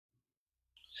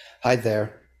Hi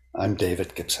there, I'm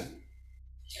David Gibson.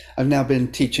 I've now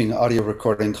been teaching audio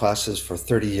recording classes for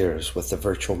 30 years with the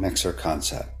virtual mixer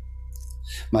concept.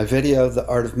 My video, The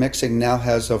Art of Mixing, now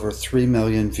has over 3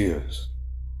 million views.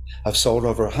 I've sold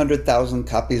over 100,000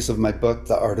 copies of my book,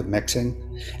 The Art of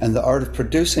Mixing, and The Art of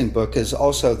Producing book is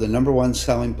also the #1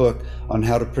 selling book on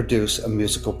how to produce a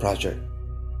musical project.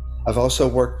 I've also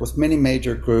worked with many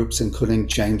major groups, including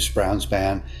James Brown's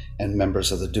band and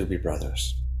members of the Doobie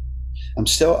Brothers. I'm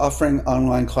still offering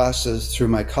online classes through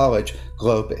my college,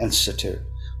 Globe Institute.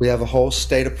 We have a whole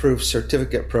state-approved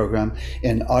certificate program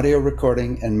in audio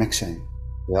recording and mixing.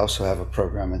 We also have a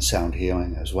program in sound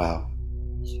healing as well.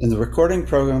 In the recording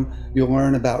program, you'll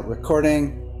learn about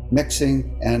recording,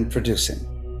 mixing, and producing.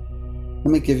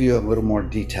 Let me give you a little more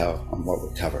detail on what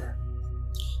we cover.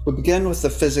 We begin with the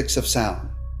physics of sound.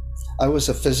 I was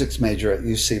a physics major at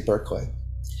UC Berkeley.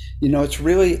 You know, it's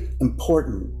really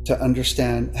important to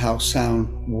understand how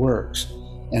sound works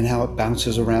and how it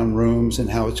bounces around rooms and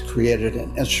how it's created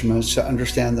in instruments, to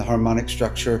understand the harmonic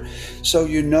structure so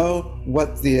you know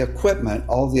what the equipment,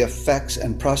 all the effects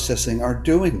and processing are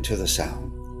doing to the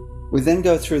sound. We then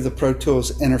go through the Pro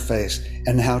Tools interface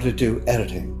and how to do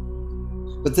editing.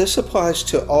 But this applies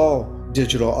to all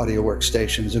digital audio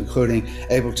workstations, including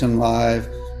Ableton Live,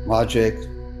 Logic,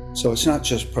 so it's not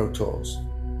just Pro Tools.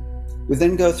 We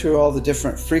then go through all the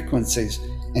different frequencies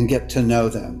and get to know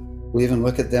them. We even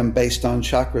look at them based on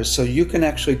chakras, so you can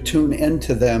actually tune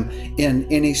into them in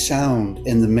any sound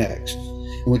in the mix.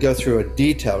 And we go through a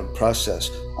detailed process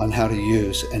on how to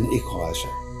use an equalizer.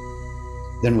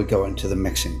 Then we go into the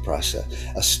mixing process,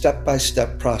 a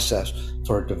step-by-step process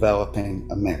for developing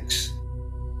a mix.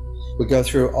 We go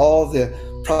through all the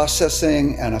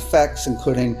processing and effects,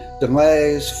 including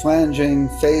delays, flanging,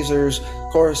 phasers,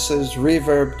 choruses,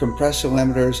 reverb, compressor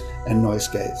limiters, and noise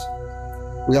gates.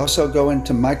 We also go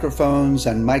into microphones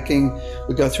and miking.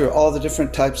 We go through all the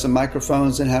different types of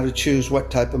microphones and how to choose what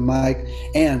type of mic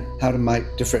and how to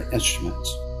mic different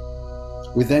instruments.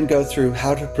 We then go through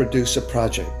how to produce a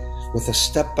project with a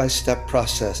step-by-step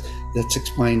process that's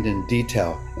explained in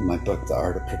detail in my book, The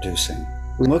Art of Producing.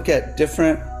 We look at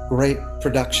different great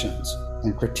productions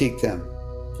and critique them.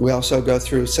 We also go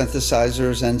through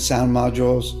synthesizers and sound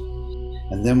modules,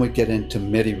 and then we get into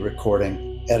MIDI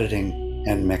recording, editing,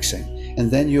 and mixing. And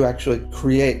then you actually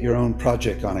create your own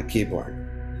project on a keyboard.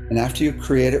 And after you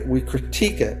create it, we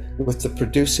critique it with the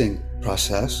producing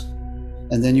process,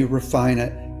 and then you refine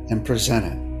it and present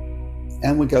it.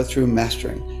 And we go through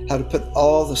mastering, how to put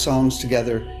all the songs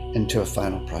together into a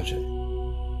final project.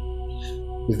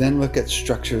 We then look at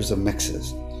structures of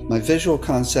mixes. My visual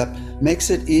concept makes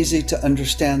it easy to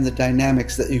understand the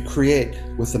dynamics that you create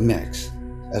with the mix,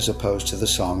 as opposed to the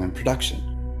song and production.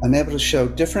 I'm able to show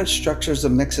different structures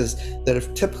of mixes that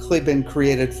have typically been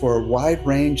created for a wide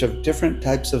range of different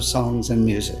types of songs and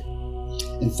music.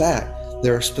 In fact,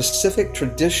 there are specific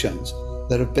traditions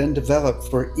that have been developed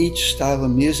for each style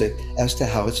of music as to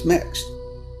how it's mixed.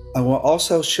 I will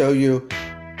also show you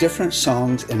different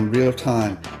songs in real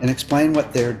time and explain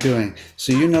what they're doing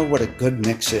so you know what a good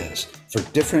mix is for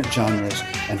different genres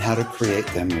and how to create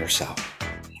them yourself,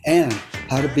 and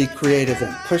how to be creative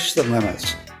and push the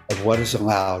limits of what is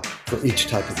allowed for each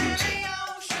type of music.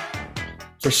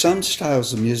 For some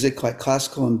styles of music, like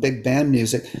classical and big band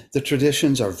music, the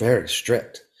traditions are very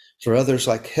strict. For others,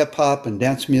 like hip hop and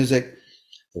dance music,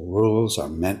 the rules are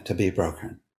meant to be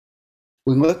broken.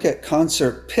 We look at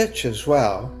concert pitch as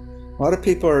well. A lot of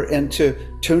people are into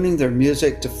tuning their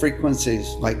music to frequencies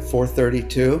like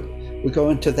 432. We go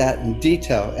into that in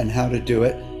detail and how to do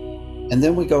it. And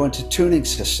then we go into tuning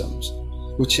systems,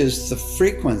 which is the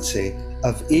frequency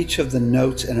of each of the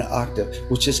notes in an octave,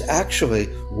 which is actually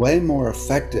way more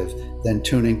effective than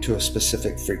tuning to a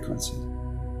specific frequency.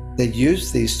 They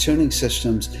used these tuning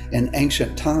systems in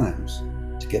ancient times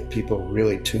to get people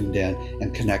really tuned in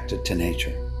and connected to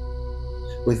nature.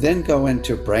 We then go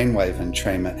into brainwave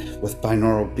entrainment with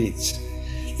binaural beats.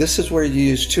 This is where you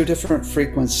use 2 different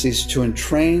frequencies to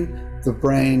entrain the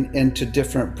brain into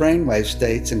different brainwave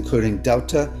states, including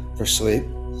delta for sleep,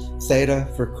 theta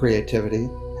for creativity,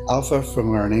 alpha for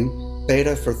learning,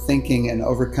 beta for thinking and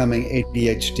overcoming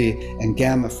ADHD, and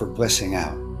gamma for blissing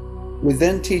out. We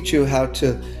then teach you how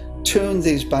to tune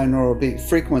these binaural beat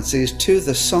frequencies to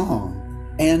the song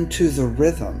and to the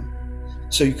rhythm,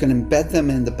 so you can embed them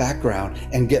in the background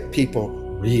and get people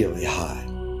really high.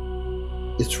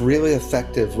 It's really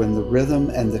effective when the rhythm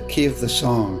and the key of the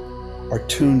song are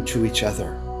tuned to each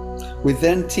other. We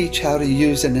then teach how to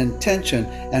use an intention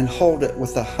and hold it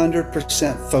with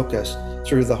 100% focus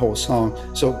through the whole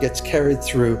song so it gets carried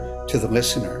through to the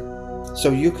listener.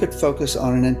 So you could focus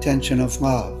on an intention of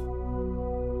love,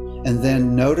 and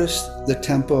then notice the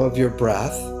tempo of your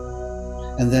breath,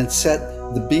 and then set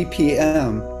the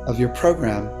BPM of your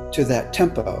program to that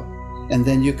tempo. And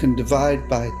then you can divide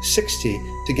by 60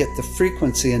 to get the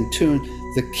frequency and tune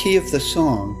the key of the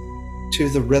song to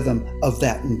the rhythm of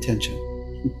that intention.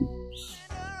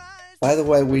 By the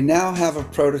way, we now have a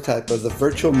prototype of the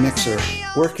virtual mixer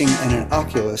working in an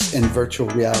Oculus in virtual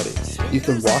reality. You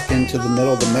can walk into the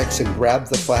middle of the mix and grab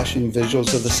the flashing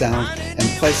visuals of the sound and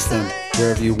place them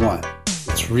wherever you want.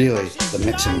 It's really the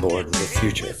mixing board of the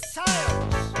future.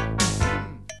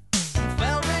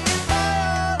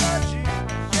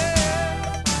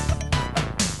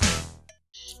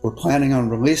 We're planning on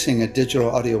releasing a digital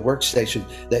audio workstation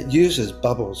that uses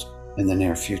bubbles in the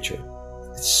near future.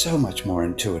 It's so much more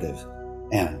intuitive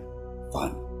and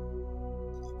fun.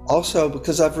 Also,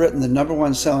 because I've written the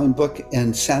 #1 selling book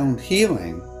in sound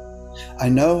healing, I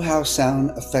know how sound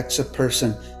affects a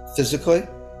person physically,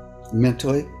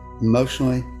 mentally,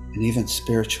 emotionally, and even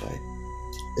spiritually.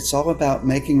 It's all about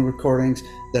making recordings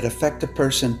that affect a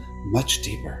person much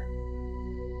deeper.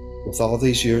 With all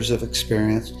these years of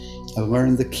experience, I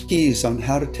learned the keys on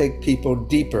how to take people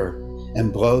deeper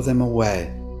and blow them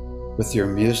away with your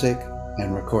music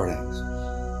and recordings.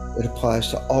 It applies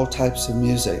to all types of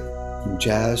music, from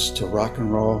jazz to rock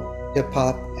and roll, hip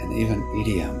hop, and even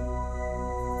EDM.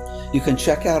 You can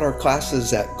check out our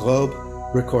classes at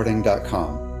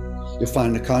globerecording.com. You'll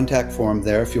find a contact form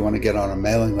there if you want to get on a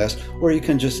mailing list, or you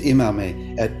can just email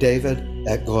me at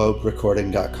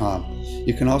david@globerecording.com.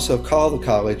 You can also call the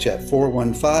college at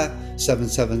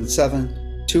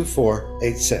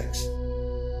 415-777-2486.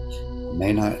 I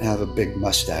may not have a big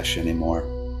mustache anymore,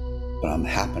 but I'm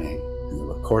happening in the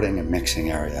recording and mixing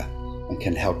area and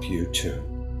can help you too.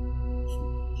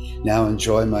 Now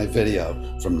enjoy my video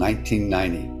from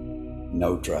 1990.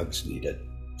 No drugs needed.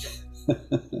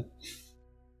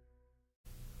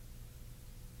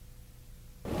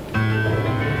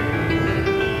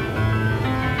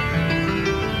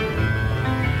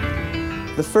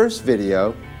 The first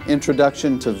video,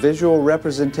 Introduction to Visual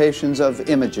Representations of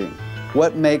Imaging,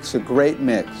 What Makes a Great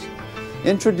Mix,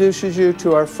 introduces you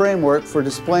to our framework for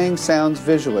displaying sounds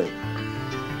visually.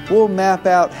 We'll map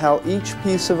out how each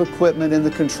piece of equipment in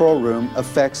the control room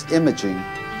affects imaging,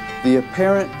 the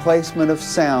apparent placement of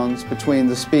sounds between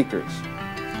the speakers.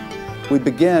 We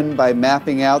begin by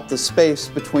mapping out the space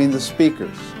between the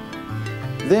speakers.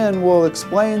 Then we'll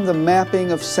explain the mapping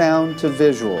of sound to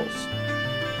visuals.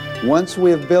 Once we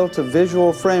have built a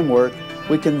visual framework,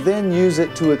 we can then use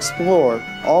it to explore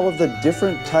all of the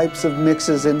different types of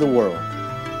mixes in the world.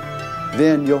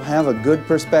 Then you'll have a good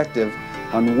perspective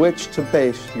on which to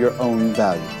base your own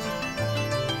values.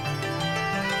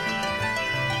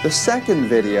 The second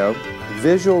video,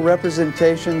 Visual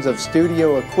Representations of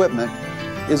Studio Equipment,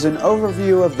 is an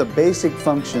overview of the basic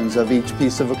functions of each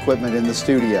piece of equipment in the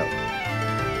studio.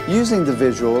 Using the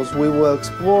visuals, we will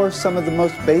explore some of the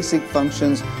most basic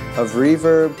functions of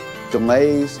reverb,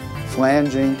 delays,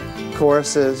 flanging,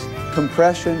 choruses,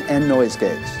 compression, and noise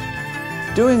gates.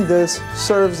 Doing this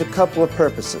serves a couple of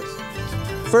purposes.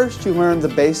 First, you learn the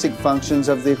basic functions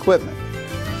of the equipment.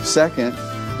 Second,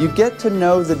 you get to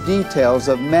know the details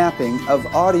of mapping of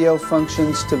audio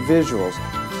functions to visuals,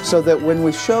 so that when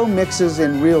we show mixes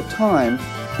in real time,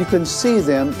 you can see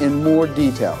them in more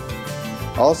detail.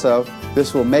 Also,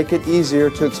 this will make it easier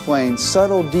to explain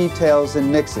subtle details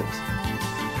in mixes.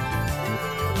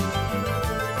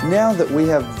 Now that we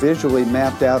have visually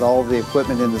mapped out all the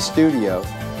equipment in the studio,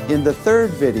 in the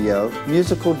third video,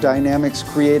 Musical Dynamics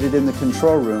Created in the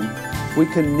Control Room, we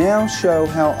can now show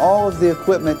how all of the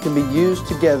equipment can be used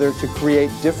together to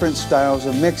create different styles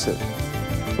of mixes.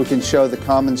 We can show the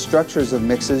common structures of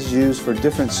mixes used for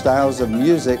different styles of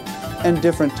music and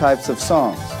different types of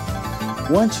songs.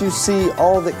 Once you see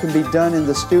all that can be done in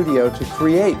the studio to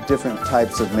create different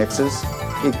types of mixes,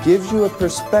 it gives you a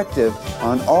perspective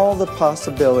on all the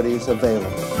possibilities available.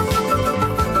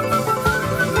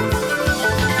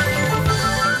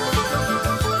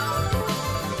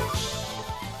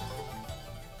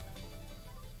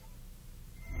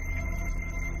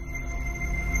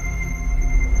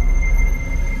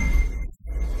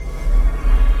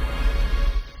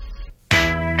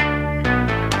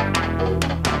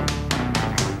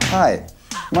 Hi,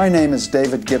 my name is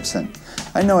David Gibson.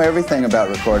 I know everything about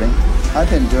recording. I've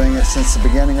been doing it since the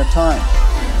beginning of time.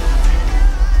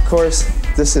 Of course,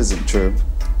 this isn't true.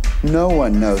 No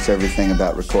one knows everything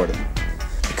about recording,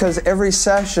 because every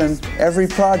session, every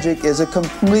project is a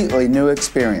completely new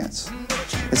experience.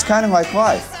 It's kind of like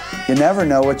life. You never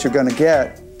know what you're going to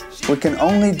get. We can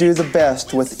only do the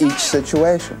best with each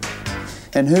situation.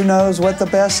 And who knows what the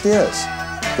best is?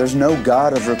 There's no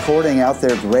God of recording out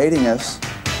there grading us.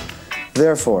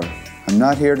 Therefore, I'm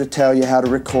not here to tell you how to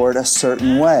record a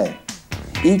certain way.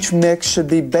 Each mix should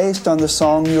be based on the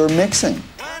song you're mixing.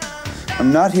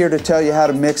 I'm not here to tell you how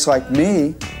to mix like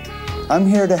me. I'm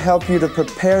here to help you to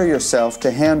prepare yourself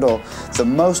to handle the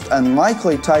most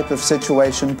unlikely type of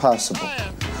situation possible.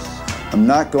 I'm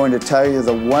not going to tell you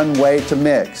the one way to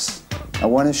mix. I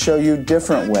want to show you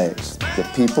different ways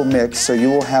that people mix so you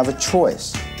will have a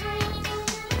choice.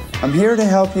 I'm here to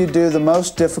help you do the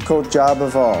most difficult job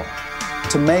of all,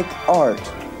 to make art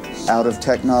out of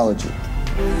technology.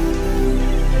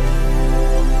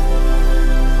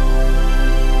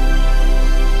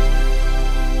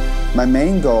 My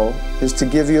main goal is to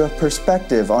give you a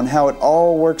perspective on how it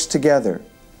all works together,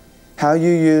 how you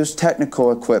use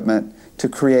technical equipment to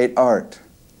create art.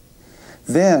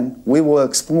 Then we will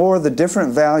explore the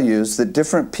different values that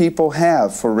different people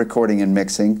have for recording and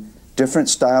mixing different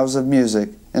styles of music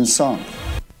and song.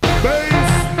 Bass,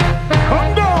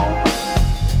 come down.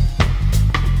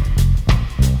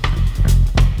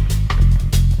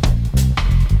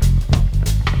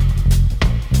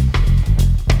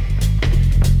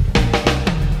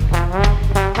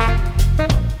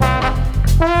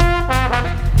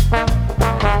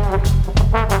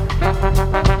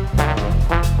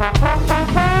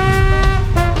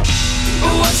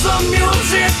 What's the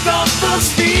music of the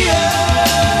sphere?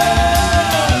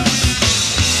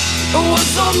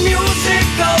 What's the music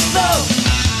of the?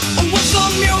 What's the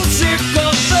music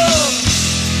of the?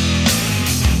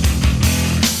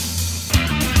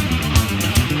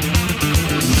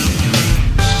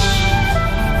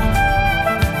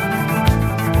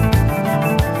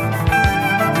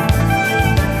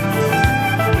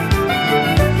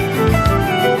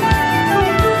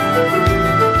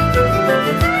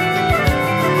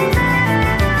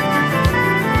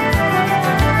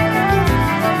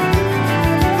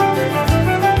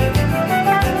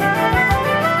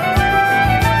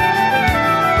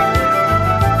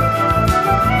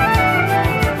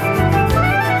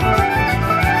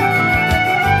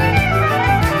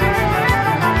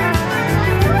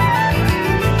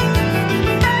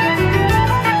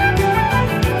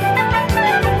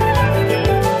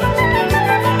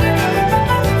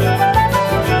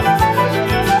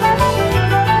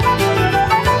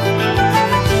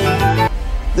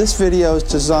 This video is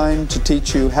designed to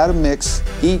teach you how to mix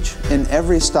each and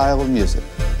every style of music.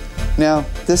 Now,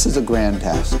 this is a grand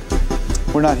task.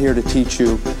 We're not here to teach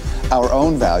you our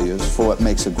own values for what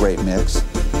makes a great mix.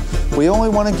 We only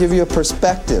want to give you a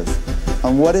perspective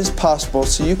on what is possible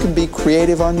so you can be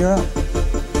creative on your own.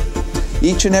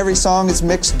 Each and every song is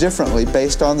mixed differently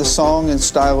based on the song and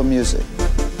style of music.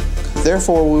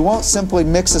 Therefore, we won't simply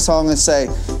mix a song and say,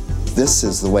 this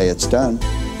is the way it's done.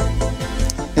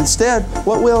 Instead,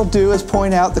 what we'll do is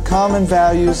point out the common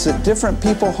values that different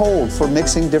people hold for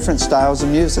mixing different styles of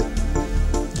music.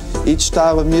 Each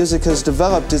style of music has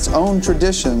developed its own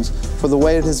traditions for the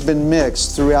way it has been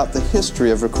mixed throughout the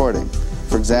history of recording.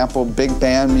 For example, big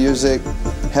band music,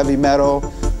 heavy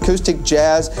metal, acoustic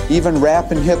jazz, even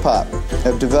rap and hip-hop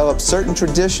have developed certain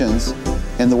traditions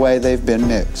in the way they've been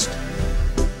mixed.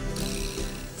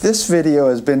 This video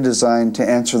has been designed to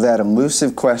answer that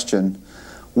elusive question,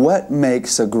 what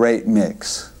makes a great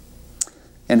mix?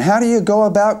 And how do you go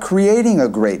about creating a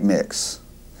great mix?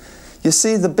 You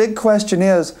see, the big question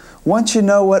is, once you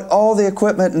know what all the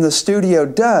equipment in the studio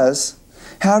does,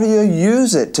 how do you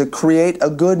use it to create a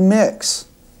good mix?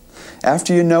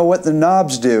 After you know what the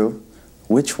knobs do,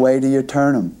 which way do you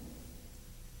turn them?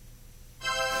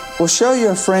 We'll show you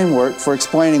a framework for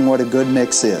explaining what a good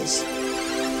mix is.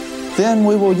 Then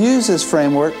we will use this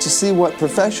framework to see what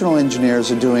professional engineers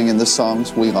are doing in the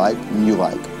songs we like and you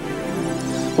like.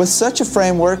 With such a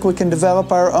framework, we can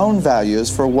develop our own values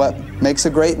for what makes a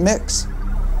great mix.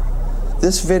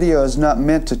 This video is not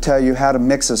meant to tell you how to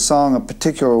mix a song a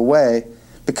particular way,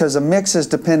 because a mix is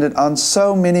dependent on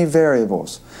so many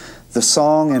variables. The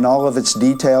song and all of its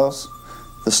details,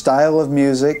 the style of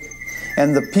music,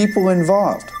 and the people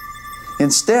involved.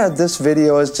 Instead, this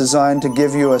video is designed to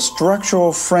give you a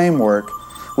structural framework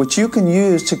which you can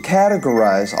use to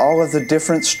categorize all of the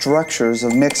different structures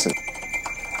of mixing.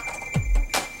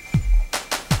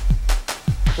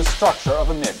 The structure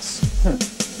of a mix.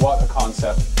 What a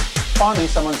concept. Finally,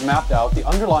 someone's mapped out the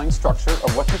underlying structure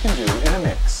of what you can do in a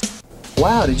mix.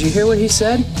 Wow, did you hear what he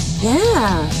said?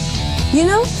 Yeah. You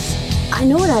know, I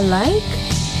know what I like,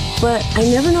 but I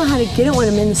never know how to get it when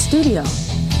I'm in the studio.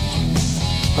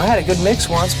 I had a good mix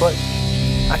once, but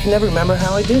I can never remember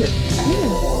how I did it.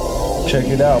 Yeah. Check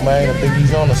it out, man. I think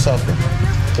he's on to something.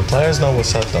 The players know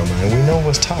what's up, though, man. We know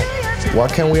what's tight. Why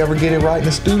can't we ever get it right in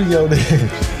the studio then?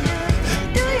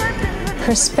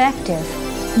 Perspective.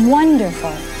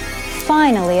 Wonderful.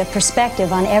 Finally, a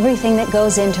perspective on everything that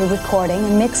goes into recording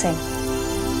and mixing.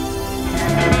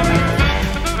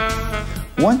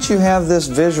 Once you have this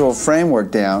visual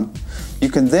framework down, you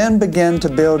can then begin to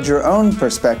build your own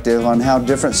perspective on how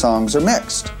different songs are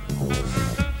mixed.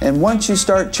 And once you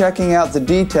start checking out the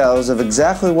details of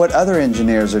exactly what other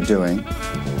engineers are doing,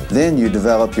 then you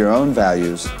develop your own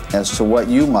values as to what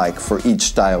you like for each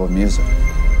style of music.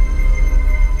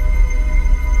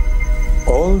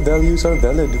 All values are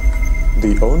valid.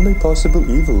 The only possible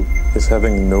evil is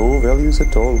having no values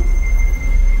at all.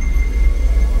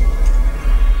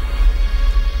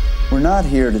 We're not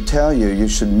here to tell you you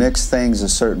should mix things a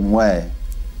certain way.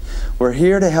 We're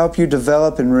here to help you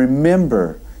develop and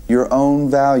remember your own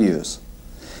values.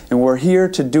 And we're here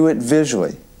to do it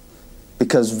visually,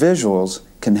 because visuals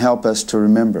can help us to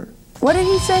remember. What did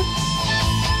he say?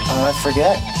 I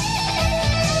forget.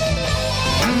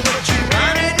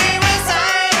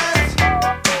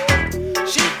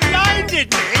 She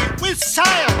blinded me with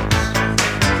science.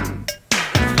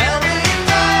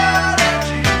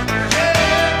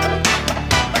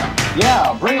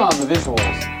 Yeah, bring on the visuals.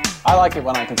 I like it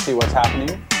when I can see what's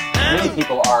happening. Many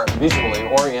people are visually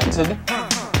oriented. When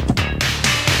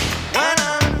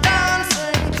I'm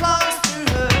dancing close to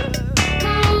her.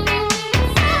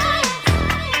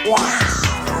 Wow!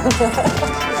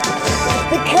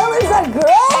 The colors are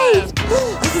great!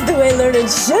 This is the way learning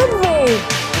should be!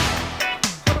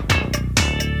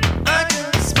 I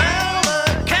can smell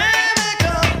the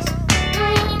chemicals.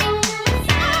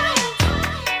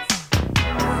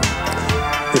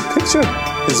 A picture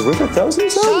is worth 1,000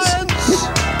 sounds.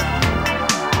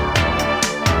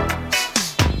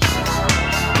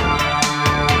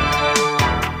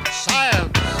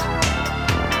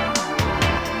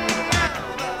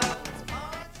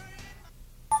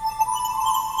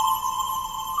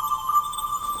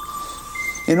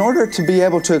 In order to be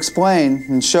able to explain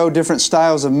and show different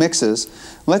styles of mixes,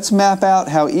 let's map out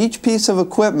how each piece of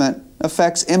equipment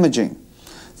affects imaging,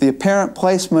 the apparent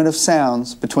placement of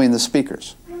sounds between the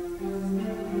speakers.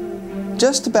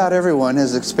 Just about everyone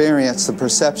has experienced the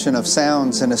perception of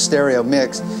sounds in a stereo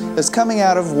mix as coming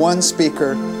out of one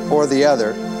speaker or the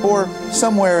other, or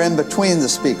somewhere in between the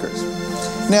speakers.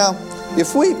 Now,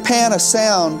 if we pan a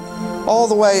sound all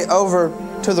the way over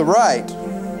to the right,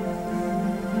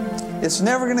 it's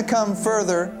never going to come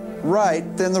further right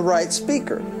than the right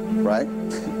speaker, right?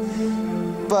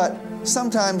 But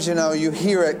sometimes, you know, you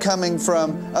hear it coming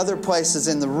from other places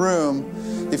in the room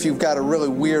if you've got a really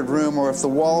weird room or if the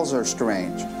walls are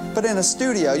strange. But in a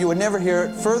studio, you would never hear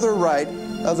it further right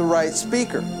of the right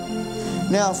speaker.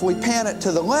 Now, if we pan it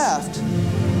to the left,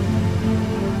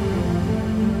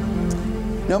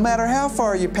 no matter how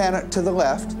far you pan it to the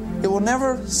left, it will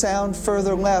never sound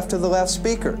further left of the left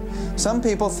speaker. Some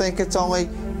people think it's only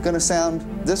going to sound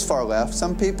this far left.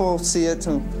 Some people see it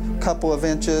a couple of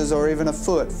inches or even a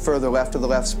foot further left of the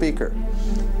left speaker.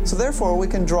 So therefore, we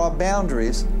can draw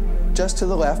boundaries just to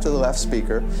the left of the left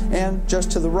speaker and just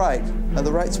to the right of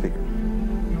the right speaker.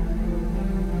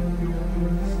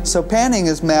 So panning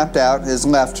is mapped out as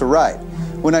left to right.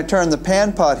 When I turn the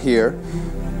pan pot here,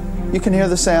 you can hear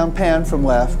the sound pan from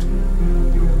left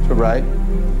to right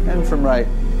and from right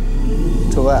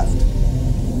to left,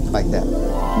 like that.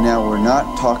 Now, we're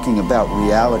not talking about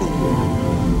reality here.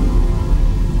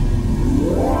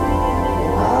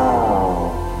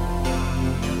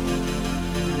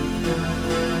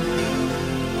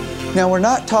 Now, we're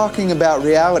not talking about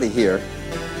reality here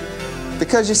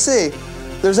because, you see,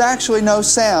 there's actually no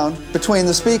sound between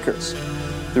the speakers.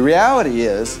 The reality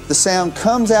is the sound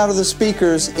comes out of the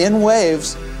speakers in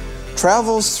waves,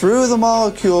 travels through the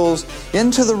molecules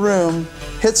into the room,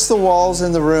 hits the walls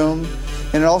in the room,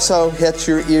 and it also hits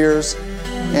your ears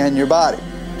and your body.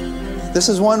 This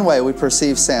is one way we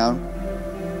perceive sound.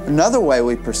 Another way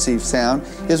we perceive sound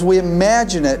is we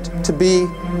imagine it to be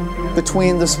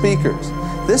between the speakers.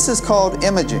 This is called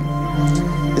imaging.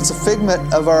 It's a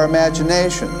figment of our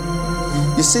imagination.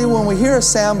 You see, when we hear a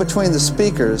sound between the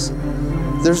speakers,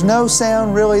 there's no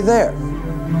sound really there.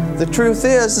 The truth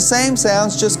is, the same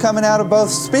sound's just coming out of both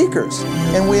speakers,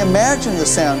 and we imagine the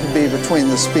sound to be between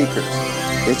the speakers.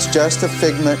 It's just a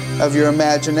figment of your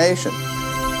imagination,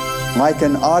 like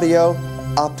an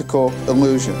audio-optical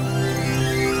illusion.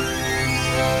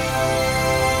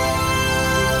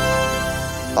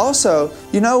 Also,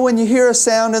 you know when you hear a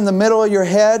sound in the middle of your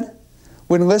head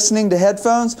when listening to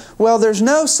headphones? Well, there's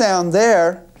no sound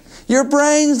there. Your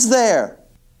brain's there.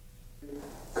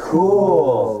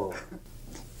 Cool.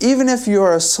 Even if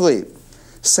you're asleep,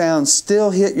 sounds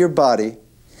still hit your body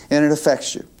and it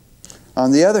affects you.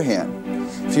 On the other hand,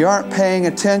 if you aren't paying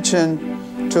attention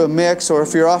to a mix, or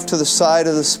if you're off to the side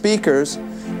of the speakers,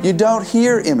 you don't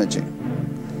hear imaging.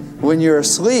 When you're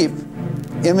asleep,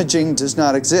 imaging does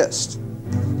not exist.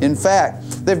 In fact,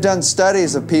 they've done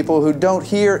studies of people who don't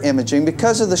hear imaging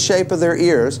because of the shape of their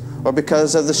ears or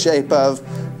because of the shape of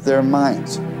their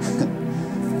minds.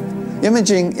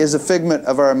 Imaging is a figment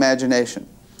of our imagination.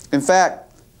 In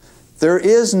fact, there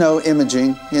is no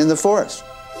imaging in the forest.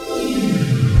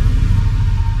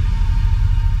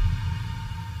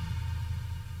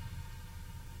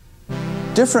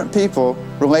 Different people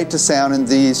relate to sound in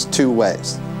these two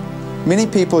ways. Many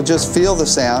people just feel the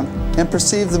sound and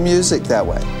perceive the music that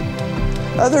way.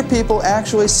 Other people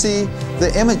actually see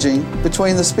the imaging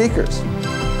between the speakers.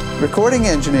 Recording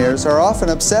engineers are often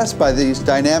obsessed by these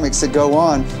dynamics that go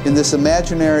on in this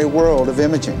imaginary world of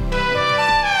imaging.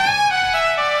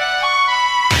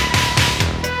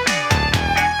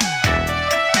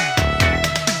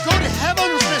 Good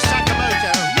heavens, Miss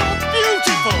Sakamoto, you're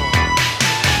beautiful!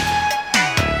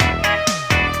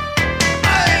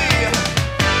 Hey!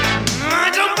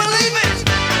 I don't believe it!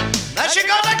 There she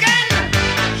goes again!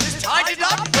 She's tied it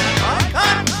up! I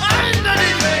can't find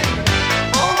anything!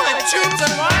 All my tubes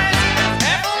and wires,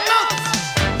 careful notes!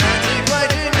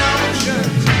 Dirty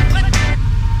notions!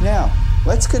 Now,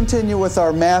 let's continue with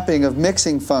our mapping of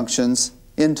mixing functions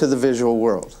into the visual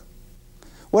world.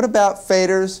 What about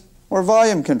faders or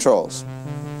volume controls?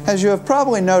 As you have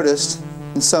probably noticed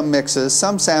in some mixes,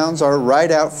 some sounds are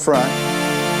right out front,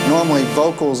 normally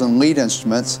vocals and lead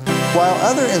instruments, while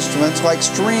other instruments like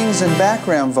strings and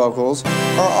background vocals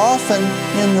are often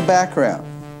in the background.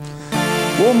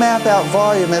 We'll map out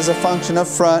volume as a function of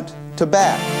front to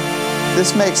back.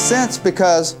 This makes sense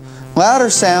because louder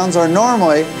sounds are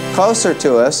normally closer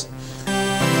to us,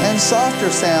 and softer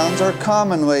sounds are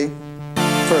commonly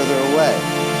further away.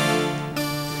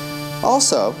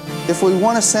 Also, if we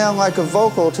want to sound like a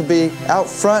vocal to be out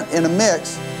front in a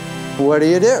mix, what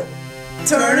do?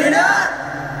 Turn it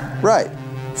up! Right.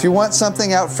 If you want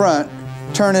something out front,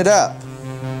 turn it up.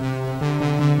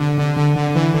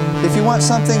 If you want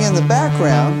something in the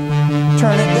background,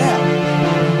 turn it down.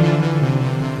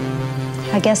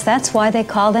 I guess that's why they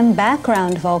call them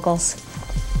background vocals.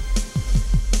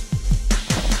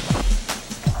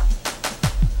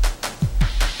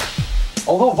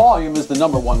 Although volume is the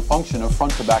 #1 function of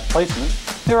front-to-back placement,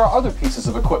 there are other pieces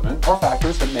of equipment or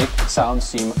factors that make sound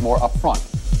seem more upfront,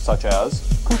 such as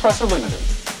compressor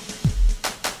limiters,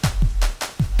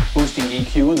 boosting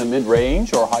EQ in the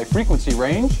mid-range or high-frequency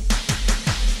range,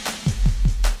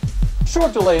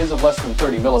 short delays of less than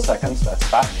 30 milliseconds, that's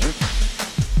fattening,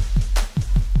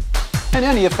 and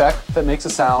any effect that makes a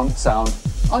sound sound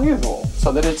unusual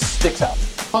so that it sticks out.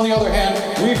 On the other hand,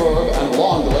 reverb and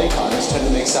long delay times tend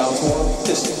to make sounds more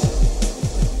distant.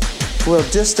 Well,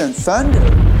 distant thunder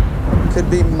could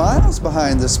be miles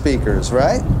behind the speakers,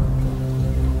 right?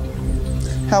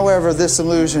 However, this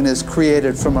illusion is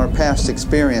created from our past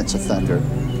experience of thunder.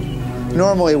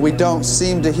 Normally, we don't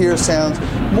seem to hear sounds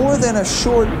more than a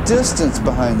short distance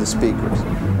behind the speakers.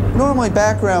 Normally,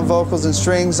 background vocals and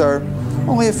strings are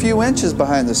only a few inches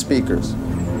behind the speakers,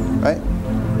 right?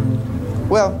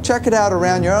 Well, check it out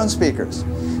around your own speakers.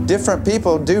 Different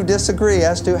people do disagree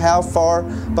as to how far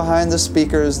behind the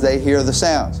speakers they hear the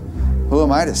sounds. Who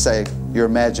am I to say your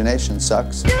imagination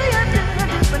sucks?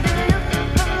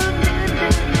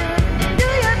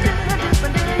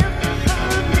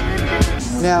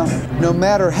 Now, no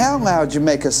matter how loud you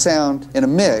make a sound in a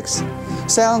mix,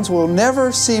 sounds will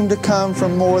never seem to come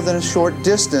from more than a short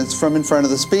distance from in front of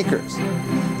the speakers.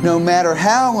 No matter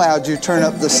how loud you turn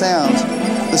up the sounds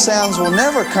will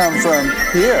never come from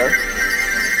here,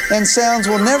 and sounds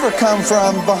will never come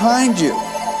from behind you.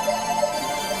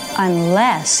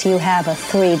 Unless you have a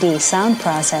 3D sound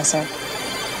processor.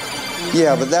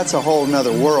 Yeah, but that's a whole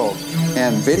nother world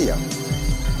and video.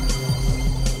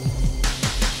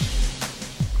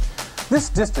 This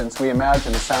distance we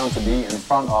imagine a sound to be in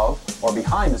front of or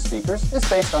behind the speakers is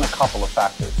based on a couple of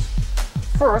factors.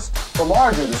 First, the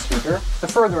larger the speaker, the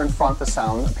further in front the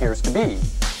sound appears to be.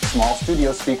 Small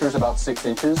studio speakers about 6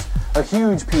 inches, a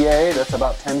huge PA that's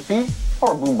about 10 feet,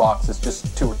 or a boombox that's just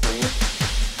 2 or 3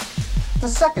 inches. The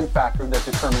second factor that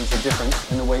determines the difference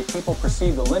in the way people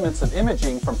perceive the limits of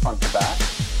imaging from front to back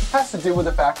has to do with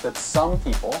the fact that some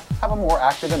people have a more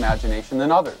active imagination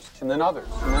than others,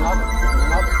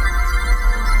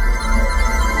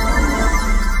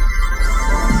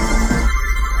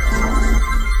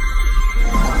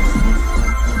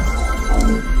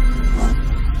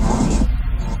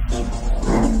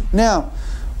 Now,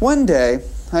 one day,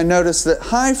 I noticed that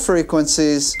high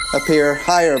frequencies appear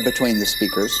higher between the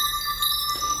speakers,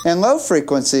 and low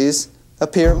frequencies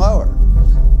appear lower.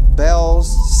 Bells,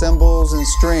 cymbals and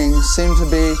strings seem to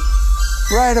be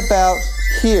right about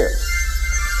here,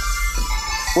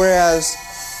 whereas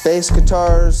bass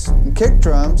guitars and kick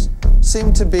drums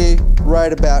seem to be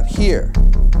right about here.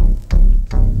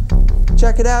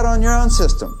 Check it out on your own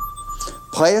system.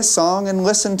 Play a song and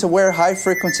listen to where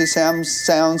high-frequency sounds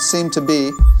seem to be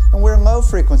and where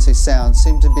low-frequency sounds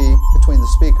seem to be between the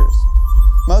speakers.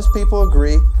 Most people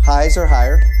agree highs are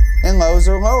higher and lows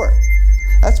are lower.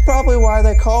 That's probably why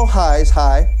they call highs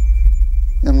high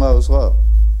and lows low.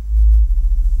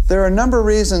 There are a number of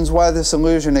reasons why this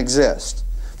illusion exists.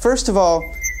 First of all,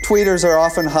 tweeters are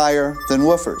often higher than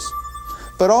woofers.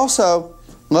 But also,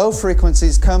 low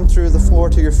frequencies come through the floor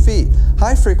to your feet.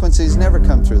 High frequencies never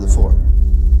come through the floor.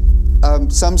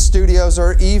 Some studios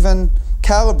are even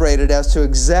calibrated as to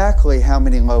exactly how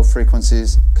many low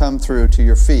frequencies come through to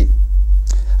your feet.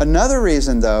 Another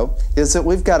reason, though, is that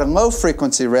we've got a low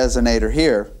frequency resonator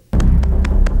here,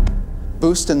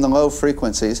 boosting the low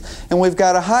frequencies, and we've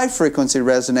got a high frequency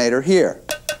resonator here,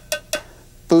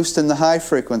 boosting the high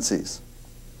frequencies.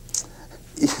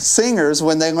 Singers,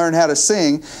 when they learn how to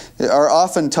sing, are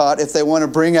often taught, if they want to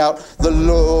bring out the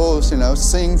lows,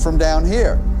 sing from down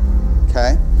here.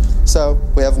 Okay? So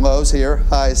we have lows here,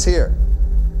 highs here.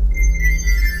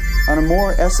 On a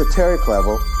more esoteric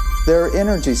level, there are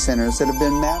energy centers that have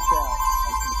been mapped out.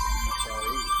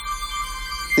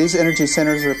 These energy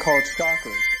centers are called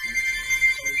chakras.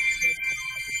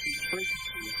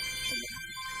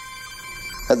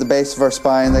 At the base of our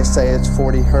spine, they say it's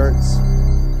 40 hertz.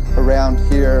 Around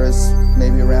here is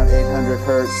maybe around 800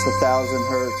 hertz, 1,000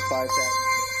 hertz, 5,000.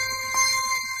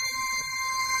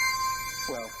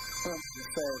 Well, I don't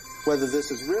say whether this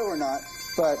is real or not,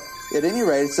 but at any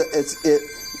rate, it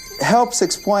helps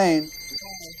explain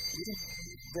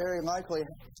very likely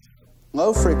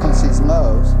low frequencies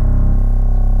lows.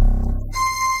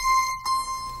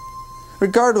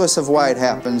 Regardless of why it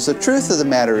happens, the truth of the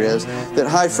matter is that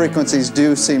high frequencies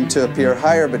do seem to appear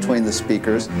higher between the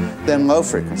speakers than low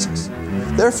frequencies.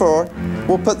 Therefore,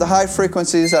 we'll put the high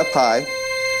frequencies up high,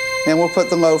 and we'll put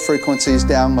the low frequencies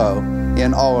down low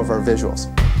in all of our visuals.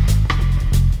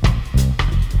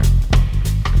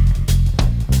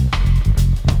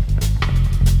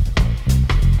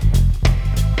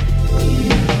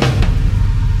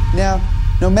 Now,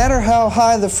 no matter how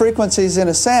high the frequencies in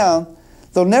a sound,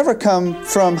 they'll never come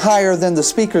from higher than the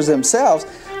speakers themselves.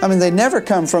 I mean, they never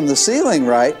come from the ceiling,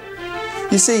 right?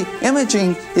 You see,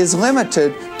 imaging is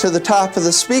limited to the top of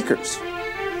the speakers.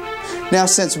 Now,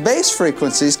 since bass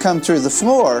frequencies come through the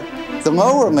floor, the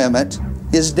lower limit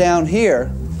is down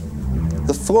here,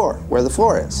 the floor, where the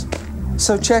floor is.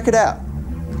 So check it out.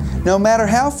 No matter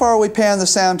how far we pan the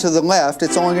sound to the left,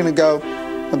 it's only going to go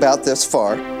about this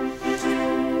far.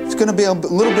 It's going to be a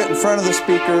little bit in front of the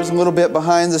speakers, a little bit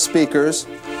behind the speakers,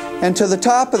 and to the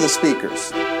top of the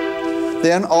speakers.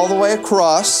 Then all the way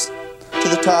across to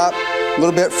the top, a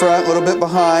little bit front, a little bit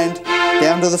behind,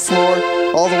 down to the floor,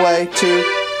 all the way to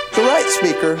the right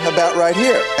speaker, about right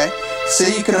here. Okay? So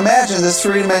you can imagine this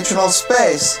three-dimensional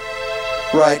space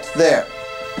right there.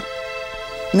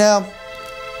 Now,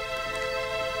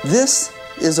 this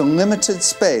is a limited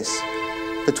space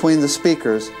between the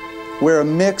speakers where a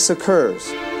mix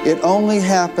occurs. It only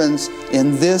happens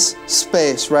in this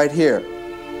space right here.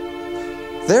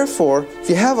 Therefore, if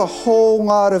you have a whole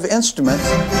lot of instruments,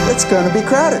 it's going to be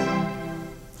crowded.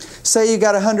 Say you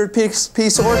got a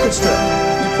 100-piece orchestra.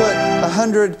 You put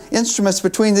 100 instruments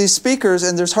between these speakers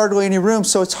and there's hardly any room,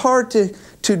 so it's hard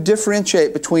to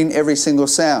differentiate between every single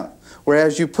sound.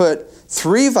 Whereas you put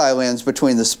 3 violins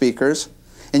between the speakers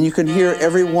and you can hear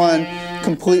every one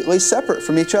completely separate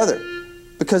from each other,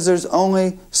 because there's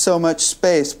only so much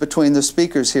space between the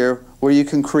speakers here where you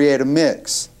can create a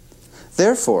mix.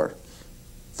 Therefore,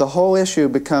 the whole issue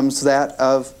becomes that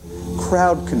of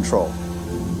crowd control.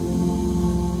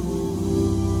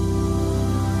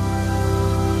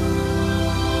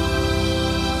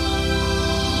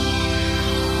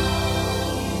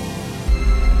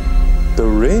 The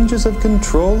ranges of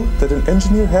control that an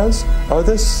engineer has are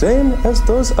the same as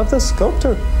those of the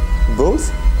sculptor.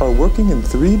 Both are working in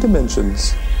 3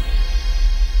 dimensions.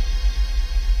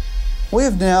 We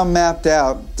have now mapped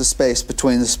out the space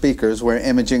between the speakers where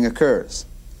imaging occurs.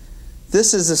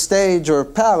 This is a stage or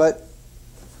palette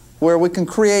where we can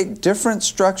create different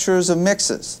structures of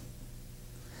mixes.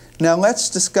 Now let's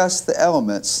discuss the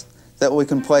elements that we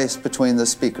can place between the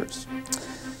speakers.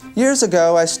 Years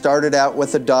ago, I started out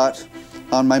with a dot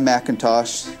on my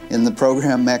Macintosh in the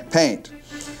program MacPaint.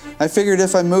 I figured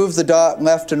if I moved the dot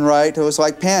left and right, it was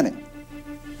like panning.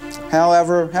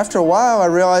 However, after a while, I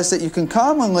realized that you can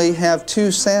commonly have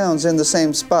 2 sounds in the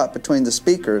same spot between the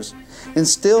speakers, and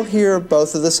still hear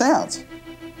both of the sounds.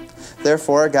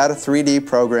 Therefore, I got a 3D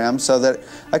program so that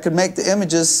I could make the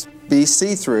images be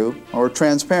see-through or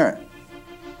transparent.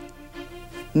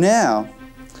 Now,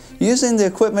 using the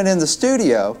equipment in the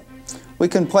studio, we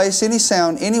can place any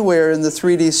sound anywhere in the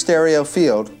 3D stereo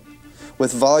field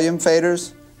with volume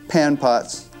faders, pan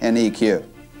pots, and EQ.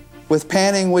 With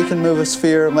panning, we can move a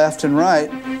sphere left and right.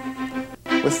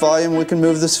 With volume, we can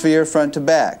move the sphere front to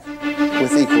back.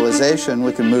 With equalization,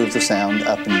 we can move the sound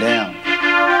up and down,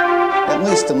 at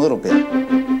least a little bit.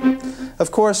 Of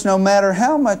course, no matter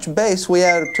how much bass we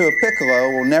add to a piccolo,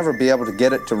 we'll never be able to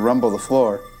get it to rumble the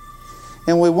floor.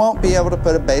 And we won't be able to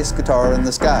put a bass guitar in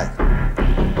the sky.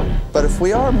 But if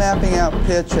we are mapping out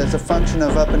pitch as a function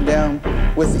of up and down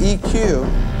with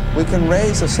EQ, we can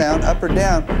raise the sound up or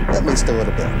down at least a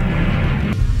little bit.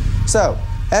 So,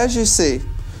 as you see,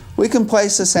 we can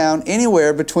place the sound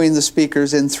anywhere between the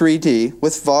speakers in 3D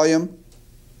with volume,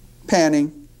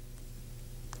 panning,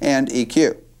 and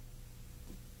EQ.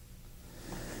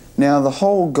 Now, the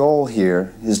whole goal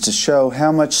here is to show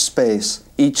how much space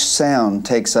each sound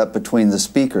takes up between the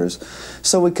speakers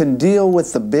so we can deal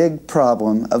with the big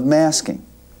problem of masking.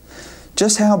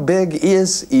 Just how big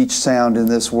is each sound in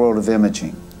this world of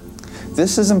imaging?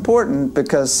 This is important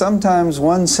because sometimes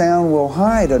one sound will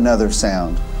hide another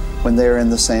sound when they are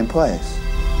in the same place.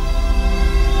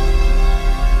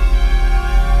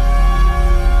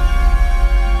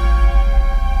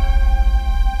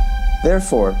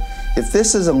 Therefore, if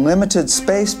this is a limited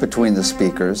space between the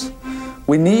speakers,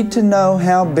 we need to know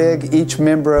how big each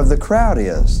member of the crowd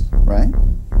is, right?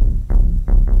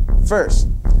 First,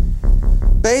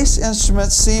 bass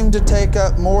instruments seem to take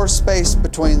up more space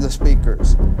between the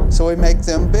speakers, so we make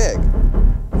them big.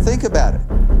 Think about it.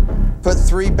 Put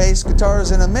 3 bass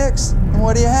guitars in a mix, and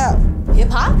what do you have?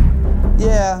 Hip-hop?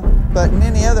 Yeah, but in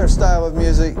any other style of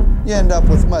music, you end up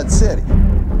with Mud City.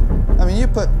 I mean, you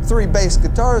put 3 bass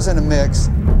guitars in a mix,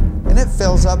 and it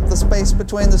fills up the space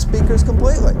between the speakers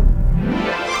completely.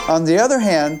 On the other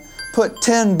hand, put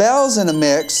 10 bells in a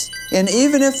mix, and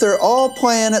even if they're all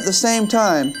playing at the same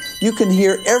time, you can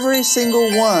hear every single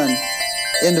one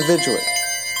individually.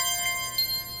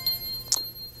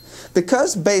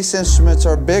 Because bass instruments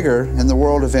are bigger in the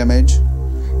world of image,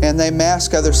 and they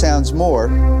mask other sounds more,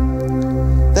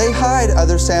 they hide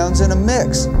other sounds in a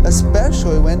mix,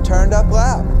 especially when turned up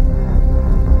loud.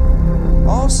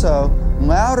 Also,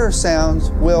 louder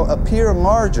sounds will appear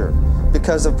larger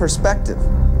because of perspective.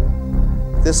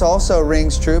 This also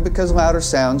rings true because louder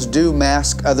sounds do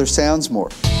mask other sounds more.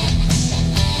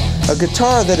 A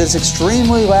guitar that is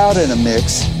extremely loud in a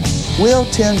mix will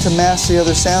tend to mask the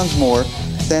other sounds more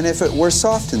than if it were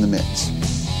soft in the mix.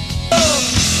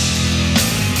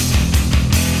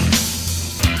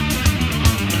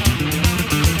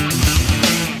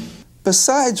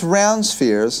 Besides round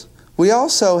spheres, we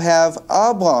also have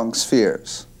oblong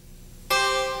spheres.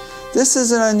 This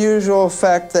is an unusual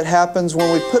effect that happens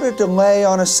when we put a delay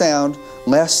on a sound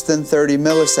less than 30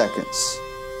 milliseconds.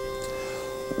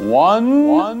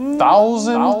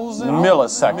 1,000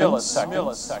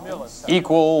 milliseconds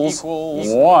equals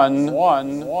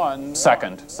 1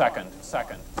 second.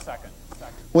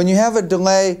 When you have a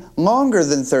delay longer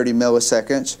than 30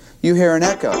 milliseconds, you hear an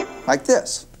echo, like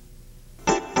this.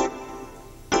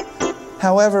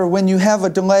 However, when you have a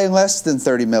delay less than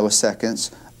 30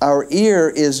 milliseconds, our ear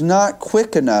is not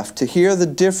quick enough to hear the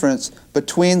difference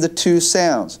between the two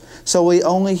sounds, so we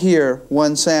only hear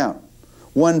one sound,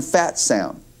 one fat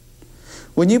sound.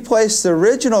 When you place the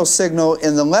original signal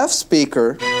in the left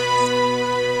speaker,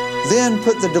 then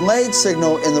put the delayed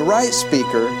signal in the right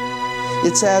speaker,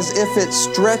 it's as if it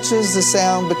stretches the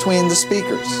sound between the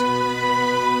speakers.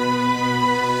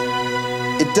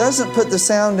 It doesn't put the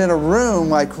sound in a room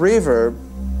like reverb,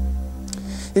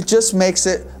 it just makes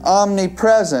it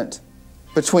omnipresent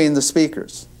between the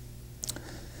speakers.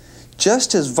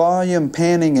 Just as volume,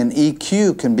 panning, and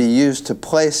EQ can be used to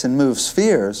place and move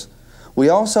spheres, we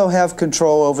also have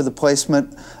control over the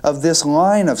placement of this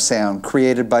line of sound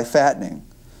created by fattening.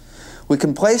 We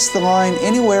can place the line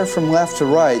anywhere from left to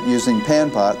right using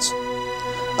pan pots,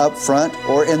 up front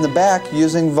or in the back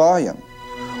using volume,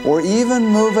 or even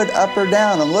move it up or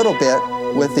down a little bit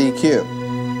with EQ.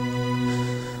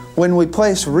 When we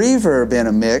place reverb in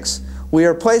a mix, we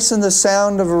are placing the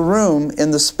sound of a room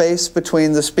in the space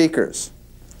between the speakers.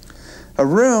 A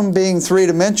room, being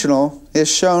three-dimensional,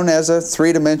 is shown as a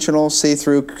three-dimensional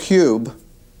see-through cube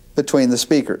between the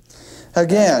speakers.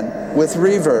 Again, with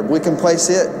reverb, we can place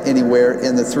it anywhere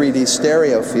in the 3D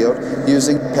stereo field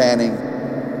using panning,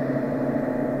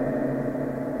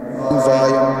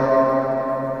 volume,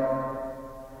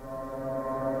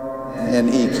 and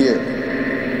EQ.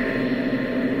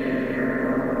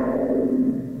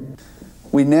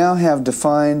 We now have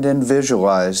defined and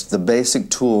visualized the basic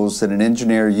tools that an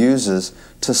engineer uses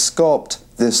to sculpt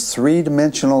this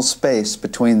three-dimensional space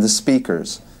between the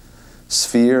speakers,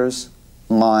 spheres,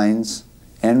 lines,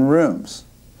 and rooms.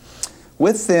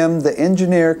 With them, the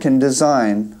engineer can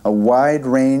design a wide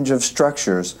range of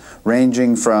structures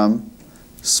ranging from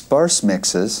sparse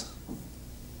mixes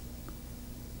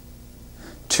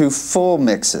to full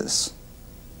mixes,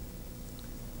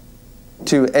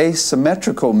 to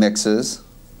asymmetrical mixes,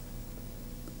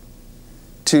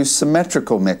 to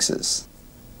symmetrical mixes,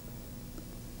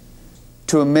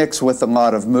 to a mix with a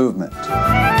lot of movement.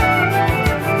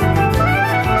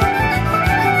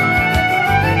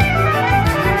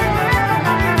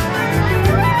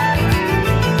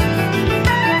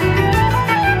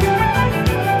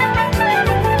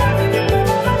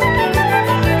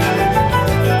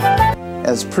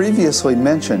 As previously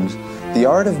mentioned, the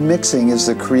art of mixing is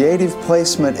the creative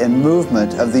placement and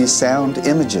movement of these sound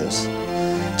images.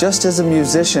 Just as a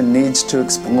musician needs to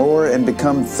explore and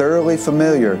become thoroughly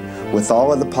familiar with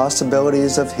all of the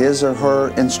possibilities of his or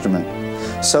her instrument,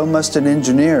 so must an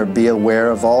engineer be aware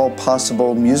of all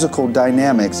possible musical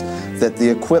dynamics that the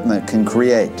equipment can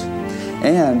create.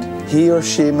 And he or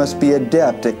she must be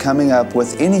adept at coming up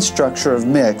with any structure of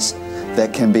mix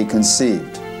that can be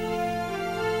conceived.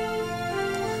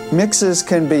 Mixes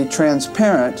can be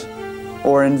transparent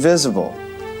or invisible.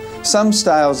 Some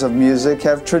styles of music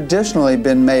have traditionally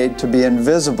been made to be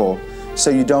invisible so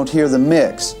you don't hear the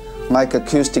mix, like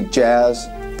acoustic jazz,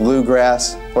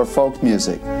 bluegrass, or folk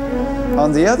music.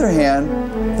 On the other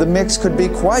hand, the mix could be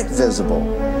quite visible.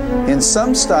 In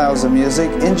some styles of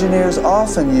music, engineers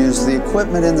often use the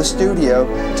equipment in the studio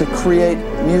to create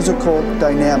musical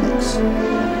dynamics.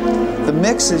 The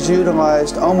mix is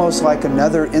utilized almost like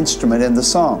another instrument in the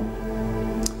song.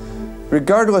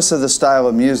 Regardless of the style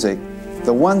of music,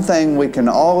 the one thing we can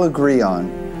all agree on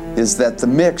is that the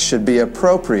mix should be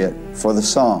appropriate for the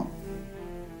song.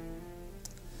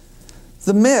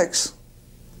 The mix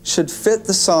should fit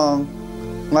the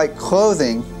song like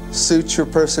clothing suits your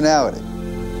personality.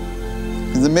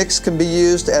 The mix can be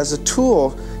used as a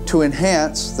tool to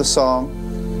enhance the song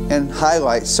and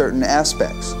highlight certain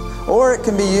aspects, or it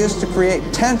can be used to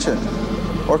create tension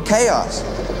or chaos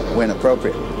when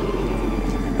appropriate.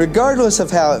 Regardless of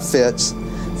how it fits,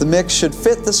 the mix should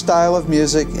fit the style of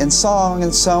music and song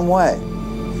in some way.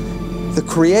 The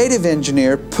creative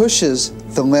engineer pushes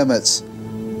the limits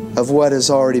of what has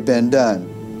already been done.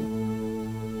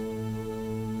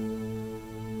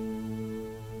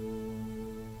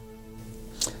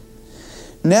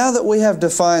 Now that we have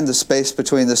defined the space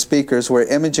between the speakers where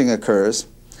imaging occurs,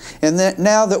 and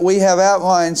now that we have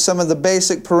outlined some of the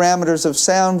basic parameters of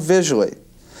sound visually,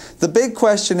 the big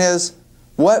question is,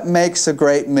 what makes a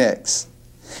great mix?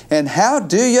 And how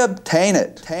do you obtain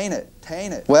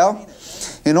it? Well,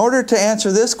 in order to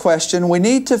answer this question, we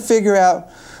need to figure out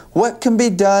what can be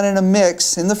done in a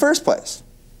mix in the first place.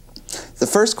 The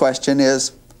first question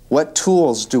is, what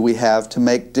tools do we have to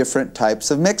make different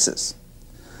types of mixes?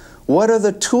 What are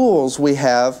the tools we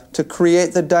have to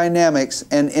create the dynamics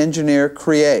an engineer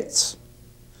creates?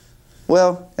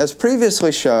 Well, as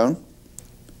previously shown,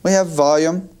 we have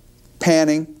volume,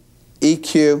 panning,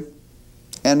 EQ,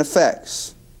 and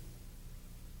effects.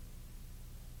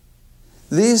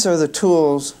 These are the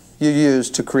tools you use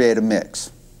to create a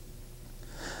mix.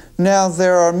 Now,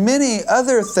 there are many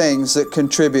other things that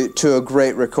contribute to a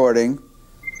great recording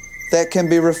that can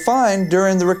be refined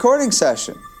during the recording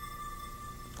session.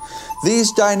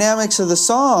 These dynamics of the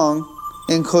song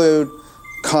include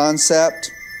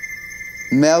concept,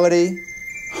 melody,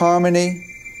 harmony,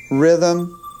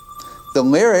 rhythm, the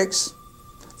lyrics,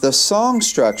 the song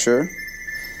structure,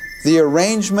 the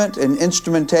arrangement and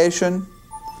instrumentation,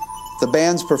 the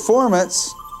band's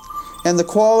performance, and the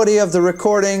quality of the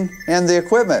recording and the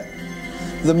equipment.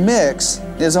 The mix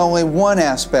is only one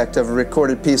aspect of a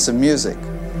recorded piece of music.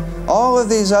 All of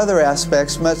these other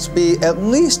aspects must be at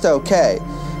least okay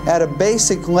at a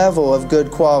basic level of good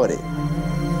quality.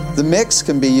 The mix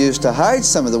can be used to hide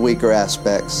some of the weaker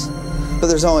aspects, but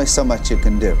there's only so much you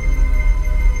can do.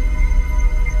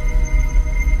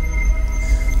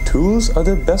 Tools are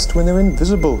their best when they're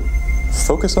invisible.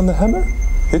 Focus on the hammer,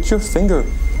 hit your finger.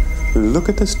 Look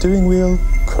at the steering wheel,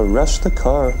 crash the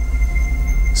car.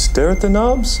 Stare at the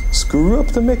knobs, screw up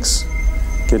the mix.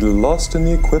 Get lost in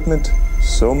the equipment,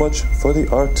 so much for the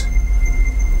art.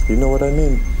 You know what I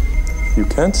mean. You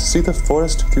can't see the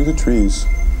forest through the trees.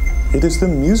 It is the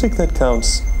music that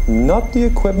counts, not the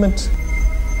equipment.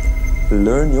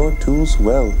 Learn your tools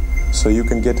well, so you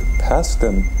can get past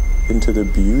them into the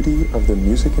beauty of the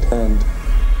music at hand.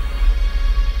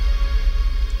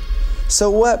 So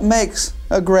what makes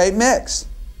a great mix?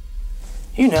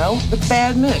 You know, the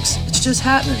bad mix. It's just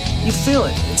happening. You feel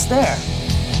it. It's there.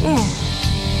 Yeah.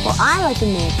 Well, I like a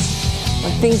mix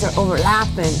where things are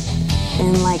overlapping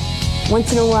and, like,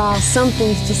 once in a while, some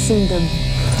things just seem to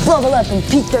bubble up and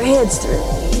peek their heads through.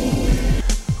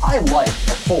 I like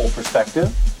a full perspective.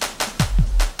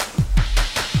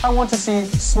 I want to see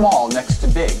small next to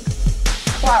big,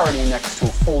 clarity next to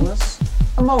fullness,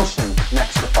 emotion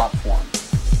next to thought form.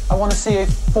 I want to see a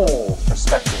full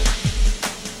perspective.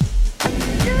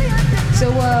 So,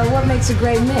 what makes a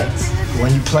great mix?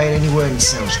 When you play it anywhere, it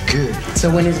sounds good. So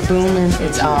when it's booming,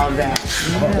 it's all that.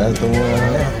 That's the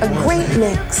one. A great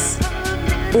mix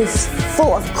is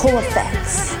full of cool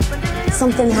effects.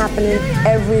 Something happening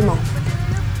every moment.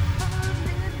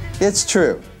 It's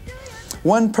true.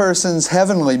 One person's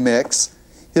heavenly mix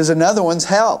is another one's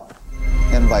hell,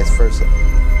 and vice versa.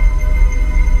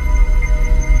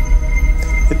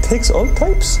 It takes all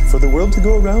types for the world to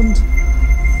go around.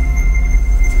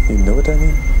 You know what I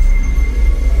mean?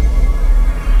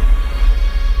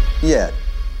 Yet,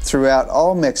 throughout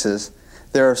all mixes,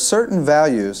 there are certain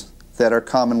values that are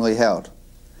commonly held.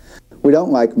 We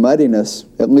don't like muddiness,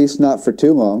 at least not for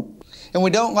too long. And we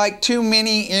don't like too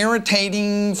many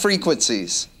irritating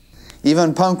frequencies.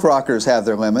 Even punk rockers have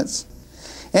their limits.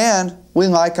 And we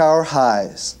like our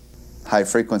highs. High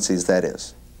frequencies, that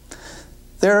is.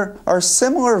 There are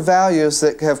similar values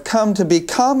that have come to be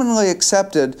commonly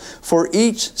accepted for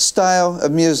each style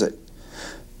of music.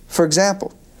 For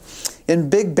example, in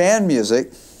big band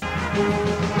music,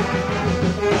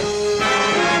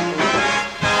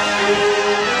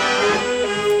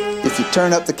 if you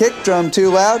turn up the kick drum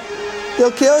too loud, they'll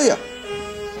kill you.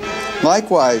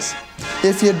 Likewise,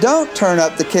 if you don't turn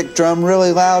up the kick drum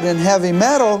really loud in heavy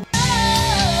metal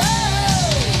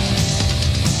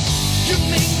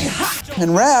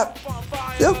and rap,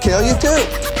 they'll kill you too.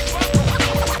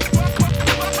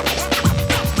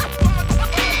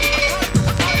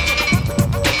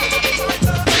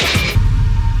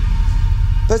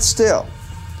 But still,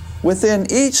 within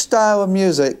each style of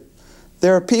music,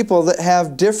 there are people that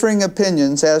have differing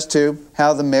opinions as to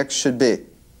how the mix should be.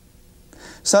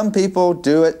 Some people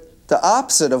do it the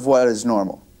opposite of what is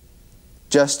normal,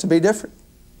 just to be different.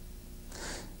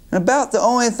 And about the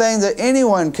only thing that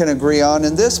anyone can agree on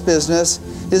in this business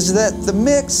is that the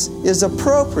mix is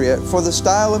appropriate for the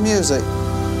style of music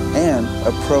and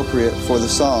appropriate for the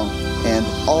song and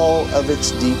all of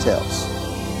its details.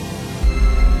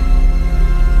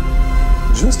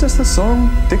 Just as the song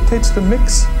dictates the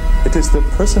mix, it is the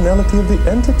personality of the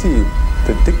entity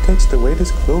that dictates the way it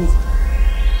is clothed.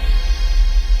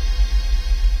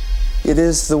 It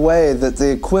is the way that the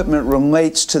equipment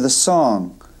relates to the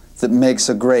song that makes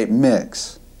a great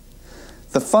mix.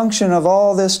 The function of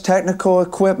all this technical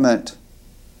equipment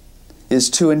is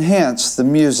to enhance the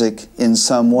music in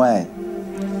some way.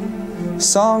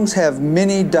 Songs have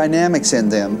many dynamics in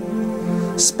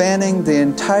them, spanning the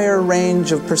entire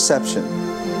range of perception,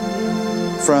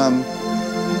 from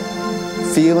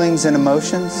feelings and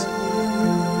emotions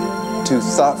to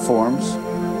thought forms,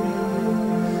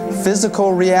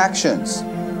 physical reactions,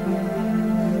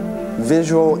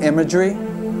 visual imagery,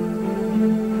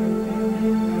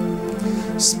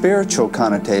 spiritual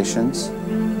connotations,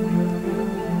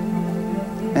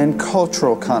 and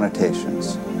cultural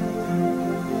connotations.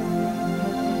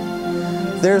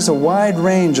 There's a wide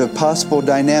range of possible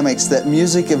dynamics that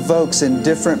music evokes in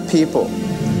different people.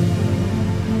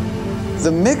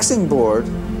 The mixing board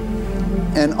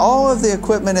and all of the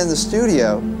equipment in the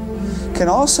studio can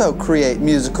also create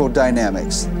musical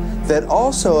dynamics that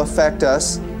also affect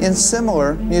us in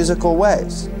similar musical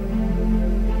ways.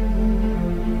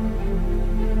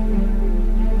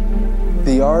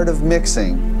 The art of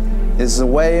mixing is the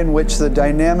way in which the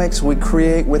dynamics we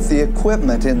create with the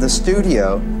equipment in the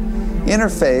studio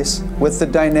interface with the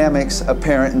dynamics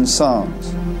apparent in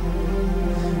songs.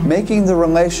 Making the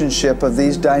relationship of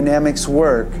these dynamics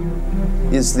work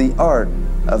is the art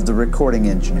of the recording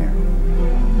engineer.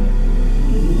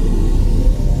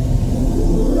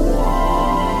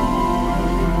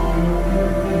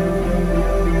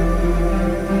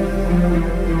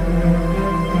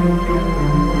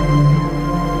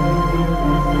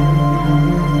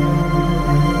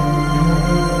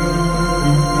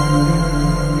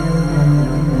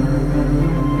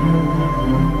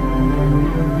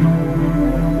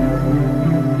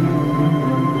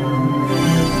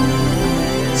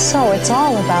 So it's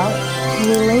all about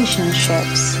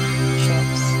relationships.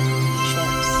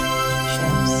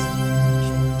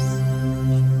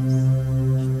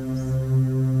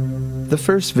 The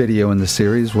first video in the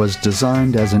series was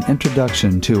designed as an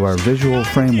introduction to our visual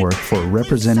framework for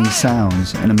representing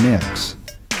sounds in a mix.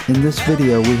 In this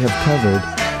video we have covered,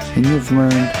 and you've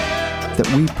learned,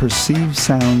 that we perceive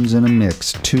sounds in a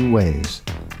mix two ways.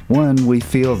 One, we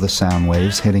feel the sound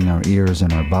waves hitting our ears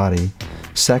and our body.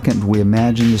 Second, we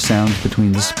imagine the sounds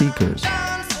between the speakers.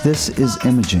 This is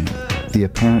imaging, the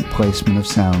apparent placement of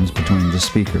sounds between the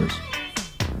speakers.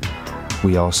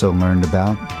 We also learned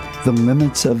about the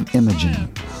limits of imaging.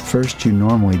 First, you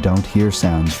normally don't hear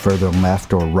sounds further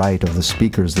left or right of the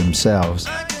speakers themselves.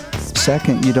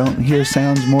 Second, you don't hear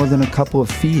sounds more than a couple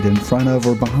of feet in front of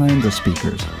or behind the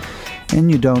speakers. And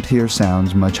you don't hear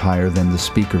sounds much higher than the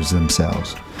speakers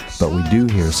themselves, but we do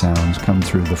hear sounds come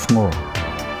through the floor.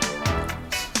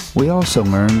 We also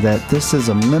learned that this is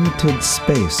a limited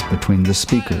space between the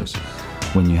speakers.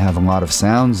 When you have a lot of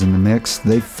sounds in the mix,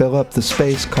 they fill up the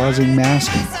space, causing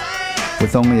masking.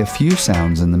 With only a few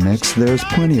sounds in the mix, there is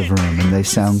plenty of room and they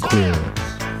sound clearer.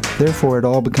 Therefore, it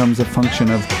all becomes a function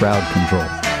of crowd control.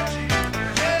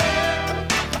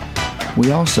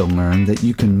 We also learned that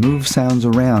you can move sounds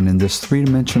around in this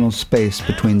three-dimensional space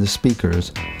between the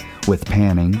speakers with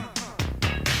panning,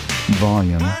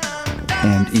 volume,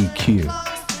 and EQ.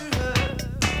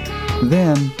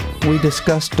 Then, we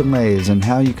discussed delays and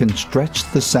how you can stretch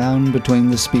the sound between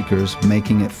the speakers,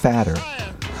 making it fatter,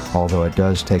 although it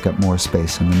does take up more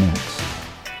space in the mix.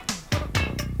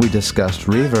 We discussed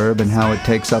reverb and how it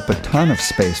takes up a ton of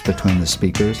space between the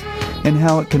speakers and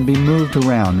how it can be moved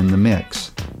around in the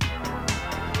mix.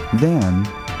 Then,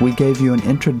 we gave you an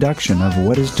introduction of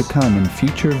what is to come in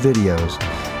future videos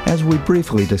as we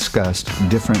briefly discussed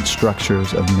different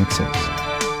structures of mixes.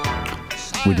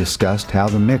 We discussed how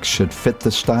the mix should fit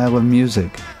the style of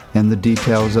music and the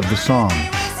details of the song.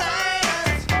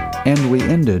 And we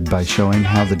ended by showing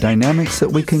how the dynamics that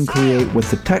we can create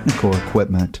with the technical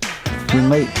equipment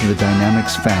relate to the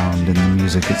dynamics found in the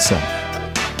music itself.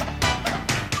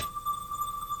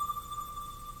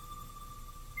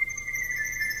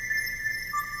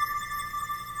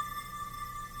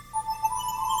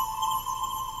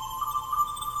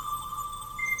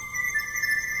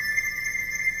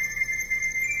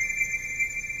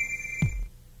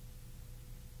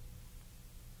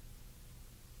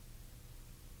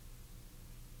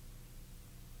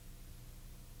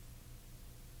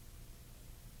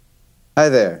 Hi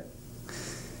there.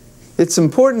 It's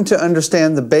important to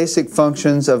understand the basic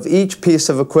functions of each piece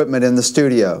of equipment in the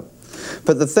studio.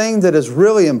 But the thing that is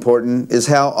really important is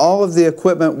how all of the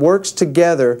equipment works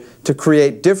together to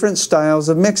create different styles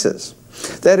of mixes.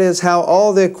 That is, how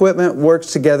all the equipment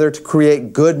works together to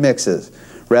create good mixes,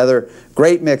 rather,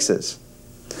 great mixes.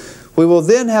 We will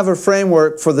then have a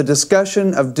framework for the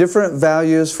discussion of different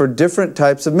values for different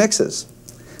types of mixes.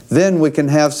 Then we can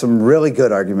have some really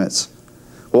good arguments.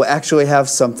 We'll actually have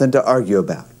something to argue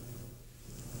about.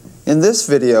 In this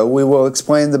video, we will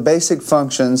explain the basic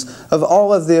functions of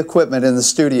all of the equipment in the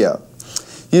studio.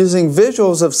 Using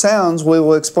visuals of sounds, we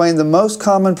will explain the most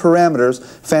common parameters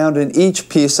found in each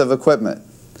piece of equipment.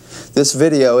 This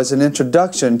video is an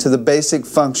introduction to the basic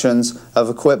functions of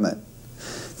equipment.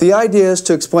 The idea is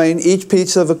to explain each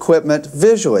piece of equipment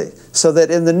visually, so that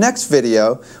in the next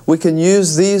video, we can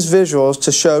use these visuals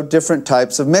to show different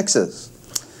types of mixes.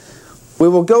 We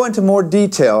will go into more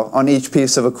detail on each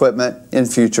piece of equipment in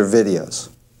future videos.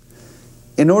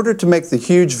 In order to make the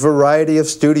huge variety of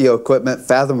studio equipment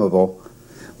fathomable,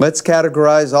 let's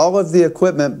categorize all of the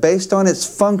equipment based on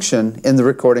its function in the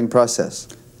recording process.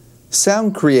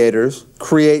 Sound creators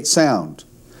create sound.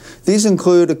 These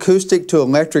include acoustic to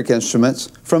electric instruments,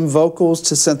 from vocals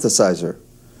to synthesizer.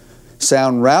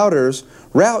 Sound routers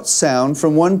route sound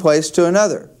from one place to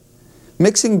another.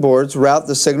 Mixing boards route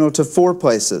the signal to 4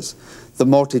 places: the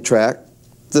multitrack,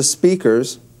 the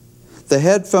speakers, the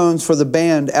headphones for the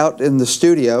band out in the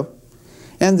studio,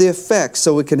 and the effects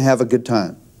so we can have a good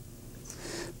time.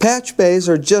 Patch bays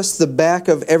are just the back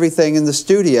of everything in the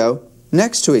studio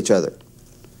next to each other.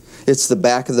 It's the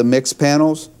back of the mix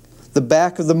panels, the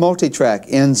back of the multitrack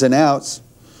ins and outs,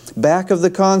 back of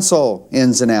the console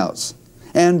ins and outs,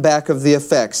 and back of the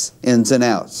effects ins and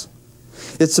outs.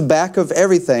 It's the back of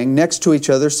everything next to each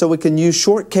other so we can use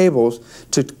short cables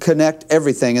to connect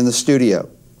everything in the studio.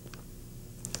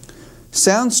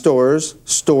 Sound storers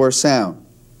store sound.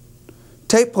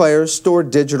 Tape players store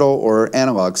digital or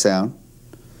analog sound.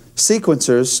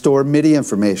 Sequencers store MIDI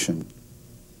information.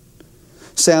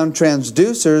 Sound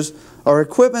transducers are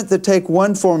equipment that take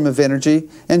one form of energy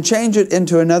and change it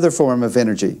into another form of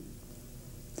energy.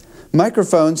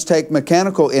 Microphones take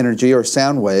mechanical energy or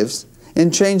sound waves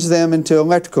and change them into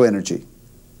electrical energy.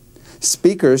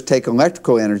 Speakers take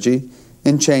electrical energy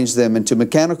and change them into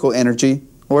mechanical energy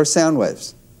or sound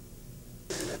waves.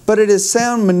 But it is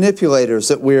sound manipulators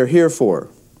that we are here for.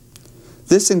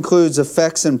 This includes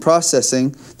effects and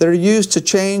processing that are used to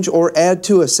change or add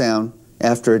to a sound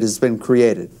after it has been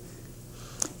created.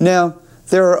 Now,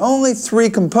 there are only three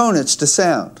components to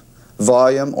sound: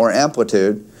 volume or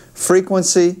amplitude,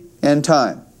 frequency, and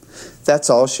time. That's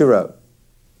all she wrote.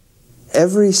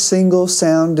 Every single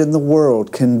sound in the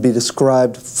world can be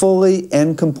described fully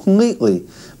and completely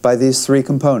by these three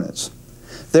components.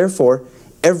 Therefore,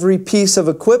 every piece of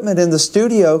equipment in the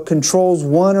studio controls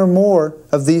one or more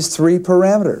of these three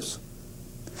parameters.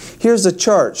 Here's a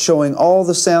chart showing all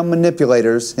the sound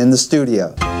manipulators in the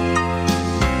studio.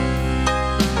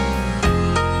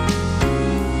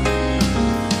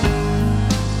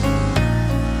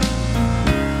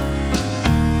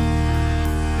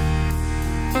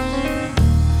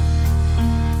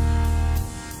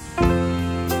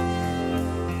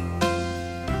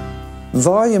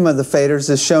 Volume of the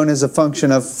faders is shown as a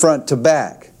function of front to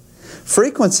back.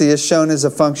 Frequency is shown as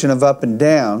a function of up and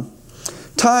down.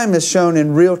 Time is shown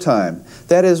in real time.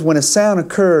 That is, when a sound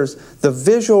occurs, the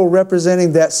visual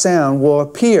representing that sound will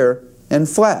appear and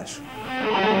flash.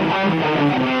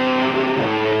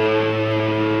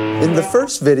 In the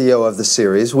first video of the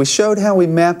series, we showed how we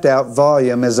mapped out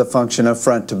volume as a function of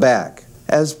front to back.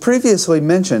 As previously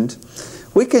mentioned,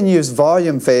 we can use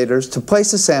volume faders to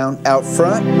place a sound out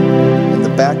front, in the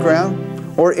background,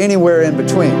 or anywhere in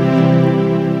between.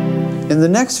 In the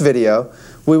next video,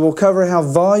 we will cover how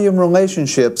volume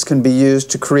relationships can be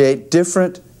used to create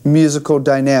different musical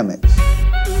dynamics.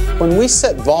 When we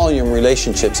set volume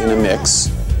relationships in a mix,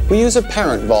 we use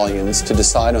apparent volumes to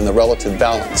decide on the relative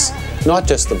balance, not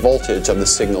just the voltage of the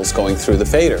signals going through the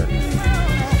fader.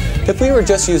 If we were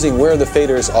just using where the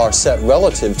faders are set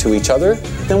relative to each other,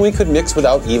 then we could mix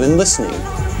without even listening.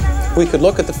 We could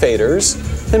look at the faders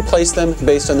and place them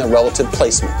based on their relative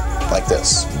placement, like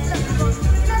this.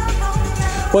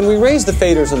 When we raise the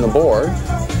faders on the board,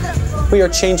 we are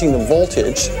changing the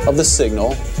voltage of the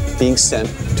signal being sent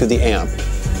to the amp,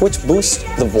 which boosts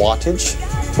the wattage,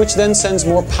 which then sends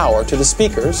more power to the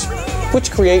speakers,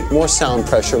 which create more sound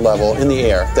pressure level in the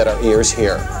air that our ears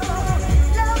hear.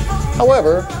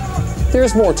 However,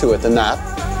 there's more to it than that.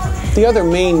 The other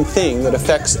main thing that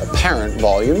affects apparent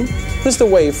volume is the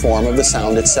waveform of the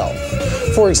sound itself.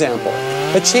 For example,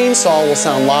 a chainsaw will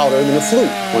sound louder than a flute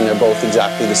when they're both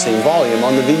exactly the same volume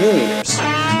on the VU meters.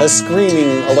 A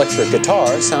screaming electric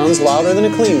guitar sounds louder than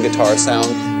a clean guitar sound,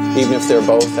 even if they're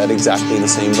both at exactly the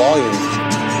same volume.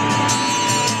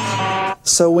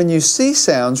 So when you see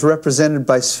sounds represented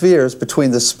by spheres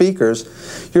between the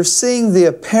speakers, you're seeing the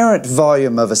apparent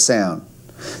volume of a sound.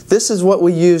 This is what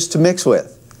we use to mix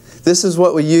with. This is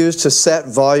what we use to set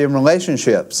volume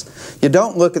relationships. You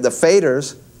don't look at the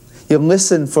faders, you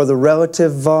listen for the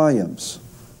relative volumes.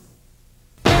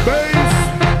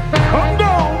 Come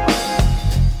down.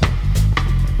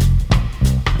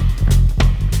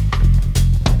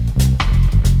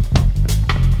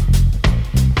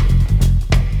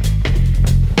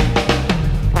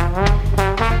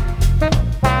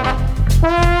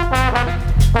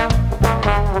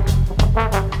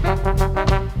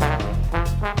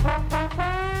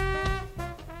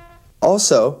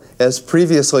 Also, as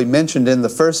previously mentioned in the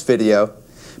first video,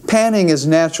 panning is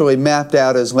naturally mapped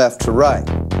out as left to right.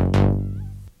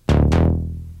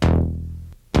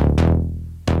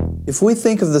 If we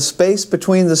think of the space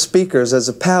between the speakers as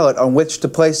a palette on which to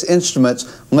place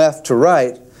instruments left to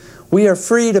right, we are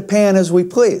free to pan as we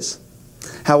please.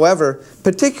 However,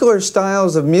 particular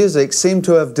styles of music seem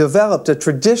to have developed a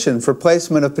tradition for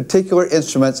placement of particular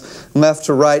instruments left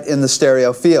to right in the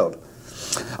stereo field.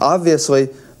 Obviously,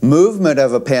 movement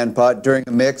of a pan pot during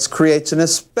a mix creates an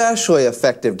especially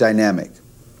effective dynamic.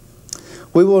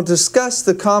 We will discuss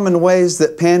the common ways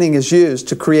that panning is used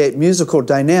to create musical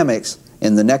dynamics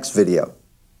in the next video.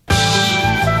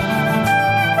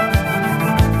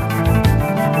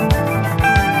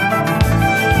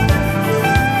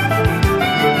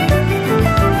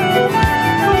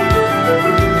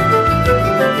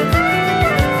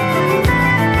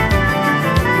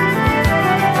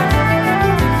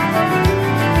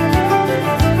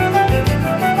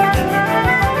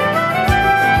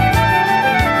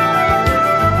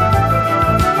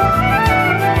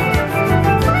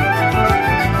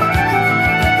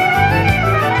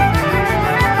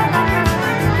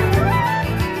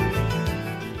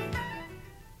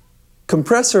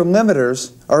 Compressor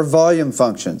limiters are volume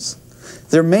functions.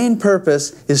 Their main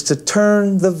purpose is to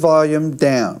turn the volume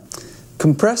down.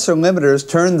 Compressor limiters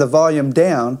turn the volume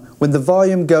down when the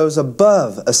volume goes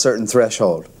above a certain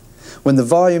threshold. When the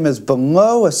volume is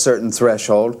below a certain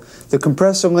threshold, the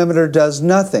compressor limiter does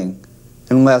nothing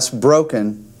unless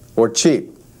broken or cheap.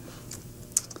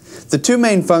 The two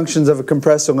main functions of a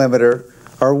compressor limiter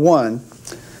are: one,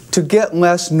 to get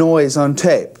less noise on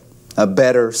tape, a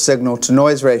better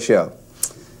signal-to-noise ratio.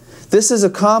 This is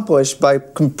accomplished by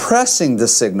compressing the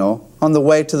signal on the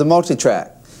way to the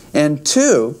multitrack. And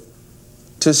two,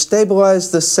 to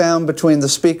stabilize the sound between the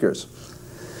speakers.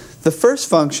 The first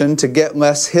function, to get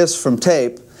less hiss from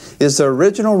tape, is the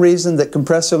original reason that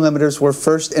compressor limiters were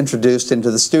first introduced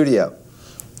into the studio.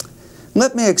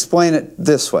 Let me explain it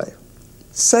this way.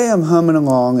 Say I'm humming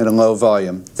along at a low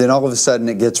volume, then all of a sudden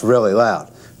it gets really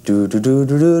loud.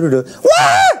 Do-do-do-do-do-do-do.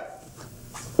 Wah!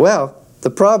 Well, the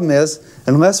problem is,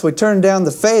 unless we turn down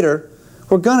the fader,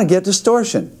 we're going to get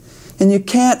distortion. And you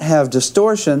can't have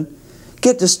distortion.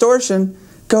 Get distortion,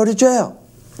 go to jail.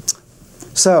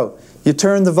 So, you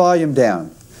turn the volume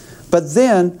down. But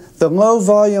then, the low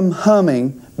volume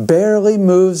humming barely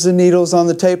moves the needles on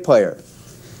the tape player.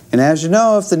 And as you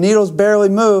know, if the needles barely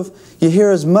move, you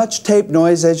hear as much tape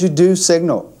noise as you do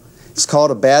signal. It's called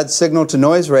a bad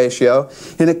signal-to-noise ratio,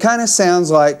 and it kind of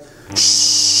sounds like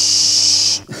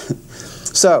shh.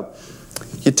 So,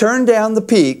 you turn down the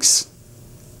peaks,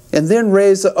 and then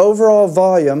raise the overall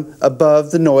volume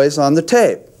above the noise on the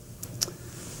tape,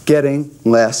 getting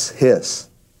less hiss.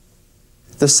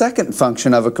 The second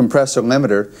function of a compressor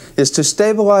limiter is to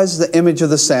stabilize the image of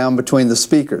the sound between the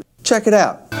speakers. Check it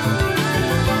out.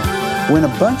 When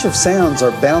a bunch of sounds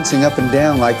are bouncing up and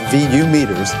down like VU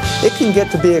meters, it can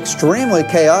get to be extremely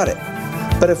chaotic.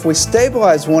 But if we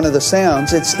stabilize one of the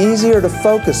sounds, it's easier to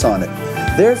focus on it.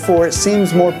 Therefore, it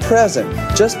seems more present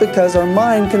just because our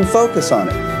mind can focus on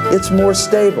it. It's more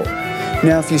stable.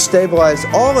 Now, if you stabilize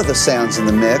all of the sounds in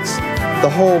the mix, the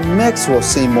whole mix will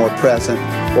seem more present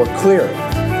or clearer.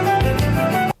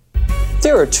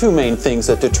 There are two main things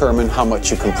that determine how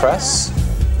much you compress.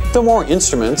 The more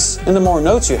instruments and the more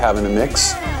notes you have in a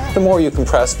mix, the more you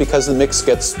compress because the mix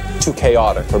gets too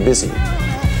chaotic or busy.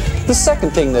 The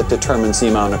second thing that determines the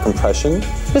amount of compression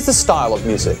is the style of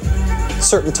music.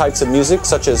 Certain types of music,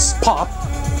 such as pop,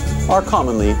 are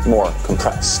commonly more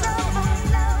compressed.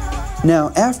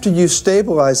 Now, after you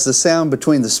stabilize the sound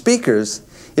between the speakers,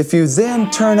 if you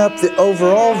then turn up the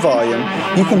overall volume,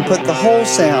 you can put the whole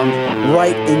sound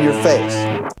right in your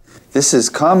face. This is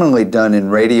commonly done in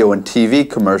radio and TV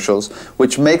commercials,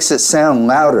 which makes it sound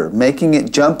louder, making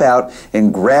it jump out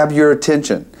and grab your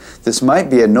attention. This might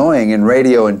be annoying in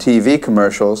radio and TV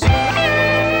commercials,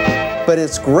 but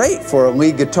it's great for a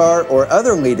lead guitar or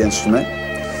other lead instrument.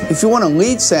 If you want a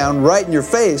lead sound right in your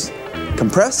face,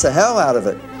 compress the hell out of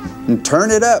it and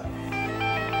turn it up.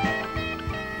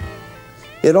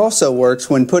 It also works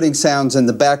when putting sounds in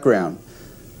the background.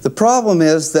 The problem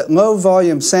is that low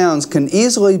volume sounds can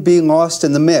easily be lost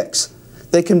in the mix.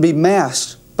 They can be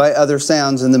masked by other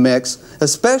sounds in the mix,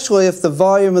 especially if the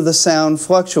volume of the sound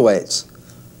fluctuates.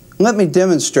 Let me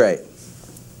demonstrate. If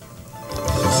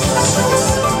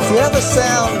you have a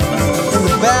sound in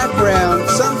the background,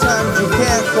 sometimes you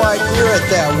can't quite hear it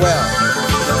that well,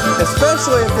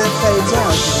 especially if it fades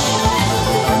out.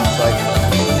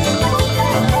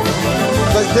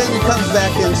 But then it comes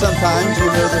back in sometimes, you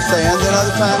hear the sound, and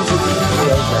other times it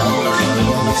goes out,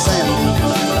 the sound.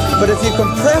 But if you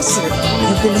compress it,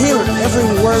 you can hear every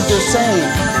word they're saying,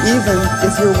 even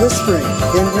if you're whispering,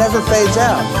 and it never fades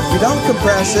out. If you don't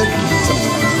compress it, sometimes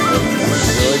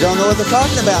you really don't know what they're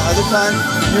talking about. Other times,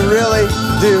 you really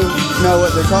do know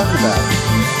what they're talking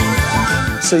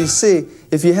about. So you see,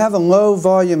 if you have a low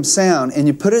volume sound and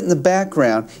you put it in the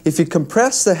background, if you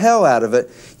compress the hell out of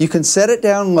it, you can set it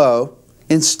down low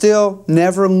and still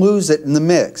never lose it in the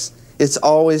mix. It's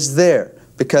always there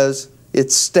because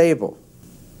it's stable.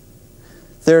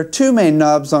 There are two main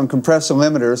knobs on compressor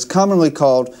limiters, commonly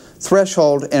called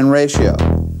threshold and ratio.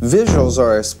 Visuals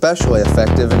are especially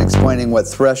effective in explaining what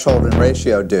threshold and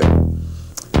ratio do.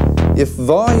 If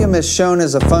volume is shown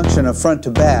as a function of front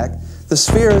to back, the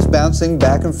sphere is bouncing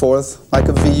back and forth like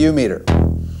a VU meter.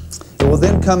 It will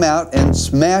then come out and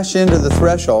smash into the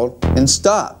threshold and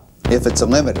stop if it's a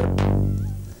limiter.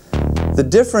 The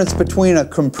difference between a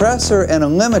compressor and a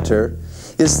limiter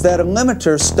is that a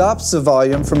limiter stops the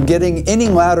volume from getting any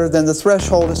louder than the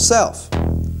threshold itself.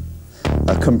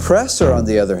 A compressor, on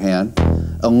the other hand,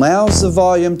 allows the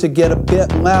volume to get a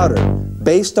bit louder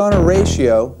based on a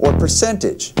ratio or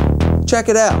percentage. Check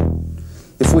it out.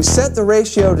 If we set the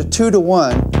ratio to 2 to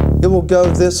 1, it will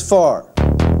go this far.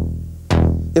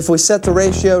 If we set the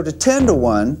ratio to 10 to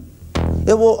 1,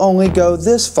 it will only go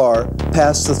this far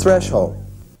past the threshold.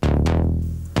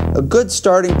 A good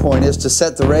starting point is to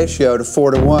set the ratio to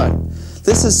 4 to 1. This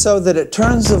This is so that it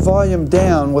turns the volume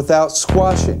down without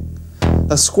squashing.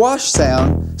 A squash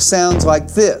sound sounds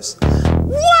like this.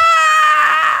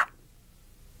 Wah!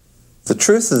 The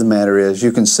truth of the matter is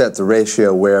you can set the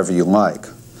ratio wherever you like.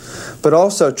 But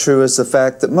also true is the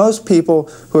fact that most people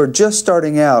who are just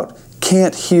starting out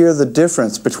can't hear the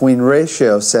difference between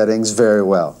ratio settings very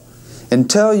well.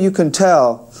 Until you can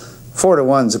tell,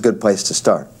 4:1 is a good place to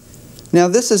start. Now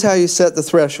this is how you set the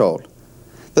threshold.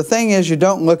 The thing is, you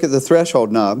don't look at the threshold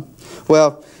knob.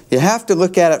 Well, you have to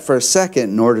look at it for a second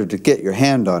in order to get your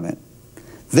hand on it.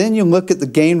 Then you look at the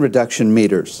gain reduction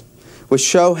meters, which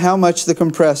show how much the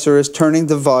compressor is turning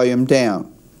the volume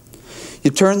down.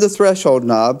 You turn the threshold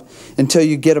knob until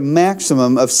you get a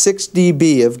maximum of 6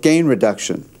 dB of gain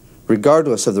reduction,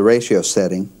 regardless of the ratio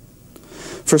setting.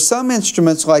 For some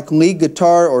instruments like lead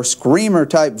guitar or screamer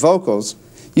type vocals,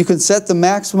 you can set the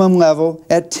maximum level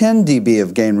at 10 dB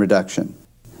of gain reduction.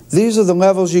 These are the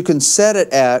levels you can set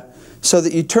it at so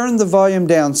that you turn the volume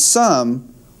down some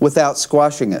without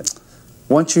squashing it.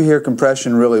 Once you hear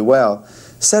compression really well,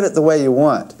 set it the way you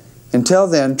want. Until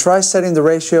then, try setting the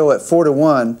ratio at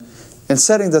 4:1 and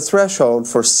setting the threshold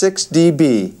for 6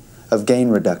 dB of gain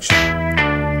reduction.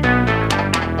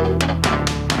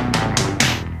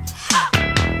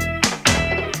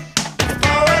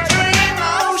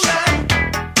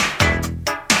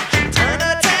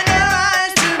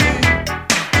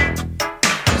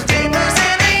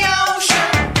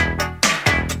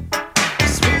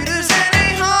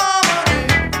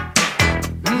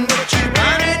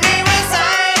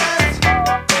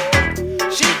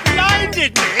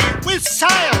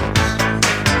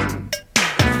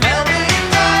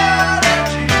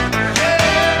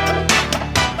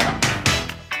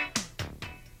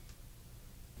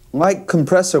 Like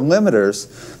compressor limiters,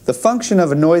 the function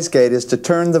of a noise gate is to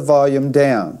turn the volume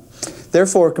down.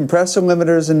 Therefore, compressor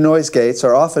limiters and noise gates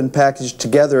are often packaged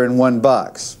together in one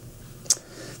box.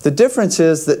 The difference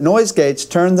is that noise gates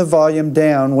turn the volume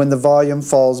down when the volume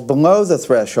falls below the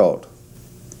threshold.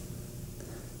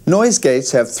 Noise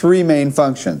gates have 3 main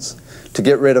functions: to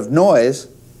get rid of noise,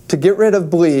 to get rid of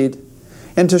bleed,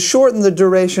 and to shorten the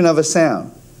duration of a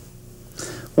sound.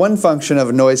 One function of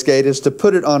a noise gate is to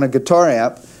put it on a guitar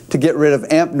amp to get rid of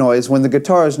amp noise when the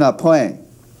guitar is not playing.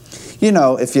 You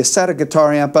know, if you set a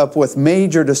guitar amp up with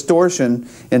major distortion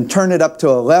and turn it up to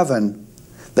 11,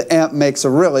 the amp makes a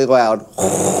really loud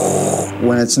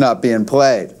when it's not being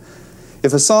played.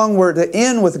 If a song were to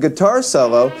end with a guitar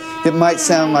solo, it might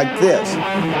sound like this.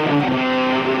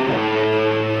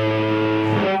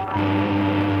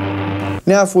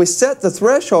 Now, if we set the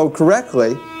threshold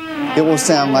correctly, it will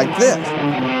sound like this.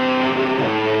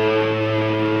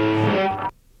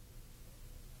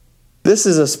 This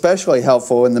is especially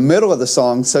helpful in the middle of the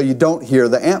song so you don't hear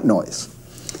the amp noise.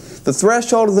 The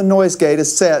threshold of the noise gate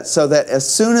is set so that as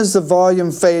soon as the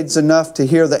volume fades enough to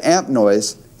hear the amp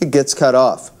noise, it gets cut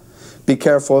off. Be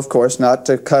careful, of course, not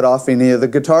to cut off any of the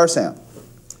guitar sound.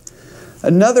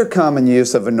 Another common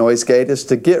use of a noise gate is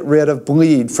to get rid of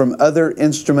bleed from other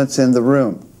instruments in the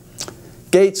room.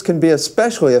 Gates can be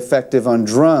especially effective on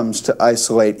drums to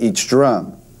isolate each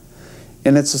drum.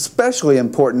 And it's especially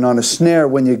important on a snare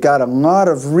when you got a lot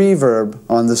of reverb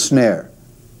on the snare.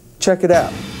 Check it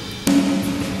out.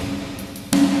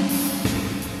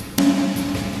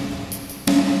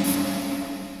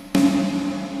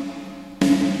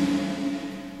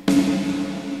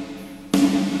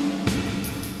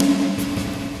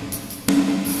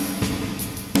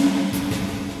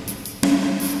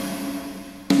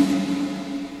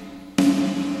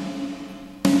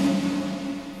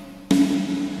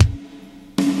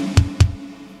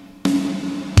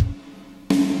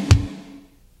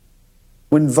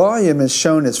 When volume is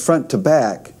shown as front to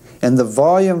back and the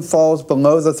volume falls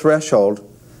below the threshold,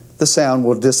 the sound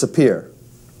will disappear.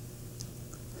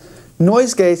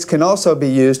 Noise gates can also be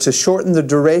used to shorten the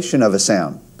duration of a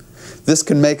sound. This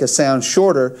can make a sound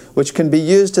shorter, which can be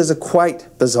used as a quite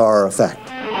bizarre effect.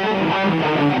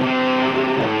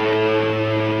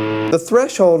 The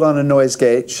threshold on a noise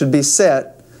gate should be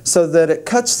set so that it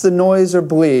cuts the noise or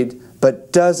bleed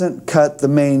but doesn't cut the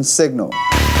main signal.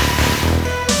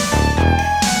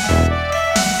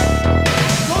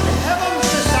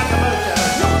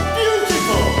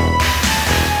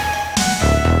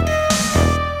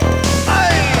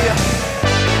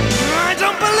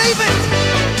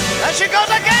 She goes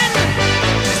again.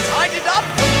 She's tied it up.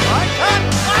 I can't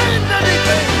find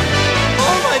anything.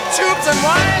 All my tubes and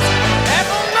wires,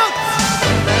 careful notes.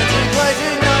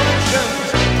 Antiquating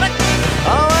oceans, but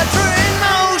poetry in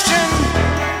motion.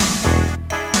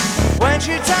 When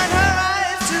she turned her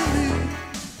eyes to me.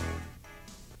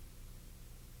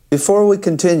 Before we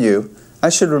continue, I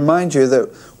should remind you that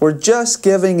we're just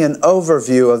giving an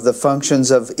overview of the functions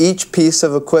of each piece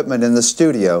of equipment in the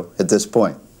studio at this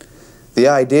point. The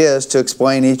idea is to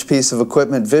explain each piece of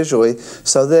equipment visually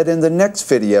so that in the next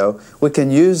video we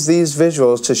can use these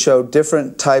visuals to show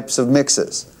different types of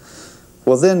mixes.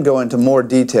 We'll then go into more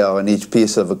detail in each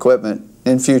piece of equipment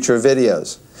in future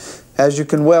videos. As you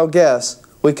can well guess,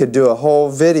 we could do a whole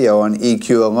video on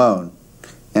EQ alone,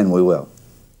 and we will.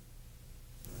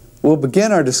 We'll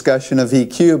begin our discussion of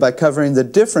EQ by covering the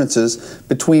differences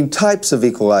between types of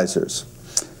equalizers.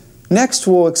 Next,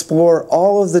 we'll explore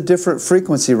all of the different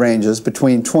frequency ranges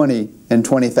between 20 and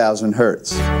 20,000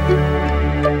 hertz.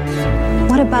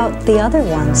 What about the other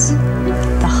ones?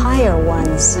 The higher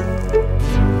ones?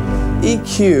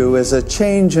 EQ is a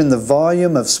change in the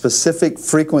volume of specific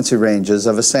frequency ranges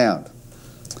of a sound.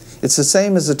 It's the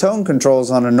same as the tone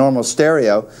controls on a normal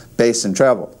stereo, bass and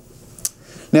treble.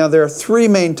 Now, there are three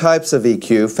main types of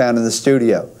EQ found in the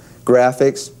studio: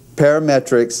 graphics,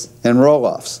 parametrics, and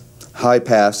roll-offs,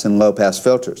 high-pass and low-pass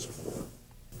filters.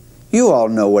 You all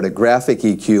know what a graphic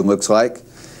EQ looks like.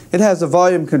 It has a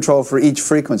volume control for each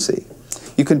frequency.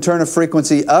 You can turn a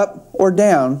frequency up or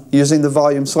down using the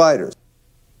volume sliders.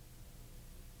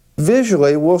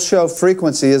 Visually, we'll show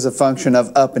frequency as a function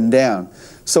of up and down,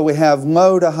 so we have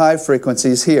low to high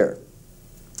frequencies here.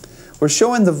 We're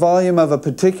showing the volume of a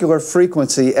particular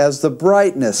frequency as the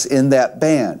brightness in that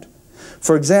band.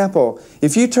 For example,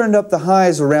 if you turned up the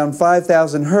highs around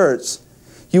 5,000 hertz,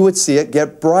 you would see it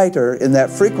get brighter in that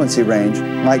frequency range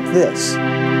like this.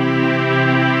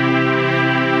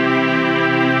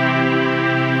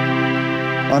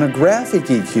 On a graphic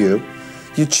EQ,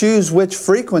 you choose which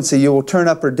frequency you will turn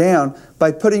up or down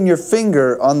by putting your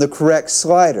finger on the correct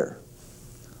slider.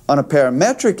 On a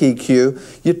parametric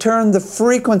EQ, you turn the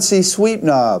frequency sweep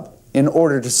knob in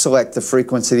order to select the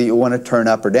frequency that you want to turn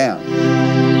up or down.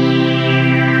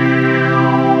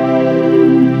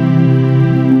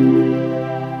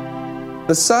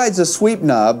 Besides a sweep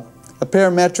knob, a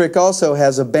parametric also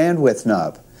has a bandwidth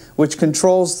knob, which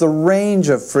controls the range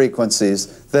of frequencies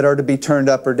that are to be turned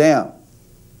up or down.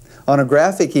 On a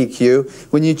graphic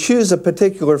EQ, when you choose a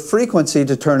particular frequency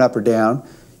to turn up or down,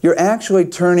 you're actually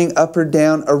turning up or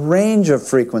down a range of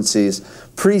frequencies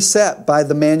preset by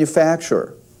the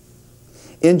manufacturer.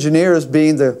 Engineers,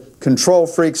 being the control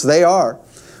freaks they are,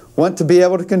 want to be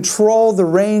able to control the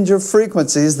range of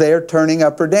frequencies they are turning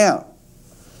up or down.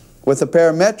 With a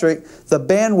parametric, the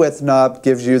bandwidth knob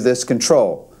gives you this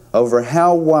control over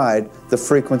how wide the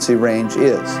frequency range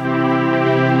is.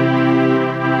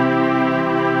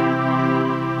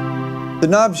 The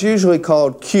knob's usually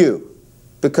called Q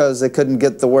because they couldn't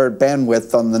get the word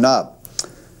bandwidth on the knob.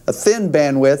 A thin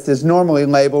bandwidth is normally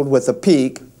labeled with a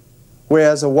peak,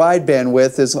 whereas a wide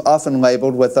bandwidth is often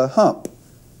labeled with a hump.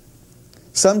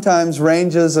 Sometimes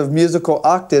ranges of musical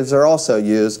octaves are also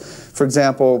used, for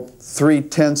example,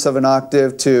 3/10 of an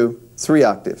octave to 3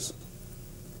 octaves.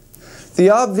 The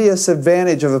obvious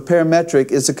advantage of a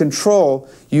parametric is the control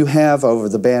you have over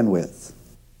the bandwidth.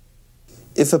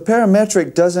 If a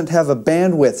parametric doesn't have a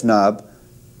bandwidth knob,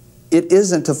 it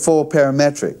isn't a full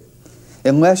parametric,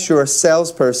 unless you're a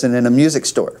salesperson in a music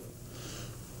store.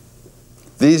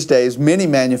 These days, many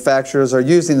manufacturers are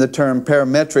using the term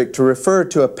parametric to refer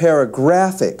to a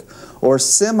paragraphic or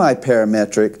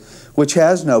semi-parametric, which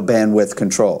has no bandwidth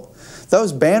control.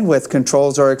 Those bandwidth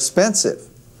controls are expensive.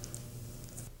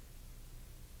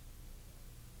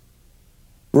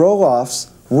 Roll-offs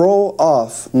roll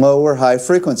off low or high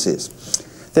frequencies.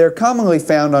 They are commonly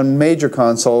found on major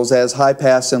consoles as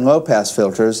high-pass and low-pass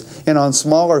filters, and on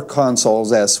smaller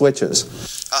consoles as switches.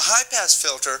 A high-pass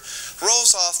filter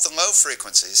rolls off the low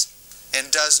frequencies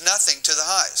and does nothing to the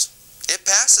highs. It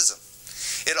passes them.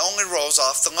 It only rolls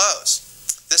off the lows.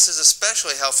 This is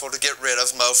especially helpful to get rid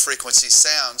of low-frequency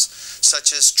sounds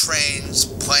such as trains,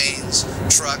 planes,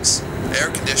 trucks,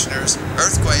 air conditioners,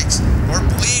 earthquakes, or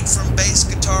bleed from bass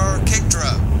guitar or kick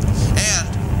drum,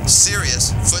 and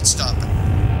serious foot stomping.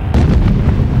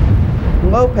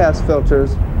 Low-pass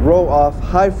filters roll off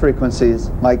high frequencies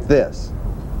like this.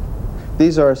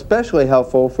 These are especially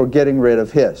helpful for getting rid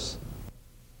of hiss.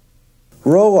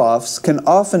 Roll-offs can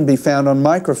often be found on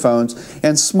microphones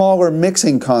and smaller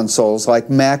mixing consoles like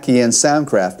Mackie and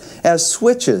Soundcraft as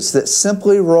switches that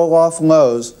simply roll off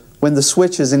lows when the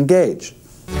switch is engaged.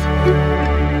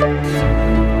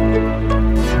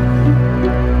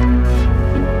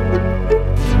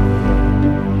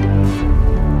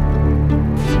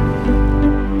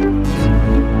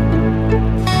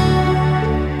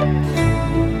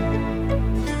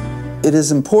 It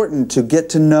is important to get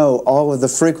to know all of the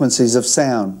frequencies of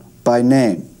sound by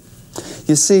name.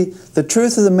 You see, the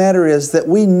truth of the matter is that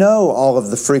we know all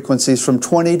of the frequencies from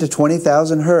 20 to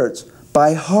 20,000 hertz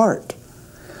by heart.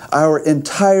 Our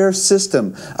entire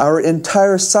system, our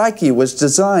entire psyche was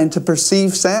designed to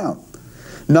perceive sound.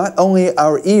 Not only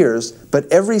our ears,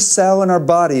 but every cell in our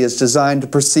body is designed to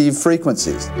perceive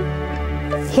frequencies.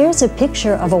 Here's a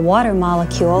picture of a water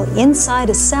molecule inside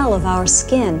a cell of our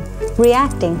skin,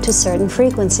 reacting to certain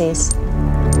frequencies.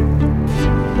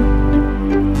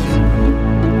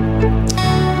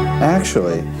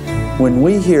 Actually, when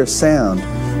we hear sound,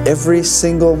 every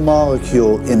single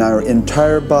molecule in our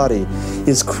entire body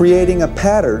is creating a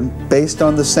pattern based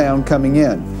on the sound coming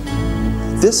in.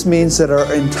 This means that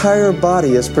our entire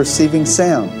body is perceiving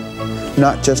sound,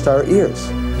 not just our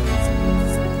ears.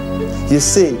 You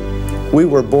see, we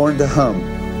were born to hum,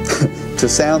 to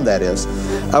sound that is.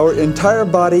 Our entire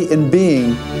body and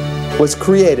being was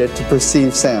created to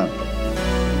perceive sound.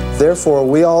 Therefore,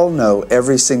 we all know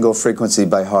every single frequency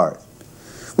by heart.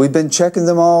 We've been checking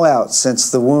them all out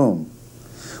since the womb.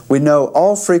 We know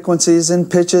all frequencies and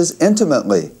pitches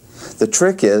intimately. The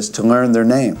trick is to learn their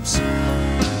names.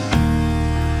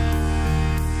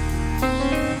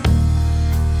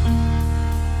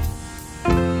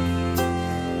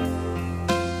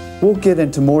 We'll get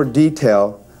into more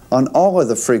detail on all of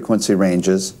the frequency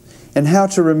ranges and how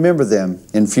to remember them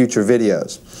in future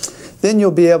videos. Then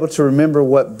you'll be able to remember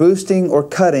what boosting or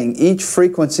cutting each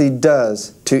frequency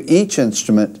does to each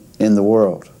instrument in the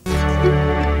world.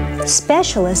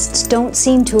 Specialists don't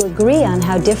seem to agree on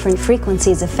how different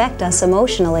frequencies affect us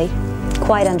emotionally.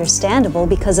 Quite understandable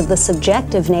because of the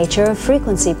subjective nature of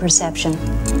frequency perception.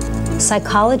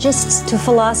 Psychologists to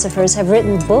philosophers have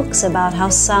written books about how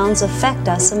sounds affect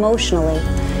us emotionally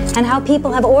and how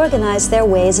people have organized their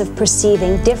ways of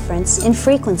perceiving difference in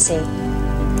frequency.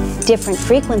 Different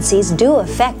frequencies do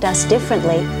affect us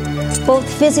differently, both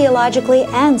physiologically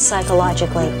and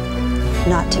psychologically,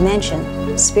 not to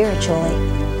mention spiritually.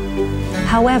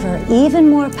 However, even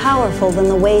more powerful than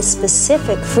the way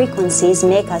specific frequencies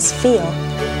make us feel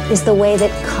is the way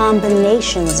that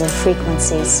combinations of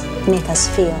frequencies make us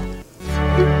feel.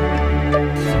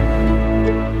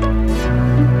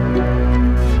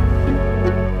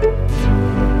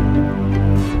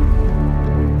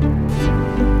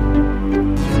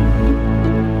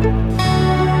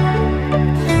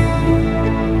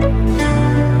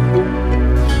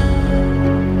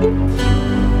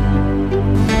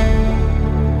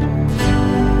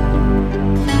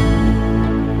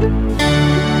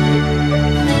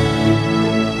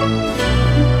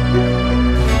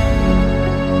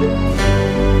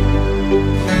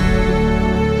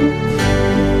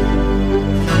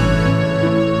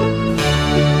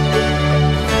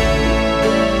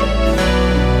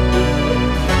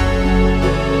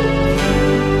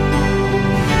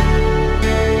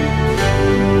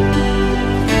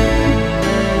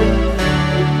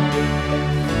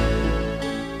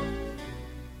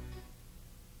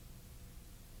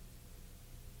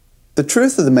 The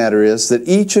truth of the matter is that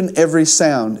each and every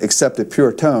sound, except a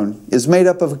pure tone, is made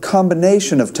up of a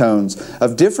combination of tones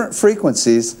of different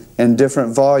frequencies and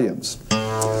different volumes.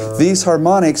 These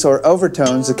harmonics or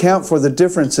overtones account for the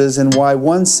differences in why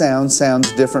one sound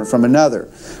sounds different from another,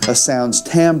 a sound's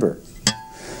timbre.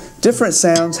 Different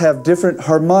sounds have different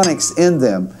harmonics in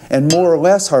them, and more or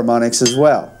less harmonics as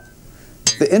well.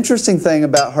 The interesting thing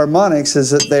about harmonics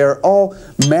is that they are all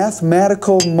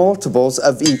mathematical multiples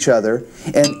of each other,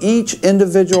 and each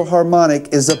individual harmonic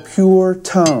is a pure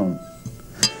tone.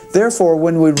 Therefore,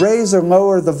 when we raise or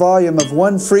lower the volume of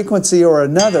one frequency or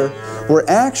another, we're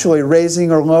actually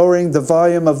raising or lowering the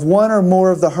volume of one or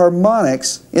more of the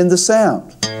harmonics in the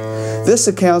sound. This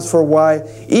accounts for why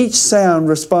each sound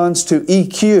responds to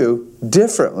EQ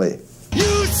differently.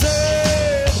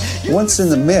 Once in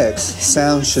the mix,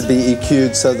 sounds should be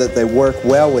EQ'd so that they work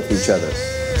well with each other.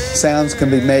 Sounds can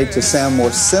be made to sound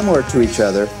more similar to each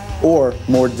other or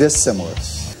more dissimilar.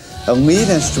 A lead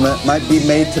instrument might be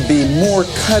made to be more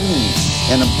cutting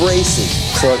and abrasive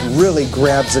so it really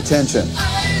grabs attention.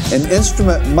 An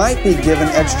instrument might be given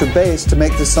extra bass to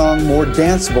make the song more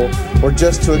danceable or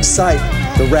just to excite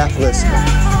the rap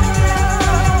listener.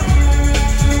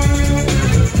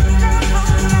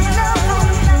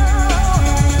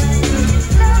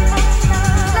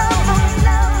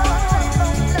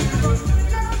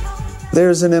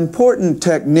 There's an important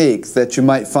technique that you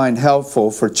might find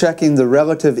helpful for checking the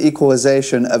relative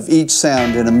equalization of each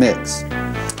sound in a mix.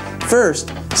 First,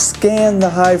 scan the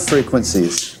high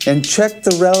frequencies and check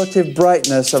the relative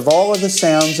brightness of all of the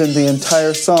sounds in the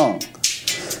entire song.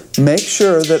 Make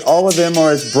sure that all of them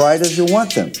are as bright as you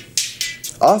want them.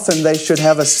 Often they should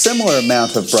have a similar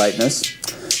amount of brightness,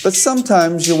 But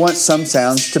sometimes you want some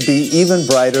sounds to be even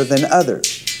brighter than others.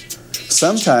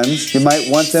 Sometimes you might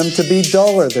want them to be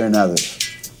duller than others.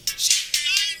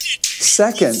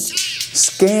 Second,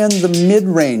 scan the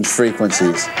mid-range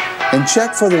frequencies and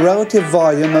check for the relative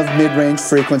volume of mid-range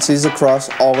frequencies across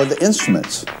all of the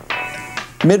instruments.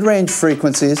 Mid-range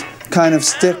frequencies kind of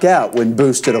stick out when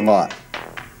boosted a lot.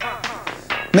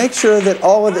 Make sure that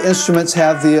all of the instruments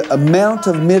have the amount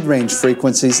of mid-range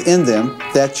frequencies in them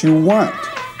that you want.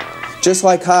 Just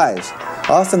like highs,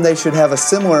 often they should have a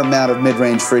similar amount of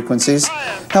mid-range frequencies.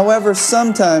 However,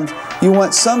 sometimes you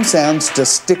want some sounds to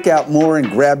stick out more and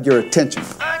grab your attention.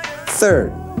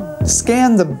 Third,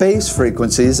 scan the bass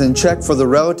frequencies and check for the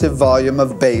relative volume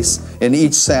of bass in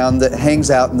each sound that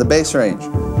hangs out in the bass range.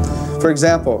 For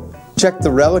example, check the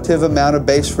relative amount of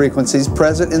bass frequencies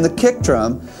present in the kick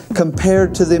drum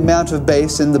compared to the amount of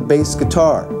bass in the bass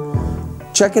guitar.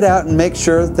 Check it out and make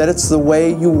sure that it's the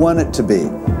way you want it to be.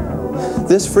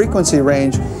 This frequency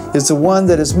range is the one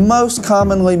that is most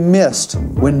commonly missed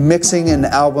when mixing an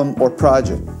album or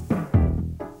project.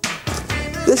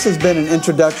 This has been an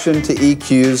introduction to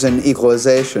EQs and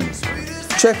equalizations.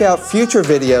 Check out future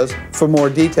videos for more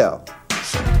detail.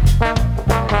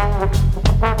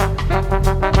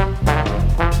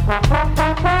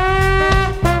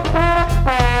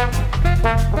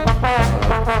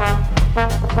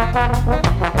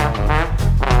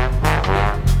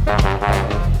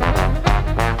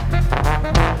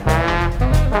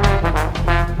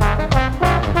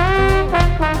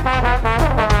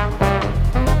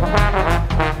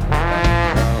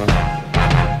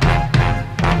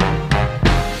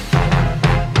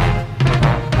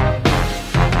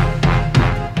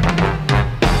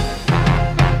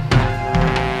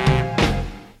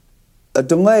 A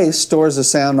delay stores a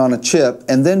sound on a chip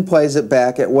and then plays it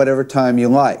back at whatever time you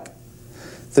like.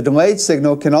 The delayed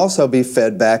signal can also be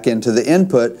fed back into the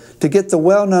input to get the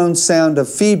well-known sound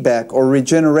of feedback or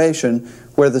regeneration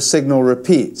where the signal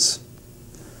repeats.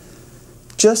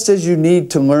 Just as you need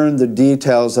to learn the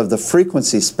details of the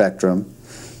frequency spectrum,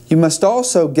 you must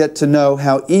also get to know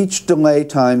how each delay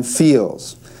time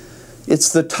feels.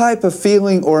 It's the type of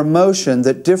feeling or emotion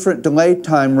that different delay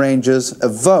time ranges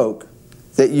evoke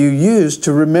that you use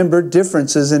to remember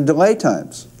differences in delay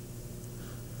times.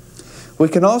 We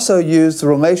can also use the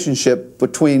relationship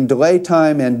between delay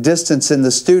time and distance in the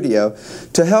studio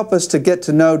to help us to get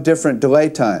to know different delay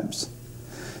times.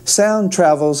 Sound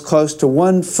travels close to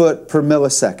 1 foot per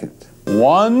millisecond.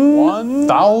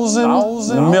 1,000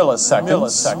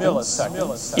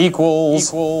 milliseconds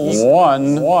equals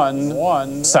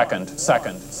 1 second.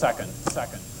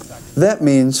 That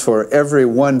means for every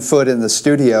 1 foot in the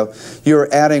studio, you're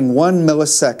adding 1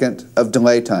 millisecond of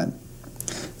delay time.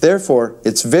 Therefore,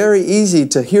 it's very easy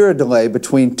to hear a delay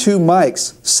between two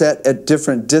mics set at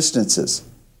different distances.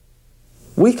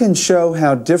 We can show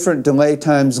how different delay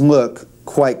times look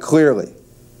quite clearly.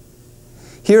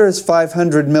 Here is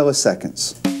 500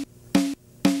 milliseconds.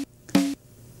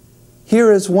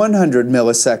 Here is 100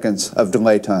 milliseconds of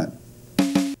delay time.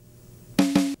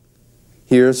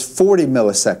 Here's 40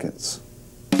 milliseconds.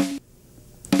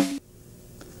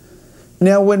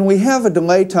 Now, when we have a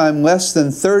delay time less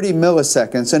than 30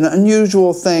 milliseconds, an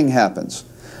unusual thing happens.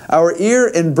 Our ear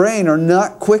and brain are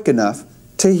not quick enough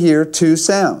to hear two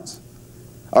sounds.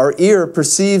 Our ear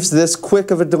perceives this quick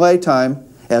of a delay time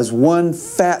as one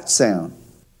fat sound.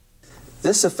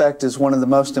 This effect is one of the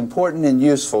most important and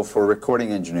useful for a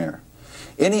recording engineer.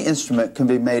 Any instrument can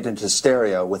be made into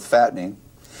stereo with fattening.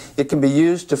 It can be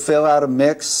used to fill out a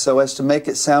mix so as to make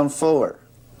it sound fuller.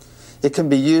 It can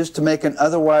be used to make an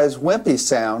otherwise wimpy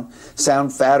sound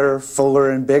fatter, fuller,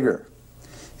 and bigger.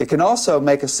 It can also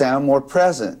make a sound more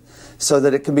present so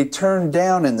that it can be turned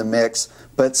down in the mix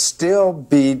but still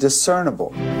be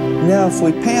discernible. Now, if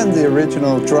we pan the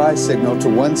original dry signal to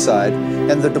one side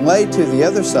and the delay to the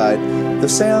other side, the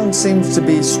sound seems to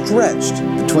be stretched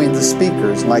between the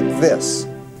speakers like this.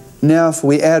 Now, if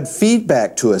we add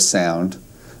feedback to a sound,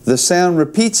 the sound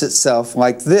repeats itself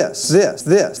like this.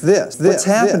 What's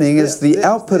happening is the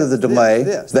output of the delay,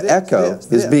 the echo,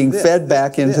 is being fed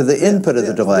back into the input of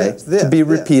the delay to be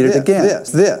repeated again.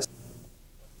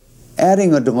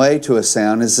 Adding a delay to a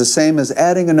sound is the same as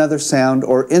adding another sound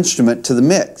or instrument to the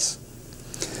mix.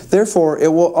 Therefore,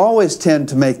 it will always tend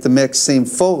to make the mix seem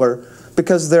fuller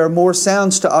because there are more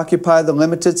sounds to occupy the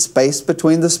limited space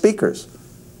between the speakers.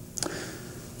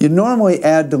 You normally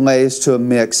add delays to a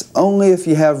mix only if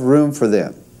you have room for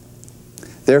them.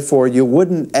 Therefore, you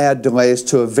wouldn't add delays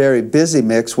to a very busy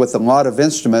mix with a lot of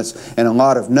instruments and a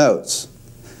lot of notes.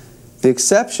 The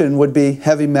exception would be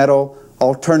heavy metal,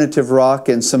 alternative rock,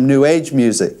 and some new age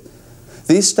music.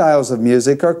 These styles of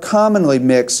music are commonly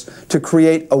mixed to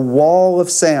create a wall of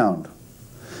sound.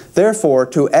 Therefore,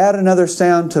 to add another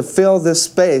sound to fill this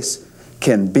space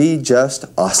can be just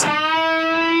awesome.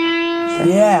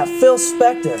 Yeah, Phil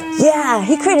Spector. Yeah,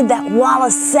 he created that wall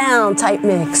of sound type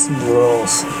mix.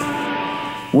 Rules.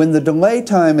 When the delay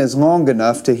time is long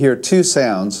enough to hear two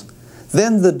sounds,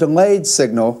 then the delayed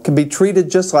signal can be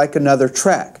treated just like another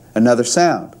track, another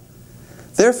sound.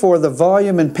 Therefore, the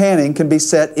volume and panning can be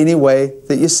set any way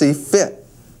that you see fit.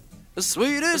 As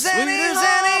sweet as any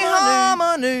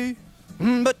harmony,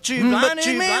 but you blinded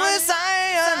me with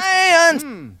science,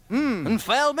 and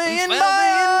failed me in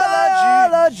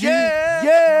biology.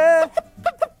 Yeah.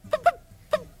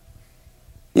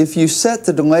 If you set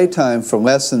the delay time for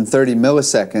less than 30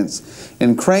 milliseconds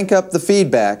and crank up the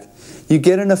feedback, you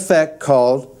get an effect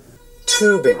called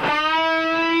tubing.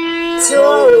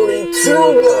 Totally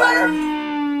tubular.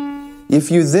 If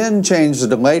you then change the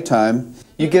delay time,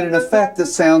 you get an effect that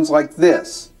sounds like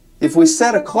this. If we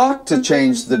set a clock to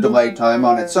change the delay time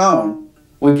on its own,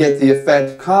 we get the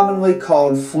effect commonly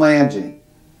called flanging.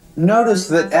 Notice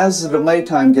that as the delay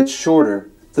time gets shorter,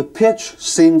 the pitch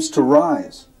seems to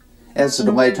rise. As the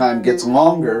delay time gets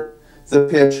longer, the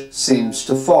pitch seems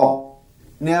to fall.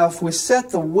 Now, if we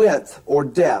set the width or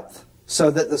depth so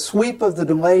that the sweep of the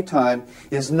delay time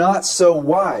is not so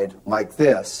wide like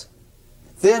this,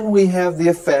 then we have the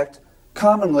effect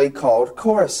commonly called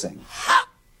chorusing.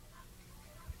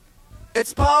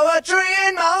 It's poetry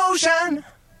in motion.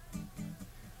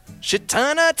 She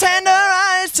turned her tender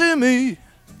eyes to me,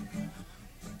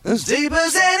 as deep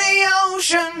as any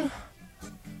ocean,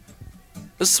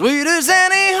 as sweet as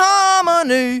any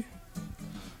harmony,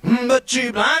 but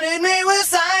you blinded me with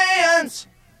science,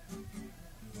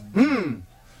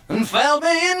 and failed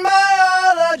me in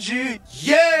biology.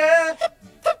 Yeah.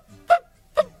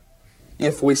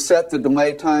 If we set the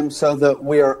delay time so that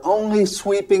we are only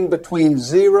sweeping between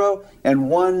 0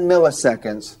 and 1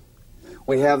 milliseconds,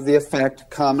 we have the effect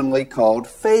commonly called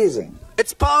phasing.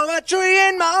 It's poetry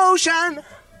in motion.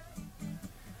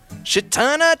 She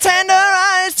turned her tender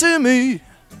eyes to me,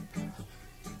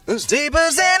 as deep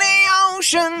as any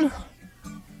ocean,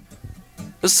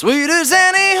 as sweet as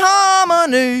any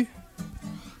harmony,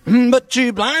 but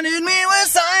you blinded me with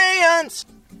science,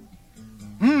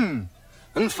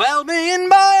 and failed me in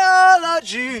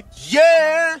biology.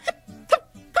 Yeah.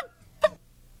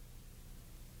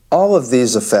 All of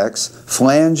these effects,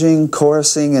 flanging,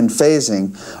 chorusing, and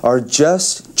phasing, are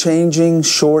just changing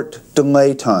short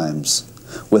delay times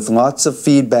with lots of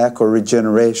feedback or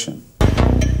regeneration.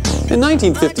 In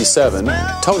 1957,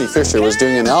 Tony Fisher was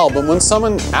doing an album when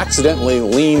someone accidentally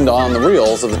leaned on the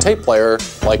reels of the tape player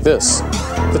like this.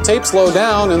 The tape slowed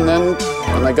down, and then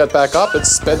when they got back up, it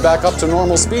sped back up to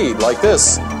normal speed like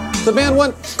this. The band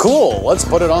went, cool, let's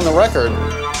put it on the record.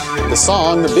 The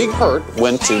song, The Big Hurt,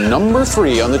 went to number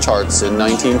 3 on the charts in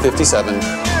 1957.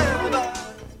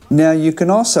 Now you can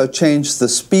also change the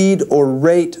speed or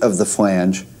rate of the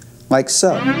flange, like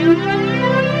so.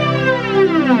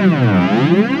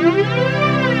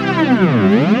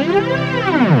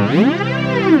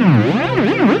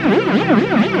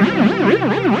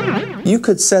 You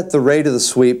could set the rate of the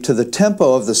sweep to the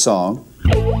tempo of the song,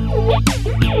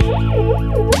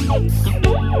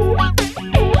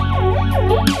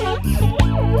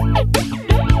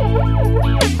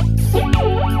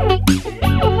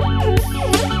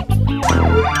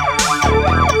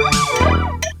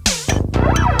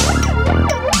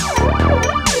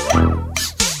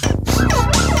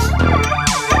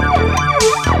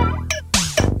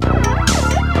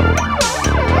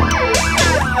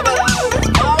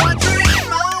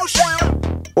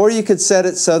 or you could set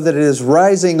it so that it is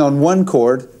rising on one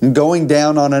chord and going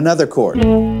down on another chord.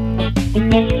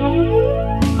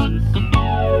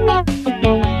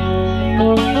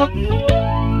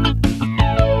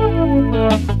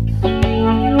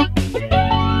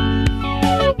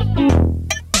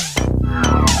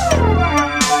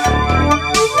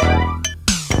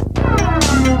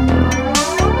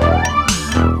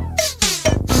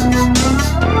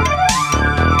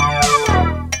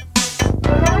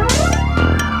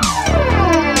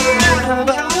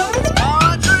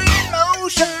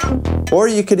 Or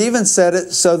you could even set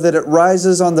it so that it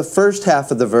rises on the first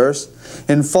half of the verse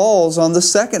and falls on the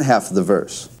second half of the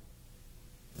verse.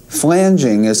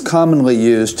 Flanging is commonly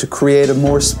used to create a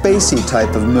more spacey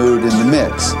type of mood in the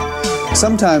mix,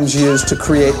 sometimes used to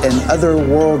create an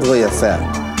otherworldly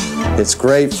effect. It's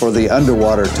great for the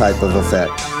underwater type of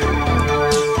effect.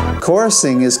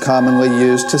 Chorusing is commonly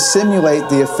used to simulate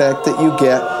the effect that you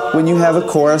get when you have a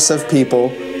chorus of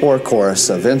people or a chorus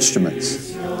of instruments.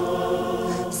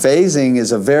 Phasing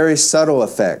is a very subtle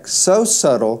effect, so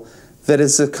subtle that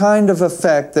it's the kind of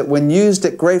effect that when used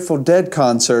at Grateful Dead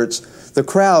concerts, the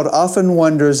crowd often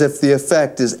wonders if the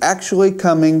effect is actually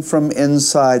coming from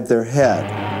inside their head.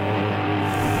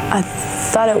 I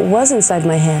thought it was inside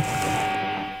my head.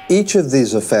 Each of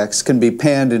these effects can be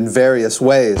panned in various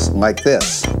ways, like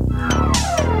this.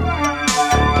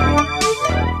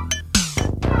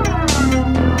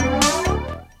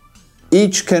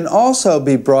 Each can also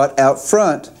be brought out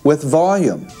front with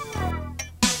volume.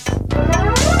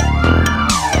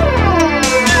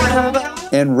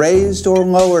 And raised or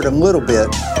lowered a little bit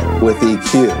with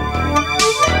EQ.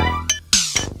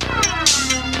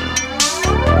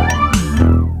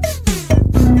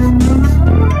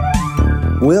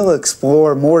 We'll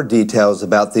explore more details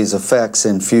about these effects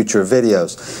in future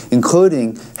videos,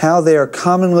 including how they are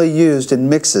commonly used in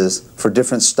mixes for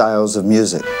different styles of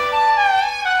music.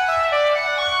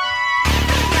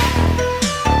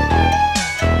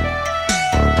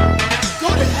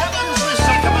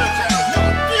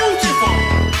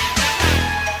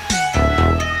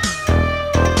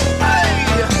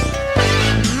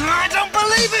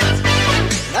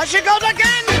 She goes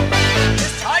again!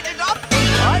 Just tied it up!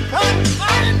 I can't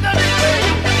find anything!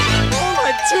 All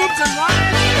my tubes and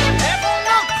wires have all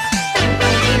knots!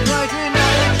 Right in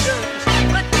motion!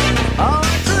 All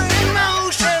in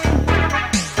motion!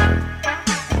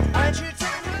 And she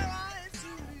turned her eyes to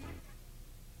me.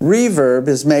 Reverb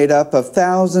is made up of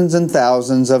thousands and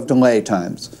thousands of delay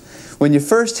times. When you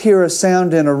first hear a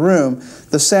sound in a room,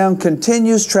 the sound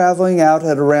continues traveling out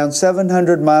at around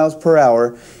 700 miles per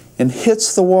hour and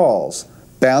hits the walls,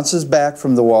 bounces back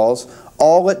from the walls,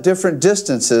 all at different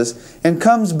distances, and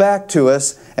comes back to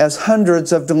us as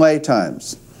hundreds of delay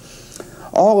times.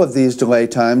 All of these delay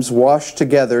times wash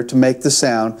together to make the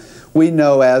sound we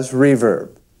know as reverb.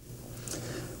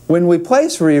 When we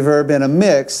place reverb in a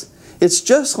mix, it's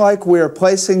just like we are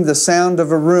placing the sound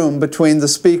of a room between the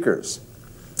speakers.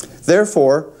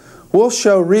 Therefore, we'll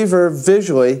show reverb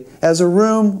visually as a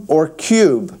room or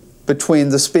cube between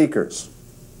the speakers.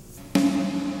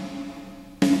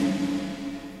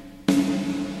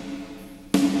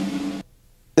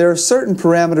 There are certain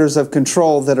parameters of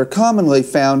control that are commonly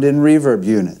found in reverb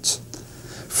units.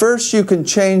 First, you can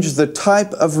change the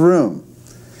type of room.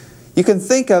 You can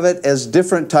think of it as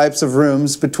different types of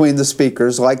rooms between the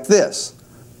speakers like this: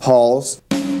 halls,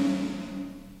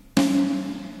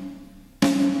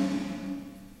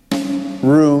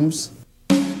 rooms,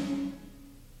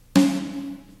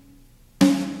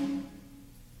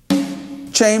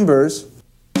 chambers,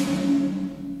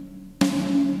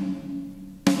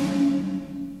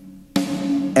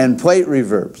 and plate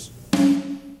reverbs.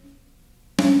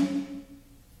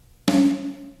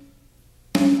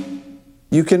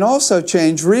 You can also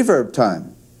change reverb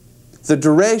time, the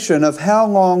duration of how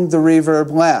long the reverb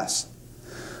lasts.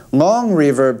 Long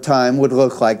reverb time would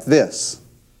look like this.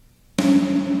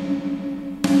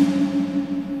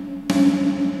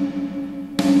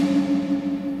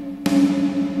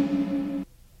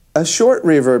 A short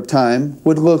reverb time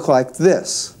would look like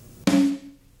this.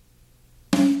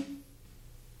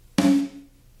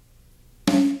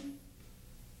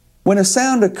 When a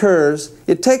sound occurs,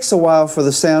 it takes a while for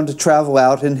the sound to travel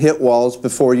out and hit walls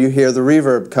before you hear the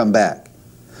reverb come back.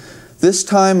 This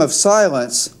time of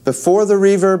silence before the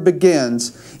reverb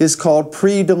begins is called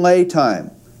pre-delay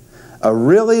time. A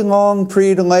really long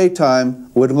pre-delay time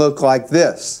would look like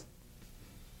this.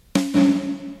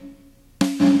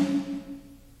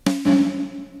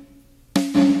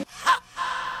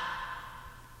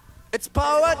 It's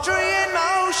poetry in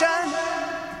motion.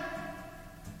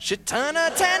 She turned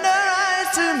her tender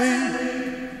eyes to me,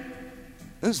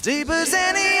 as deep as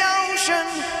any ocean,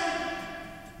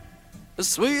 as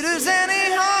sweet as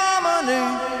any harmony.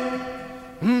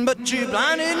 But she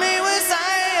blinded me with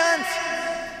science,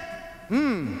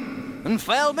 and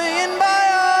failed me in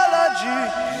biology.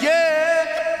 Yeah.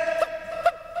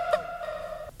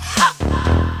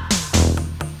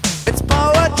 It's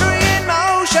poetry in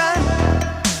motion.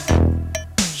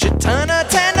 She turned her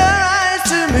tender eyes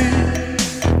to me,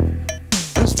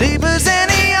 as deep as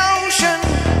any ocean,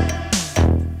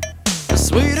 as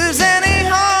sweet as any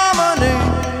harmony.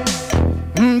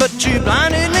 But you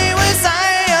blinded me with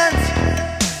science,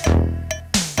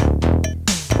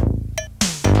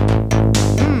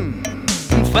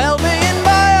 and failed me in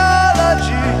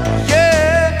biology.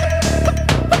 Yeah.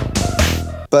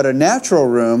 But a natural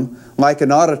room, like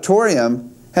an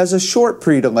auditorium, has a short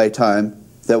pre-delay time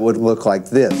that would look like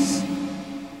this.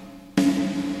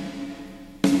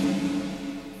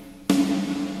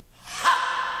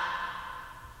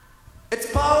 It's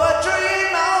poetry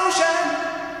in motion.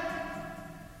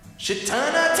 She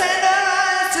turned her tender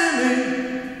eyes to me,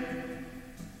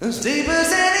 as deep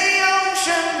as any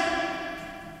ocean,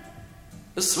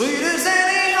 as sweet as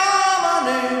any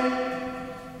harmony.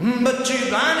 But you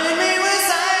blinded me with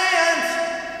science,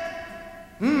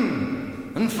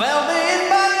 and failed me in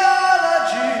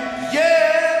biology,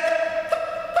 yeah.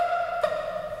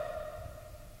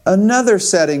 Another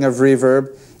setting of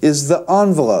reverb is the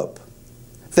envelope.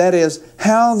 That is,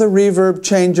 how the reverb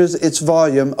changes its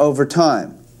volume over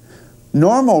time.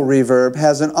 Normal reverb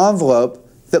has an envelope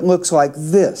that looks like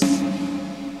this.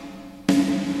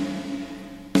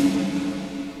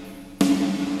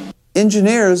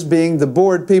 Engineers, being the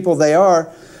bored people they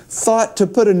are, thought to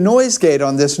put a noise gate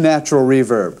on this natural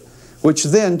reverb, which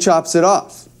then chops it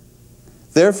off.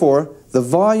 Therefore, the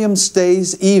volume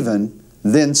stays even,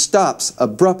 then stops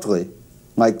abruptly,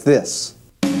 like this.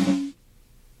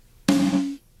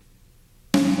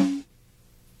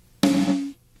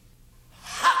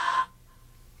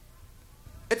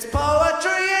 It's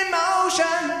poetry in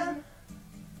motion.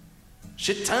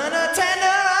 She turned her tender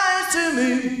eyes to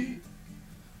me,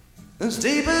 as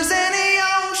deep as any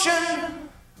ocean,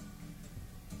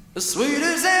 as sweet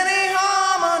as any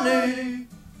harmony.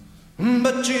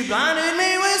 But you blinded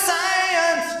me with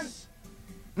science,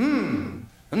 and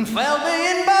failed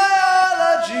me in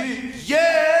biology,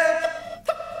 yeah.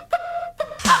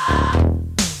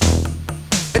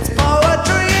 It's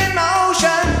poetry in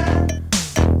motion.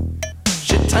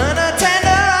 She turned her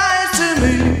tender eyes to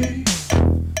me,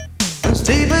 as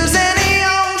deep as any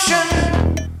ocean,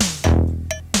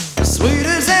 as sweet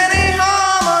as any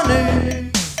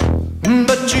harmony.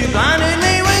 But you blinded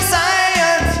me with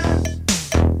science,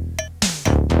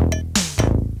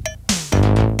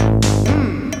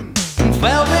 and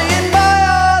failed me in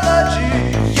biology,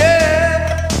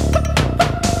 yeah.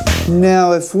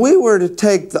 Now, if we were to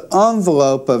take the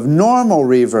envelope of normal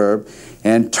reverb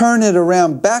and turn it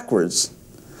around backwards,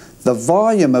 the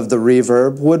volume of the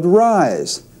reverb would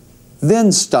rise,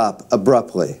 then stop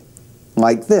abruptly,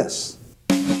 like this.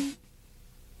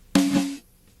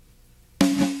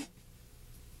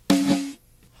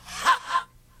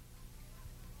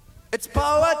 It's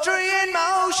poetry in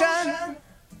motion.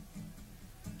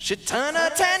 She turned her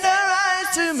tender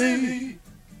eyes to me,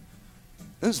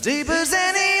 as deep as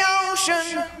any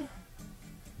ocean,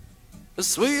 as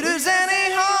sweet as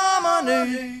any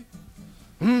harmony.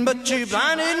 But you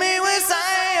blinded me with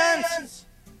science,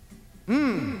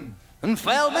 and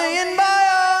failed me in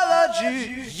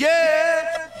biology,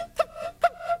 yeah.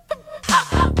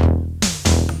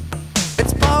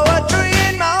 It's poetry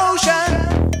in motion.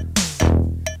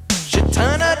 She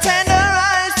turned her tender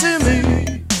eyes to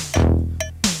me,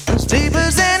 as deep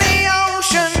as any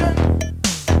ocean,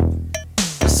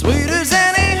 as sweet as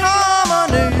any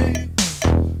harmony.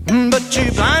 But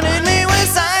you blinded me with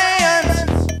science,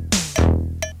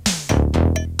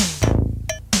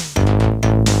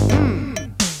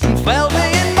 and failed me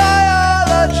in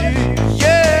biology,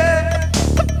 yeah.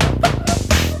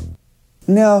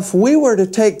 Now, if we were to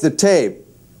take the tape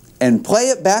and play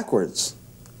it backwards,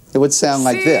 it would sound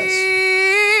like this.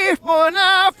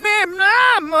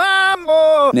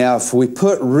 Now, if we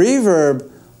put reverb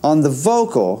on the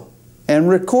vocal and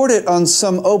record it on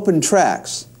some open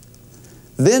tracks,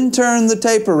 then turn the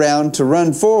tape around to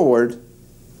run forward,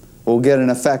 we'll get an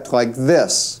effect like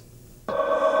this.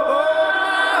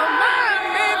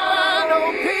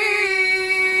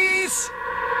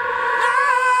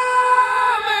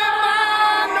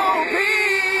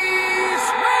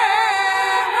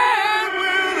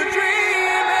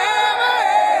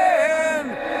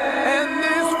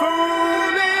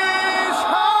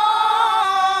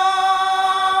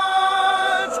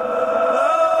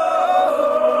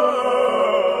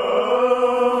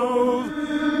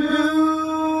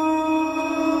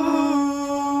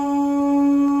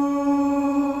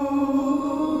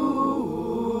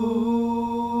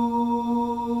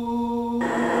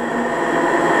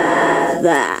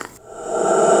 That.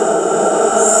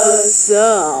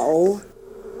 So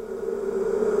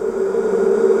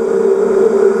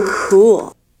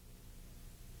cool.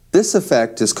 This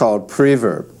effect is called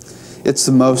preverb. It's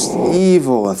the most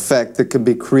evil effect that could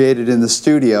be created in the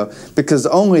studio because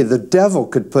only the devil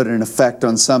could put an effect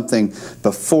on something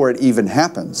before it even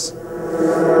happens.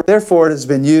 Therefore, it has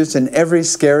been used in every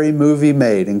scary movie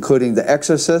made, including The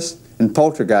Exorcist and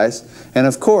Poltergeist, and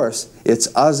of course, it's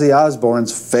Ozzy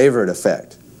Osbourne's favorite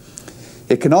effect.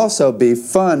 It can also be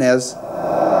fun as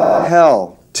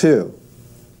hell, too.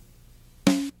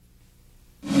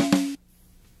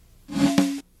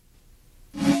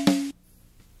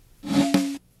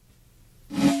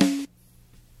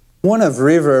 One of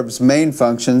reverb's main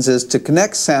functions is to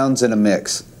connect sounds in a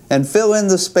mix, and fill in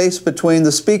the space between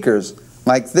the speakers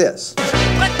like this.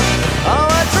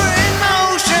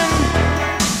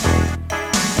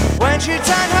 When she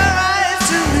turned her eyes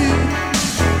to me,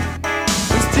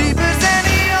 as deep as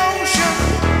any ocean,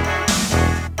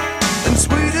 and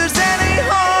sweet as any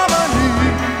harmony.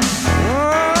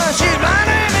 She's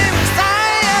blinding me with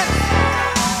science.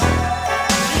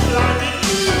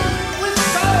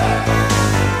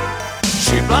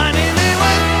 She's blinding me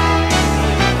with.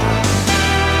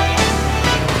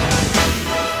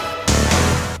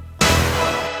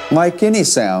 Like any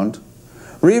sound,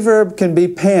 reverb can be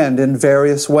panned in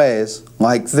various ways,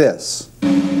 like this.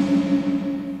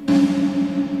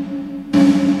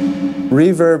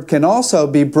 Reverb can also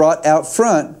be brought out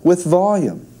front with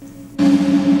volume,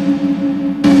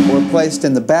 or placed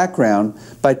in the background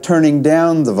by turning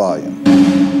down the volume.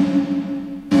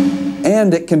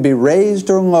 And it can be raised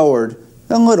or lowered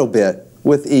a little bit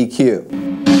with EQ.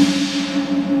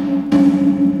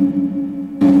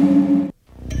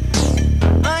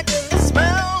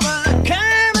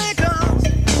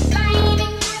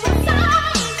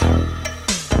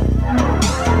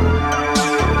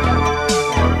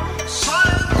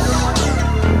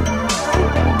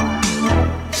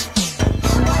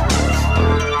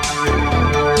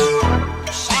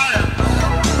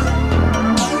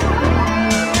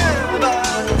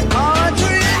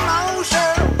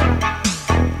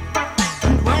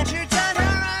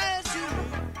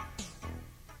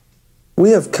 We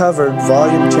have covered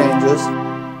volume changes,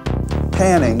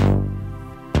 panning,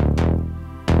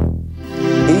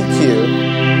 EQ,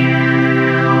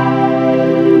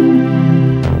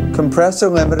 compressor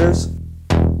limiters,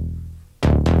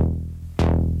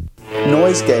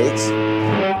 noise gates,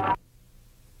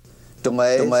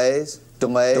 delays,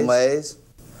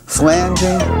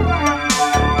 flanging,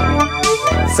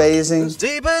 phasing, As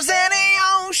deep as any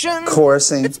ocean,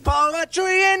 chorusing, it's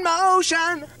poetry in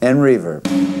motion. and reverb.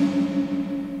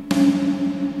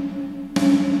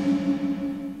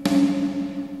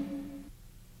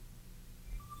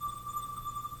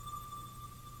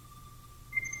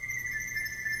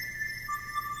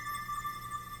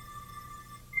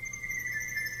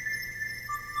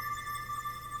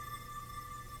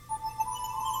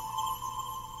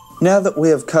 Now that we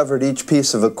have covered each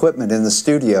piece of equipment in the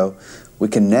studio, we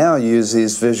can now use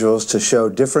these visuals to show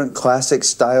different classic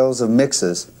styles of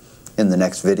mixes in the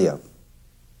next video.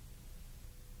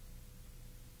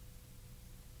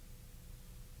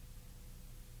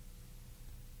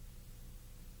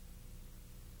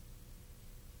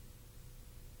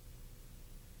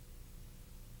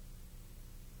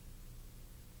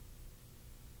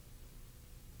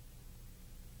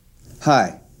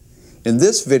 Hi, in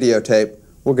this videotape,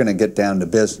 we're going to get down to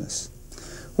business.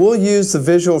 We'll use the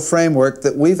visual framework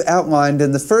that we've outlined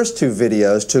in the first two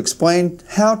videos to explain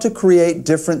how to create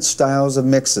different styles of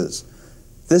mixes.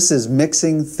 This is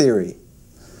mixing theory.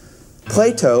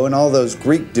 Plato and all those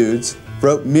Greek dudes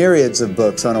wrote myriads of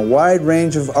books on a wide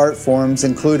range of art forms,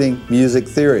 including music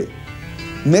theory.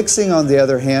 Mixing, on the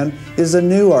other hand, is a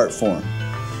new art form.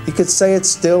 You could say it's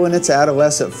still in its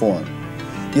adolescent form.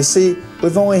 You see,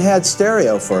 we've only had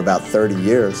stereo for about 30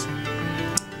 years.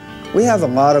 We have a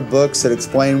lot of books that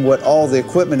explain what all the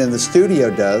equipment in the studio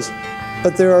does,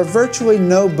 but there are virtually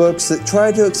no books that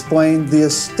try to explain the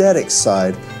aesthetic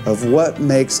side of what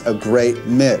makes a great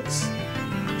mix.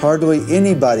 Hardly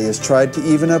anybody has tried to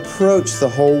even approach the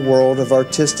whole world of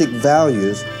artistic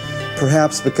values,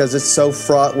 perhaps because it's so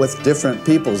fraught with different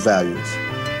people's values.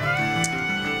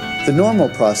 The normal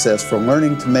process for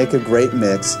learning to make a great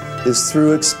mix is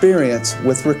through experience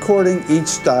with recording each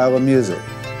style of music.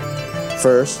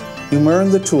 First, you learn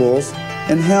the tools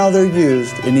and how they're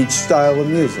used in each style of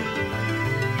music.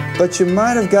 But you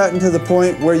might have gotten to the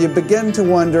point where you begin to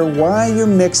wonder why your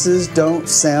mixes don't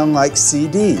sound like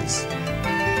CDs.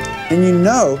 And you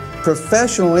know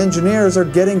professional engineers are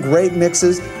getting great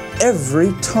mixes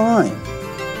every time.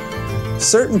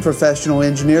 Certain professional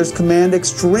engineers command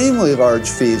extremely large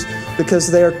fees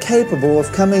because they are capable of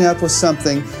coming up with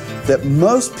something that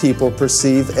most people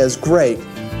perceive as great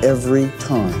every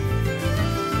time.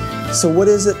 So what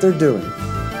is it they're doing?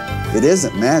 It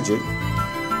isn't magic.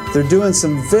 They're doing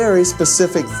some very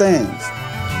specific things.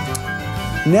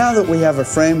 Now that we have a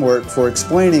framework for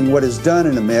explaining what is done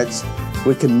in a mix,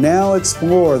 we can now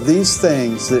explore these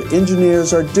things that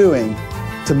engineers are doing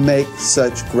to make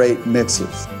such great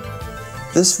mixes.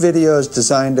 This video is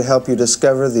designed to help you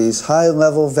discover these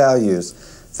high-level values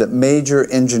that major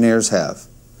engineers have.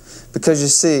 Because you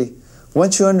see,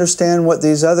 once you understand what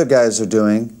these other guys are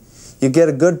doing, you get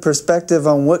a good perspective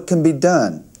on what can be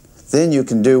done. Then you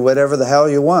can do whatever the hell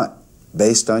you want,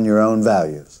 based on your own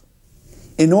values.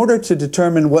 In order to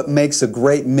determine what makes a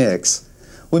great mix,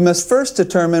 we must first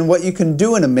determine what you can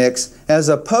do in a mix as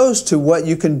opposed to what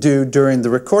you can do during the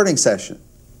recording session.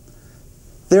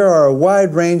 There are a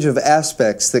wide range of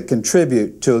aspects that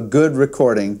contribute to a good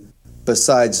recording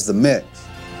besides the mix.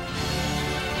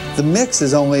 The mix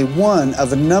is only one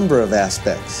of a number of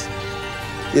aspects.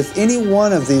 If any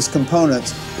one of these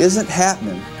components isn't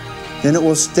happening, then it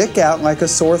will stick out like a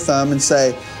sore thumb and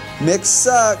say, "Mix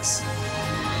sucks."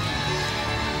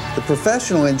 The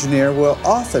professional engineer will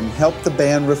often help the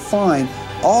band refine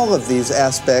all of these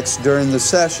aspects during the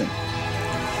session.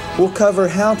 We'll cover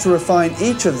how to refine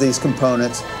each of these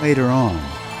components later on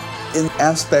in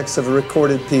aspects of a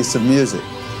recorded piece of music.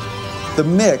 The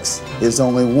mix is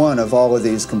only one of all of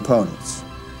these components.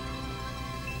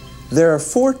 There are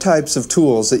 4 types of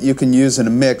tools that you can use in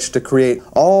a mix to create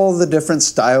all the different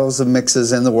styles of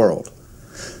mixes in the world.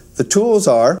 The tools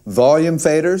are volume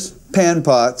faders, pan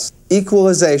pots,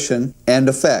 equalization, and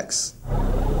effects.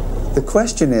 The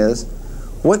question is,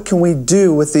 what can we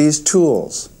do with these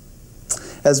tools?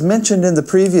 As mentioned in the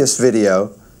previous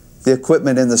video, the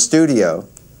equipment in the studio,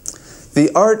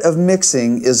 the art of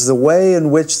mixing is the way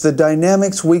in which the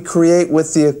dynamics we create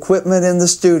with the equipment in the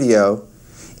studio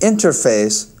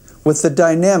interface with the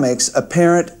dynamics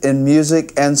apparent in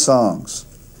music and songs.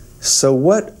 So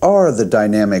what are the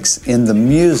dynamics in the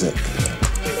music?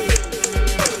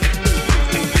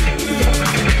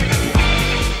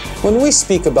 When we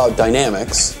speak about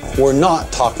dynamics, we're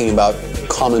not talking about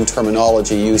common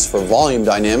terminology used for volume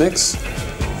dynamics.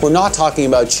 We're not talking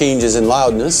about changes in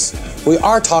loudness. We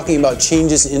are talking about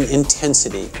changes in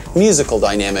intensity, musical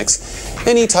dynamics,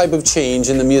 any type of change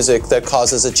in the music that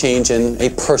causes a change in a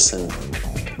person.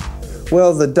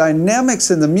 Well, the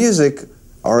dynamics in the music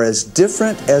are as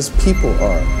different as people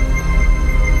are.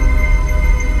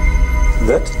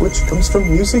 That which comes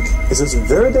from music is as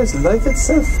varied as life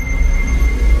itself.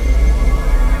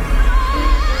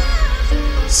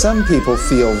 Some people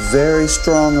feel very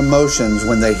strong emotions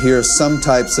when they hear some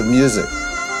types of music.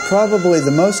 Probably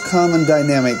the most common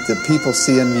dynamic that people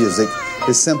see in music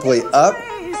is simply up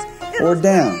or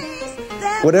down.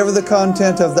 Whatever the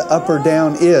content of the up or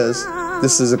down is,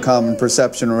 this is a common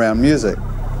perception around music.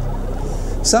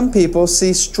 Some people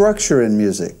see structure in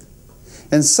music,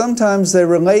 and sometimes they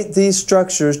relate these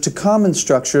structures to common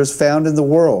structures found in the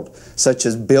world, such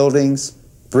as buildings,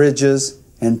 bridges,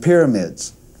 and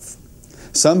pyramids.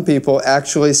 Some people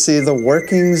actually see the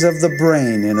workings of the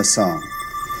brain in a song.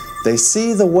 They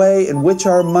see the way in which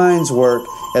our minds work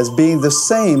as being the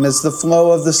same as the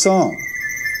flow of the song.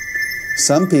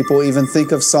 Some people even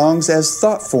think of songs as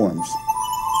thought forms.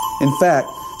 In fact,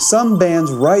 some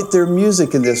bands write their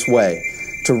music in this way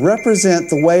to represent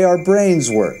the way our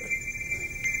brains work.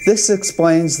 This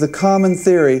explains the common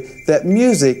theory that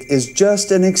music is just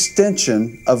an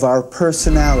extension of our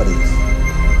personalities.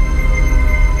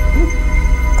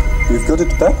 You've got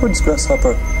it backwards,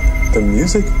 Grasshopper. The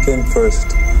music came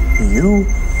first. You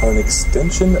are an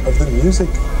extension of the music.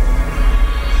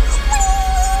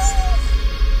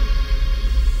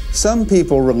 Some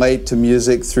people relate to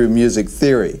music through music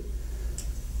theory.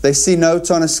 They see notes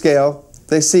on a scale,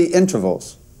 they see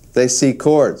intervals, they see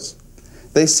chords.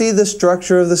 They see the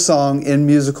structure of the song in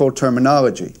musical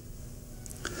terminology.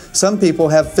 Some people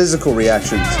have physical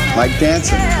reactions, like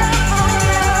dancing.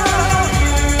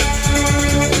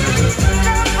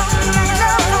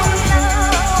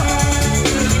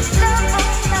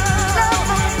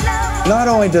 Not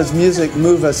only does music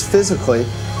move us physically,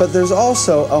 but there's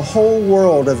also a whole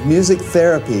world of music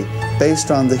therapy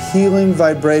based on the healing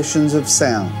vibrations of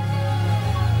sound.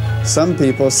 Some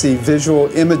people see visual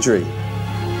imagery.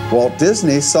 Walt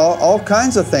Disney saw all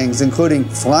kinds of things, including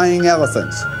flying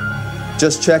elephants.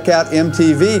 Just check out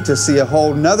MTV to see a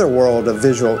whole nother world of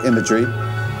visual imagery.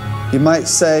 You might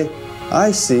say,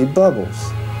 I see bubbles.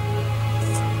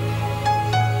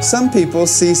 Some people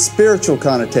see spiritual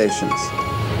connotations.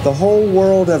 The whole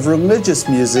world of religious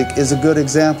music is a good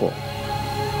example.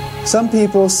 Some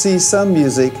people see some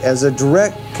music as a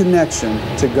direct connection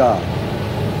to God.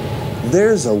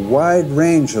 There's a wide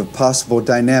range of possible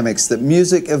dynamics that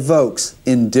music evokes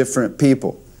in different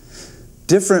people.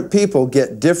 Different people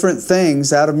get different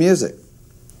things out of music.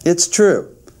 It's true.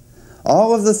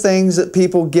 All of the things that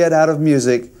people get out of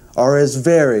music are as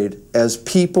varied as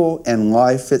people and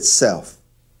life itself.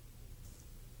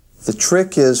 The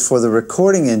trick is for the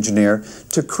recording engineer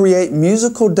to create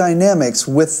musical dynamics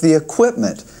with the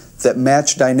equipment that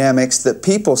match dynamics that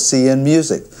people see in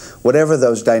music, whatever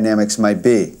those dynamics might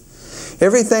be.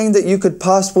 Everything that you could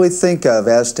possibly think of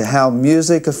as to how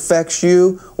music affects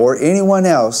you or anyone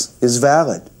else is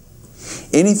valid.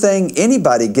 Anything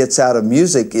anybody gets out of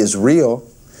music is real.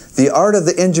 The art of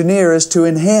the engineer is to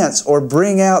enhance or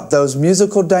bring out those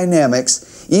musical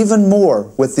dynamics even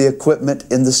more with the equipment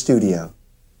in the studio.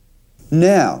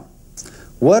 Now,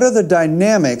 what are the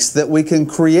dynamics that we can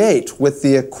create with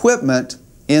the equipment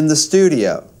in the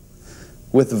studio?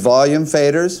 With volume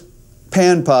faders,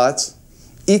 pan pots,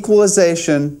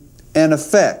 equalization, and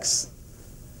effects.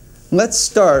 Let's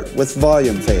start with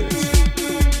volume faders.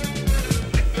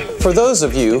 For those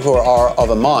of you who are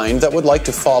of a mind that would like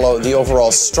to follow the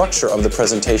overall structure of the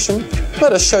presentation,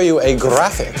 let us show you a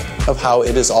graphic of how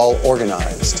it is all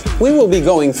organized. We will be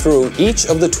going through each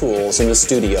of the tools in the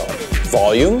studio: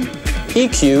 volume,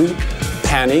 EQ,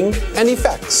 panning, and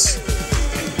effects.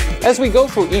 As we go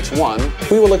through each one,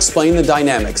 we will explain the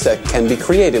dynamics that can be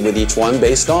created with each one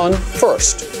based on,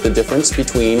 first, the difference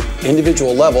between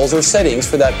individual levels or settings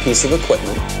for that piece of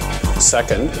equipment.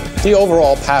 Second, the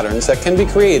overall patterns that can be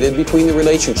created between the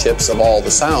relationships of all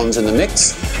the sounds in the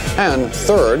mix. And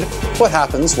third, what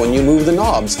happens when you move the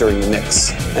knobs during the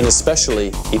mix, an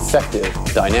especially effective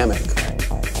dynamic.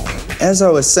 As I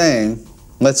was saying,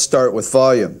 let's start with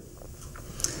volume.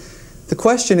 The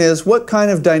question is, what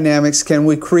kind of dynamics can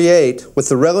we create with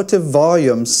the relative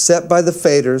volumes set by the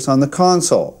faders on the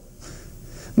console?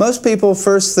 Most people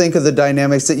first think of the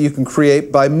dynamics that you can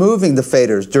create by moving the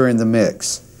faders during the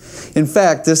mix. In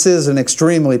fact, this is an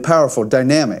extremely powerful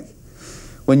dynamic.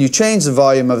 When you change the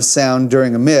volume of a sound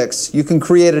during a mix, you can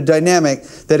create a dynamic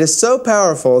that is so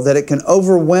powerful that it can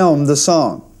overwhelm the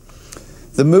song.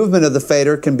 The movement of the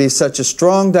fader can be such a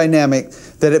strong dynamic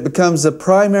that it becomes the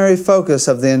primary focus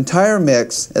of the entire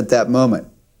mix at that moment.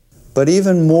 But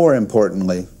even more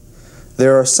importantly,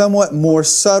 there are somewhat more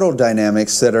subtle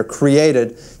dynamics that are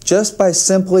created just by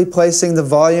simply placing the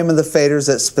volume of the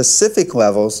faders at specific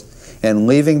levels and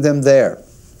leaving them there.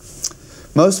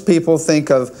 Most people think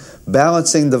of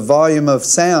balancing the volume of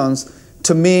sounds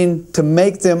to mean to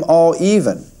make them all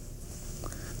even.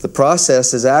 The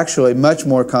process is actually much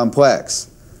more complex.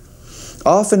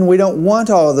 Often we don't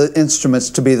want all the instruments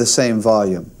to be the same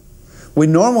volume. We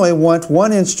normally want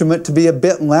one instrument to be a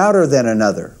bit louder than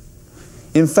another.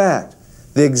 In fact,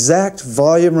 the exact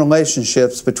volume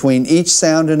relationships between each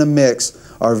sound in a mix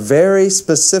are very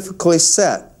specifically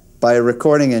set by a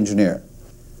recording engineer.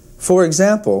 For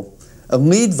example, a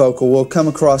lead vocal will come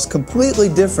across completely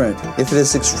different if it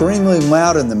is extremely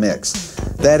loud in the mix.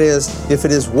 That is, if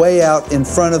it is way out in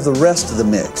front of the rest of the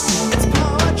mix.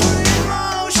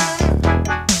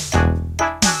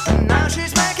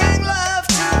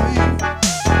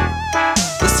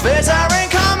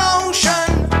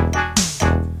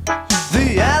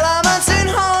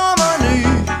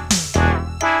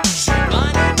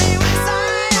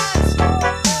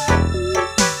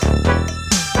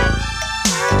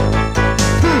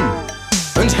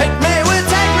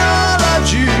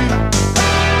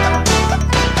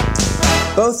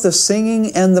 Both the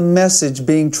singing and the message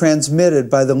being transmitted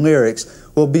by the lyrics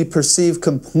will be perceived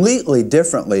completely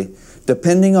differently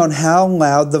depending on how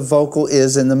loud the vocal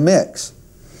is in the mix.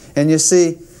 And you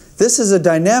see, this is a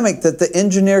dynamic that the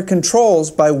engineer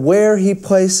controls by where he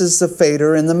places the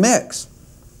fader in the mix.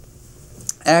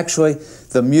 Actually,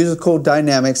 the musical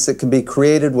dynamics that can be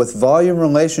created with volume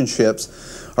relationships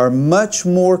are much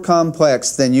more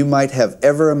complex than you might have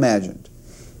ever imagined.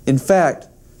 In fact,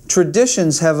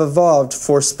 traditions have evolved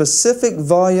for specific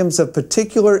volumes of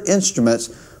particular instruments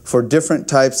for different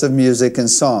types of music and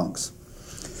songs.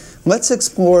 Let's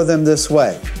explore them this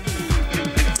way.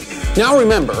 Now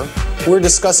remember, we're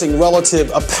discussing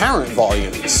relative apparent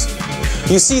volumes.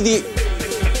 You see the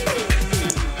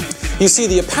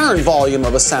apparent volume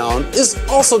of a sound is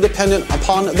also dependent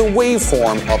upon the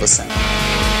waveform of a sound.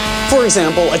 For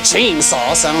example, a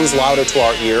chainsaw sounds louder to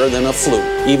our ear than a flute,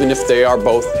 even if they are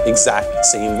both exact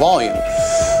same volume.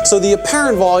 So the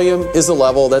apparent volume is the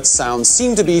level that sounds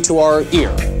seem to be to our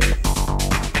ear.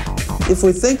 If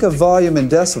we think of volume in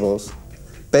decibels,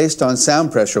 based on sound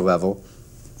pressure level,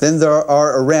 then there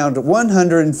are around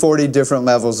 140 different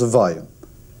levels of volume.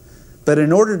 But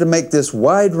in order to make this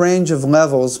wide range of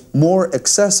levels more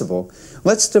accessible,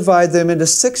 let's divide them into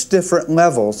 6 different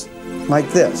levels like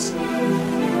this.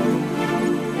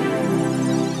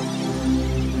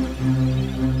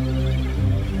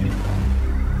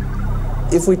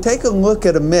 If we take a look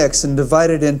at a mix and divide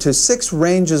it into 6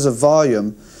 ranges of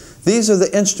volume, these are the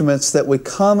instruments that we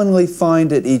commonly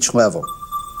find at each level.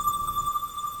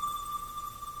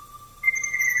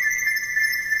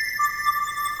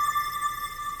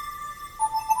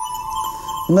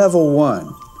 Level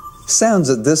 1. Sounds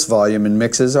at this volume in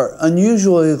mixes are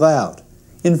unusually loud.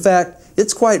 In fact,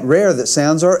 it's quite rare that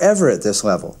sounds are ever at this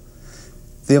level.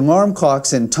 The alarm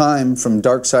clocks in Time from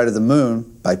Dark Side of the Moon,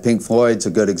 by Pink Floyd's a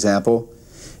good example.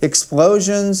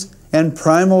 Explosions and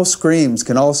primal screams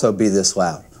can also be this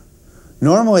loud.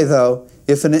 Normally, though,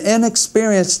 if an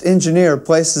inexperienced engineer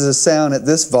places a sound at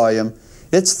this volume,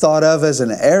 it's thought of as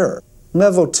an error.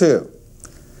 Level 2.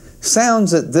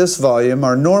 Sounds at this volume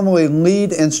are normally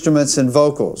lead instruments and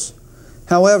vocals.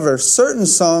 However, certain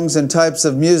songs and types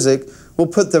of music will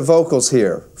put their vocals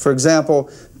here. For example,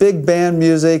 big band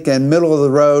music and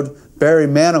middle-of-the-road Barry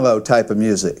Manilow type of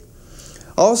music.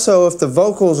 Also, if the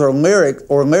vocals or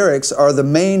lyrics are the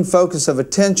main focus of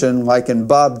attention, like in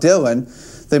Bob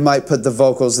Dylan, they might put the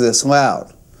vocals this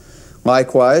loud.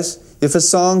 Likewise, if a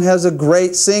song has a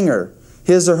great singer,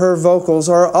 his or her vocals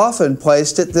are often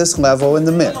placed at this level in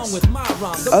the mix.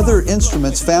 Other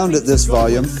instruments found at this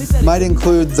volume might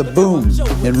include the boom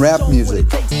in rap music,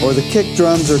 or the kick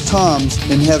drums or toms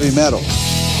in heavy metal.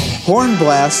 Horn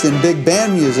blasts in big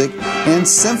band music and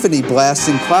symphony blasts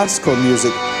in classical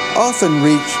music often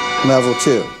reach level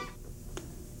 2.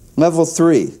 Level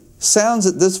 3. Sounds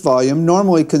at this volume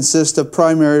normally consist of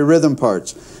primary rhythm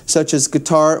parts, such as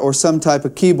guitar or some type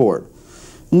of keyboard.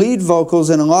 Lead vocals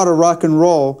in a lot of rock and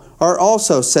roll are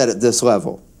also set at this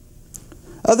level.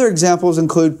 Other examples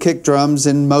include kick drums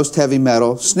in most heavy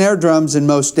metal, snare drums in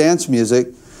most dance music,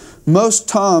 most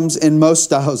toms in most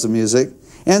styles of music,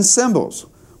 and cymbals,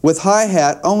 with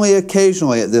hi-hat only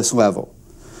occasionally at this level,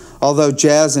 although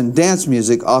jazz and dance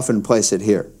music often place it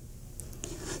here.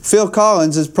 Phil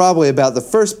Collins is probably about the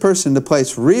first person to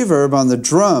place reverb on the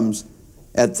drums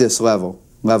at this level,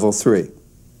 level 3.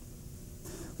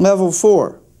 Level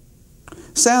 4.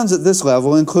 Sounds at this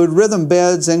level include rhythm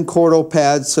beds and chordal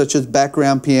pads such as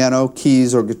background piano,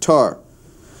 keys, or guitar.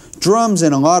 Drums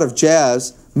in a lot of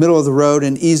jazz, middle-of-the-road,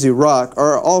 and easy rock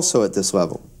are also at this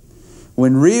level.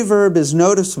 When reverb is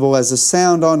noticeable as a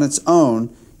sound on its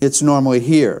own, it's normally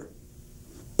here.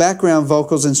 Background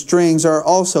vocals and strings are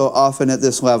also often at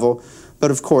this level, but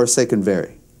of course they can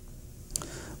vary.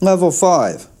 Level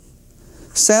 5.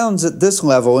 Sounds at this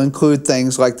level include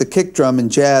things like the kick drum in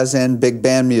jazz and big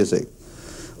band music.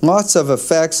 Lots of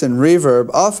effects and reverb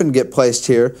often get placed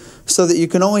here so that you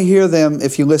can only hear them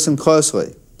if you listen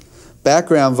closely.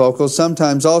 Background vocals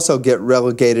sometimes also get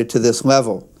relegated to this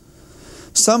level.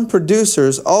 Some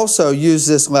producers also use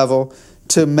this level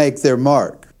to make their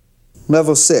mark.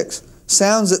 Level 6.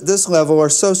 Sounds at this level are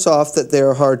so soft that they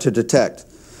are hard to detect.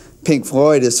 Pink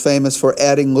Floyd is famous for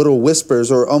adding little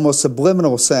whispers or almost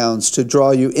subliminal sounds to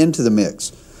draw you into the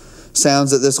mix.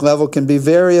 Sounds at this level can be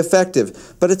very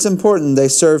effective, but it's important they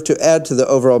serve to add to the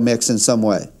overall mix in some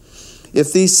way.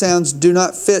 If these sounds do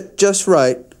not fit just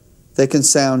right, they can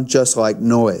sound just like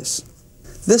noise.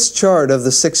 This chart of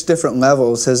the 6 different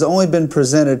levels has only been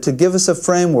presented to give us a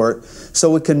framework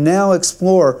so we can now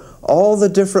explore all the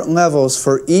different levels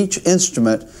for each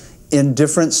instrument in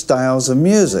different styles of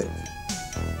music.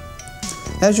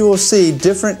 As you will see,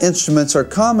 different instruments are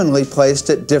commonly placed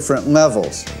at different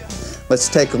levels. Let's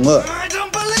take a look. I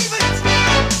don't believe it.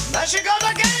 There she goes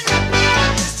again.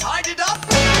 She's tied it up.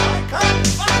 I can't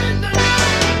find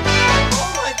anything.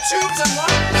 All my tubes and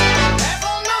wires,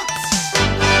 careful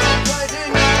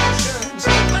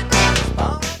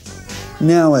notes.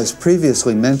 Now, as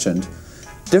previously mentioned,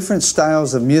 different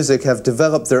styles of music have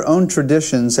developed their own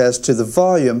traditions as to the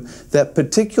volume that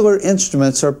particular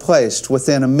instruments are placed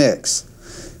within a mix.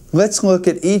 Let's look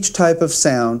at each type of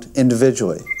sound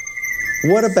individually.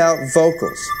 What about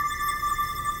vocals?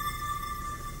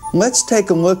 Let's take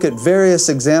a look at various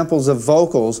examples of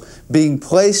vocals being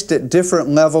placed at different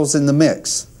levels in the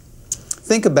mix.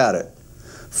 Think about it.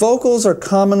 Vocals are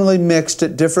commonly mixed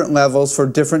at different levels for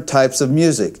different types of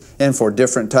music and for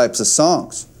different types of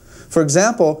songs. For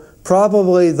example,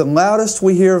 probably the loudest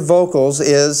we hear vocals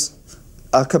is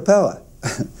a cappella.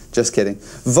 Just kidding.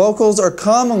 Vocals are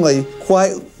commonly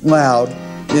quite loud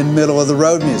in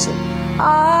middle-of-the-road music.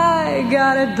 I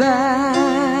got it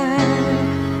back,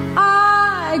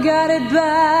 I got it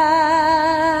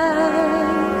back,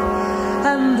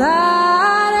 and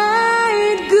that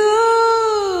ain't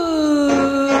good.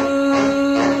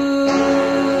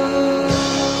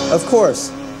 Of course,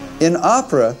 in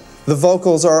opera, the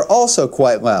vocals are also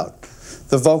quite loud.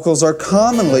 The vocals are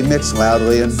commonly mixed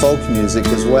loudly in folk music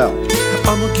as well.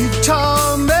 I'm a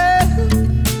guitar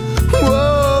man.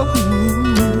 Whoa.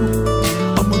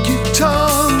 I'm a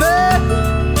guitar man.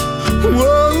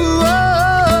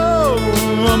 Whoa.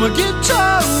 I'm a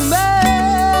guitar man.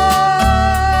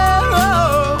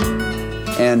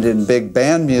 And in big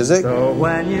band music. So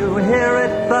when you hear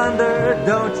it thunder,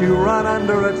 don't you run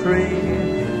under a tree.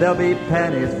 There'll be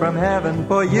pennies from heaven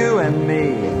for you and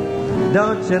me.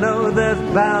 Don't you know there's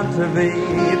bound to be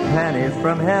pennies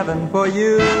from heaven for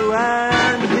you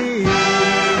and me?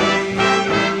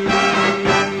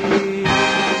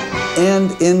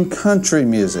 in country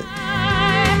music.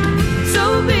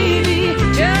 So baby,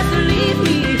 just leave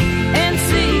me and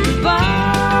say goodbye.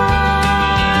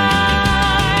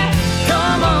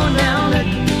 Come on now, let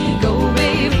me go,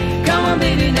 babe. Come on,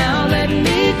 baby, now let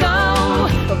me go.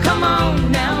 Oh, come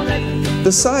on now, let me.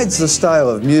 Besides the style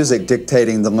of music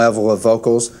dictating the level of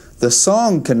vocals, the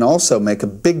song can also make a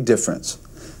big difference.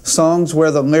 Songs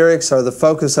where the lyrics are the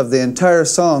focus of the entire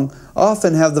song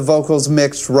often have the vocals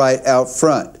mixed right out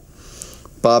front.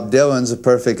 Bob Dylan's a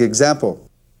perfect example.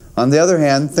 On the other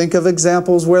hand, think of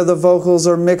examples where the vocals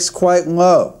are mixed quite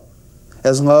low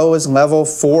as level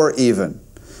 4 even.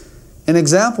 An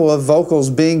example of vocals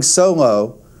being so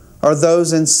low are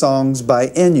those in songs by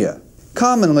Enya.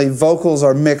 Commonly, vocals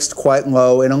are mixed quite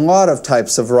low in a lot of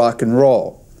types of rock and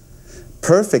roll.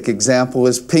 Perfect example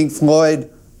is Pink Floyd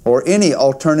or any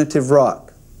alternative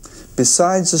rock.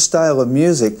 Besides the style of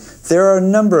music, there are a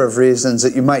number of reasons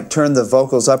that you might turn the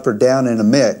vocals up or down in a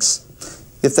mix.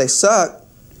 If they suck,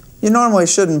 you normally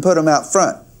shouldn't put them out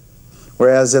front,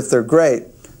 whereas if they're great,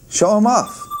 show them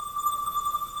off.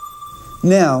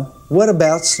 Now, what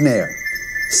about snare?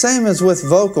 Same as with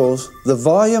vocals, the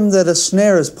volume that a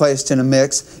snare is placed in a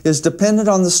mix is dependent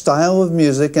on the style of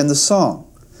music and the song.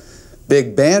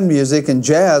 Big band music and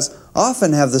jazz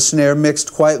often have the snare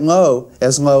mixed quite low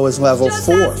as level 4. Just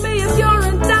ask me if you're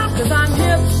in doubt, 'cause I'm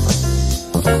hip.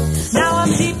 Now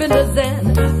I'm deep into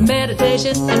Zen,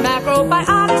 meditation, and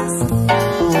macrobiotics.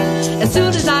 As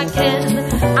soon as I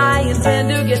can, I intend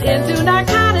to get into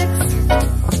narcotics.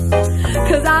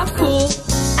 'Cause I'm cool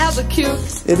as a cute.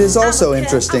 It is also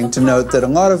interesting to note that a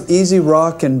lot of easy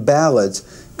rock and ballads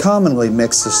commonly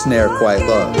mix the snare quite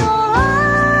low.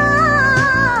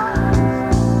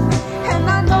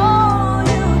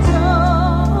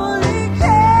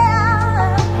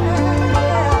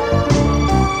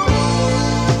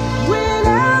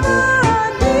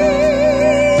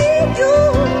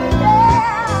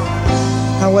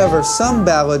 However, some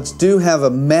ballads do have a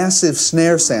massive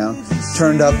snare sound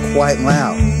turned up quite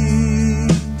loud. You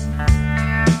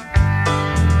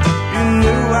knew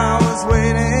I was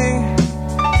waiting.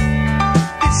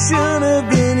 It should have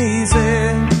been easy.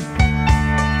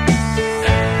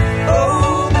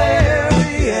 Oh, Mary,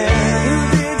 who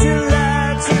did you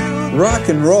lie to? Rock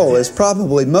and roll is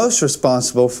probably most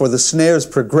responsible for the snare's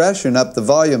progression up the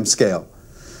volume scale.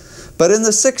 But in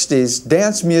the 60s,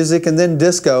 dance music and then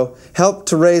disco helped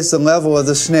to raise the level of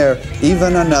the snare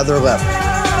even another level.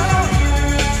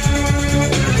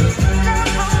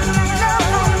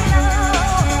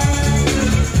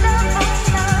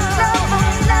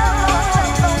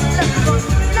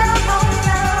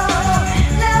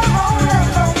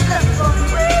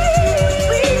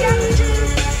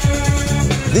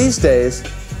 These days,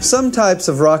 some types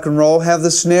of rock and roll have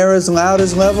the snare as loud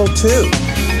as level 2.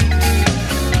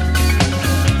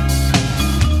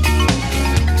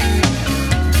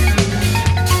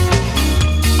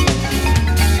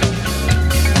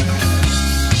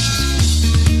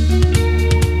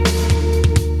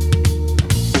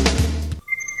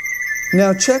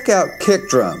 Now check out kick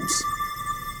drums.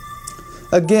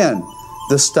 Again,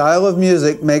 the style of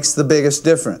music makes the biggest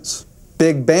difference.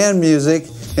 Big band music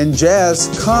and jazz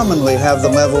commonly have the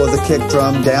level of the kick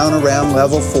drum down around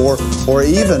level 4 or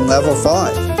even level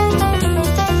 5.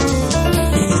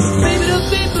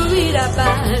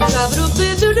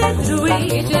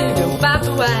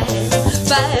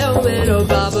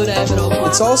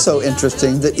 It's also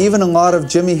interesting that even a lot of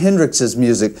Jimi Hendrix's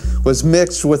music was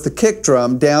mixed with the kick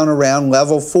drum down around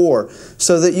level 4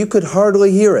 so that you could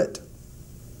hardly hear it.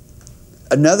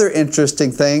 Another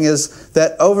interesting thing is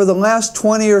that over the last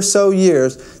 20 or so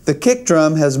years, the kick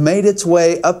drum has made its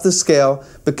way up the scale,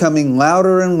 becoming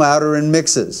louder and louder in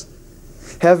mixes.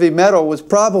 Heavy metal was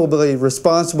probably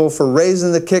responsible for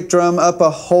raising the kick drum up a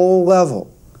whole level.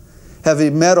 Heavy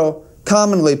metal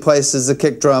commonly places the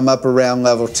kick drum up around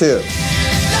level 2.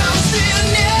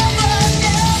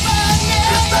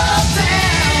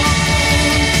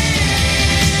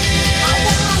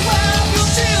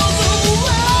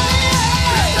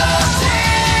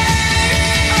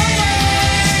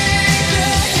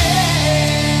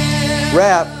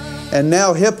 Rap, and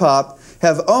now hip-hop,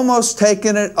 have almost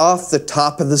taken it off the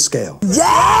top of the scale.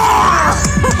 Yeah!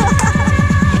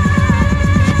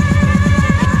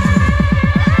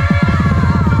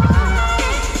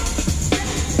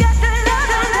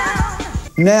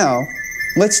 Now,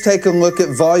 let's take a look at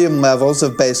volume levels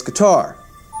of bass guitar.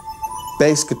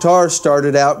 Bass guitar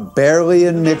started out barely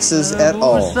in mixes at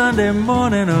all. Sunday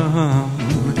morning,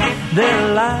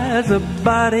 there lies a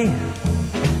body,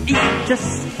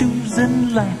 just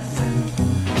oozing life.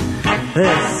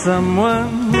 There's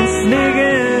someone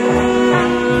sneaking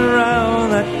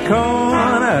around that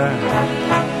corner.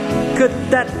 Could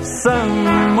that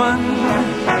someone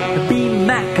be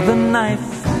Mac the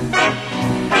Knife?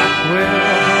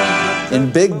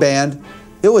 In big band,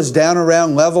 it was down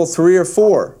around level 3 or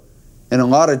 4. In a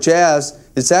lot of jazz,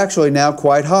 it's actually now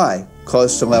quite high,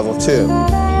 close to level 2.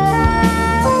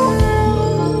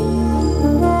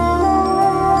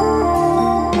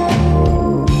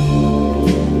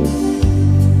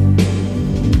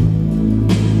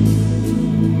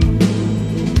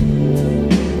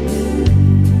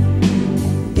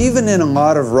 Even in a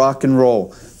lot of rock and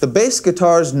roll, the bass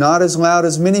guitar is not as loud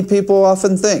as many people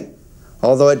often think,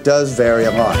 although it does vary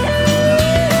a lot.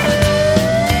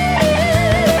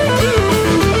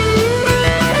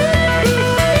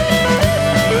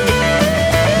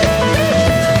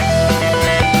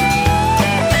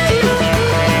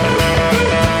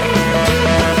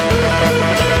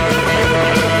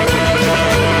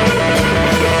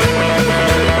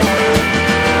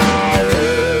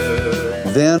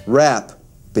 Then rap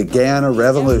began a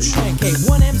revolution.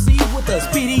 One MC with a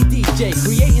speedy DJ,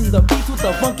 creating the beats with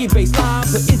a funky bass line,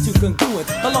 put into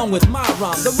congruence along with my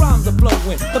rhyme. The rhymes are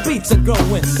flowing, the beats are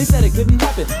growing. They said it couldn't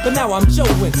happen, but now I'm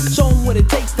showing what it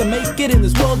takes to make it in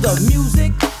this world of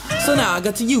music. So now I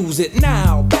got to use it.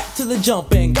 Now back to the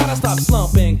jumping, gotta stop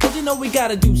slumping, cause you know we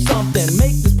gotta do something.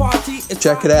 Make this party.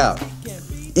 Check it out.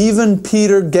 Even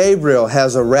Peter Gabriel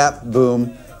has a rap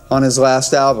boom on his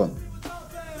last album.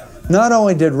 Not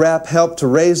only did rap help to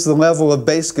raise the level of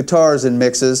bass guitars in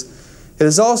mixes, it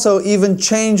has also even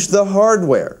changed the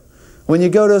hardware. When you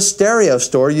go to a stereo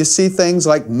store, you see things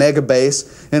like mega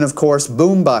bass and, of course,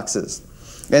 boom boxes.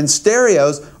 And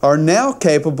stereos are now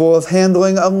capable of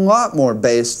handling a lot more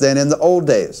bass than in the old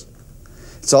days.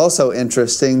 It's also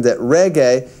interesting that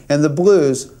reggae and the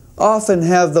blues often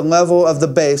have the level of the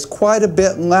bass quite a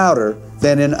bit louder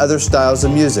than in other styles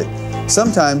of music,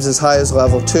 sometimes as high as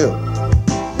level 2.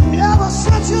 Ever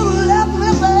since you left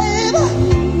me, baby,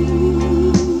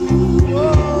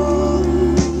 oh,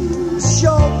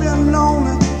 sure been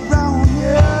lonely round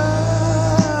here.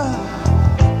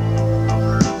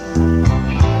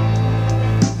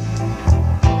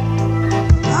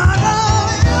 I got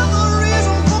every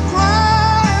reason for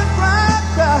crying,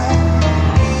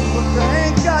 but they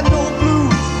ain't got no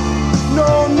blues, no,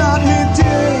 not me,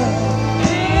 dear.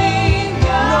 Ain't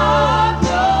got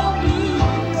no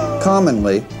blues.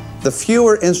 Commonly, the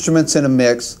fewer instruments in a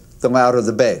mix, the louder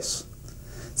the bass.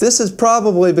 This is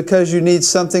probably because you need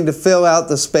something to fill out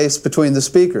the space between the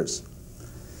speakers.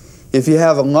 If you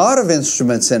have a lot of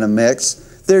instruments in a mix,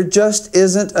 there just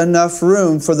isn't enough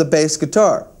room for the bass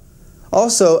guitar.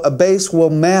 Also, a bass will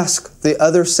mask the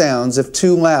other sounds if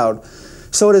too loud,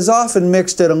 so it is often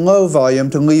mixed at a low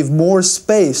volume to leave more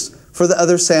space for the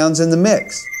other sounds in the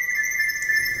mix.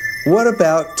 What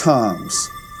about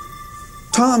toms?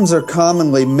 Toms are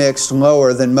commonly mixed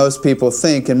lower than most people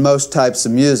think in most types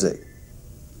of music.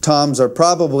 Toms are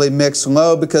probably mixed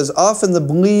low because often the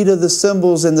bleed of the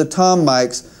cymbals in the tom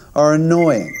mics are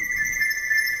annoying.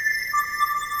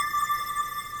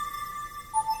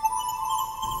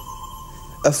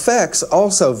 Effects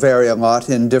also vary a lot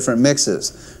in different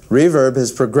mixes. Reverb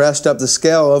has progressed up the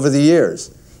scale over the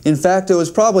years. In fact, it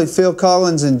was probably Phil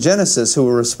Collins and Genesis who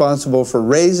were responsible for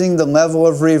raising the level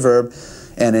of reverb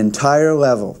an entire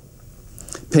level.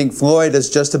 Pink Floyd has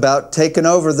just about taken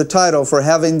over the title for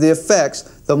having the effects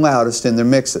the loudest in their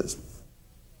mixes.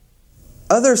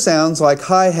 Other sounds like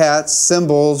hi-hats,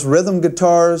 cymbals, rhythm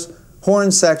guitars,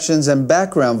 horn sections, and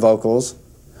background vocals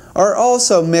are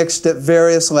also mixed at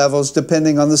various levels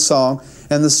depending on the song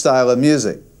and the style of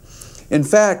music. In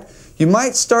fact, you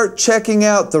might start checking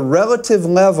out the relative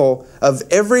level of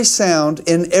every sound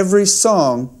in every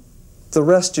song the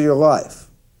rest of your life.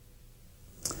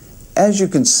 As you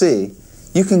can see,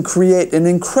 you can create an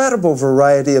incredible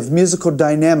variety of musical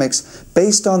dynamics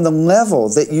based on the level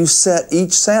that you set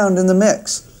each sound in the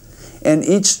mix. And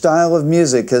each style of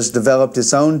music has developed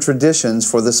its own traditions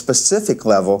for the specific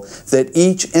level that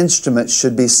each instrument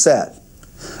should be set.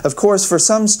 Of course, for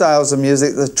some styles of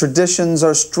music, the traditions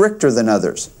are stricter than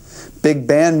others. Big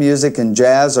band music and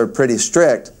jazz are pretty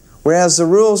strict, whereas the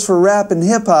rules for rap and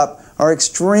hip-hop are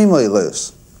extremely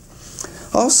loose.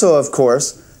 Also, of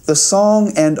course, the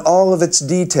song and all of its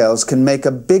details can make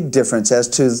a big difference as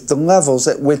to the levels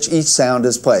at which each sound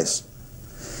is placed.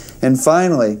 And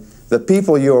finally, the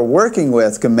people you are working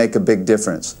with can make a big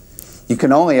difference. You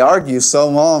can only argue so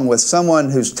long with someone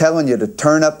who's telling you to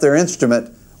turn up their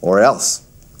instrument or else.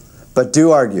 But do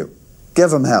argue.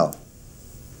 Give them hell.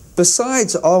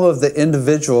 Besides all of the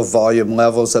individual volume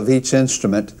levels of each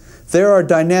instrument, there are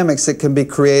dynamics that can be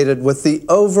created with the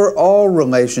overall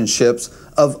relationships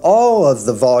of all of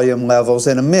the volume levels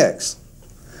in a mix.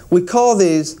 We call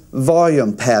these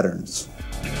volume patterns.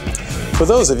 For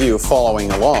those of you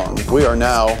following along, we are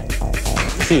now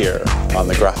here on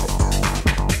the graphic.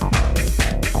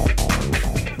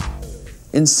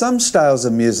 In some styles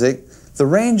of music, the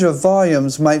range of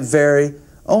volumes might vary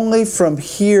only from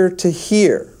here to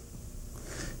here.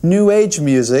 New Age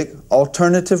music,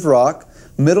 alternative rock,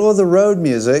 middle-of-the-road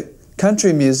music,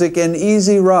 country music, and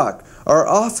easy rock are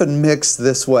often mixed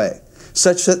this way,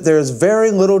 such that there is very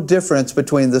little difference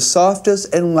between the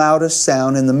softest and loudest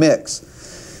sound in the mix.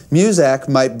 Muzak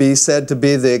might be said to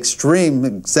be the extreme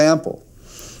example.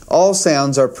 All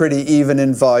sounds are pretty even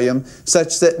in volume,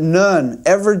 such that none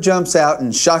ever jumps out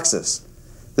and shocks us.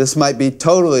 This might be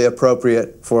totally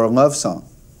appropriate for a love song.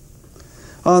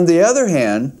 On the other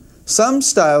hand, some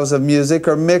styles of music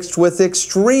are mixed with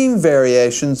extreme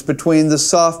variations between the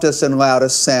softest and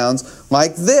loudest sounds,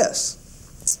 like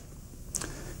this.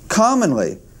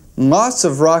 Commonly, lots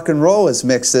of rock and roll is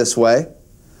mixed this way.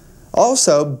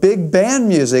 Also, big band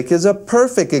music is a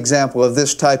perfect example of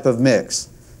this type of mix.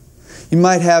 You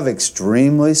might have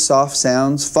extremely soft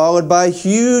sounds followed by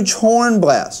huge horn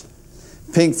blasts.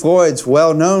 Pink Floyd's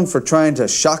well known for trying to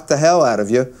shock the hell out of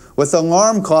you with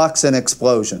alarm clocks and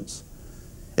explosions.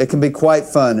 It can be quite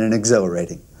fun and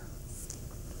exhilarating.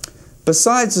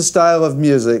 Besides the style of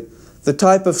music, the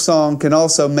type of song can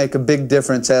also make a big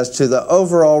difference as to the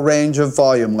overall range of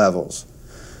volume levels.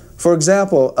 For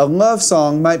example, a love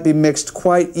song might be mixed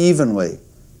quite evenly.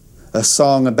 A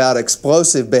song about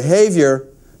explosive behavior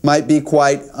might be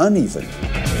quite uneven.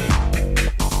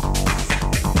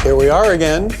 Here we are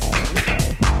again.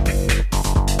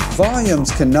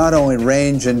 Volumes can not only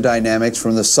range in dynamics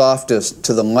from the softest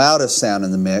to the loudest sound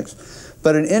in the mix,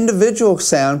 but an individual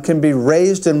sound can be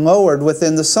raised and lowered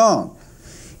within the song.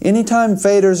 Anytime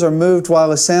faders are moved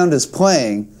while a sound is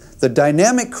playing, the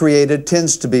dynamic created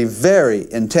tends to be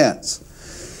very intense.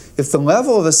 If the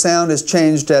level of a sound is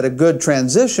changed at a good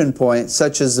transition point,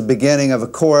 such as the beginning of a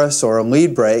chorus or a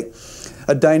lead break,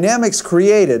 a dynamic's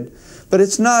created, but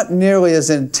it's not nearly as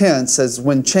intense as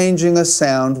when changing a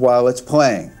sound while it's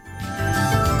playing.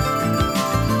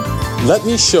 Let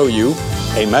me show you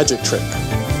a magic trick.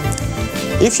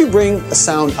 If you bring a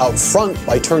sound out front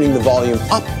by turning the volume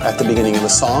up at the beginning of a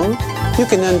song, you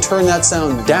can then turn that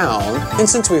sound down, and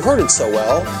since we heard it so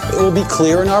well, it will be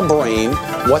clear in our brain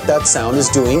what that sound is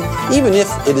doing, even if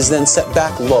it is then set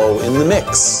back low in the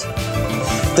mix.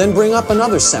 Then bring up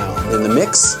another sound in the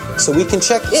mix so we can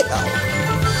check it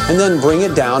out, and then bring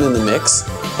it down in the mix,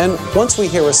 and once we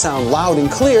hear a sound loud and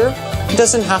clear, it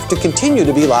doesn't have to continue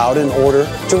to be loud in order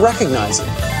to recognize it.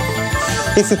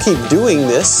 If you keep doing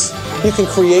this, you can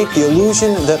create the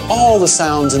illusion that all the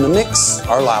sounds in the mix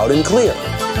are loud and clear.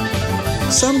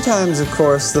 Sometimes, of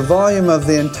course, the volume of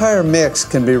the entire mix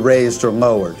can be raised or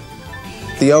lowered.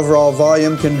 The overall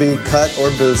volume can be cut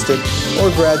or boosted or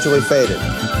gradually faded.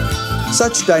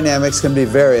 Such dynamics can be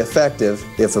very effective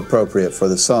if appropriate for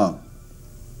the song.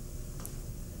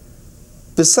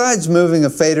 Besides moving a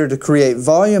fader to create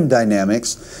volume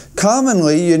dynamics,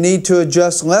 commonly you need to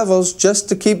adjust levels just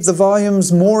to keep the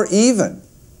volumes more even.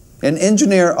 An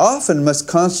engineer often must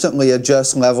constantly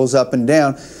adjust levels up and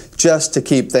down just to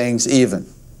keep things even.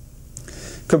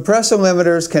 Compressor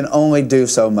limiters can only do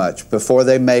so much before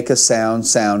they make a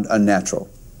sound unnatural.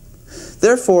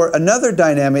 Therefore, another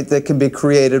dynamic that can be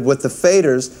created with the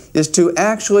faders is to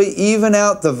actually even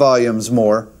out the volumes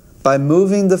more by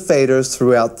moving the faders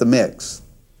throughout the mix.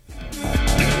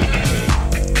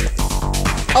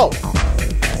 Oh,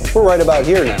 we're right about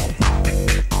here now.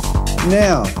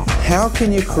 Now, how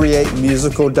can you create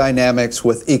musical dynamics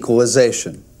with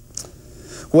equalization?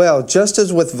 Well, just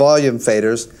as with volume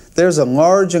faders, there's a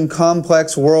large and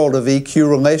complex world of EQ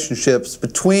relationships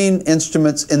between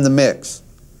instruments in the mix.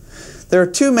 There are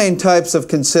two main types of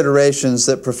considerations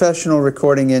that professional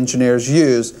recording engineers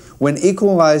use when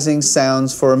equalizing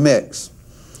sounds for a mix.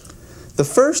 The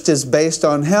first is based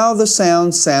on how the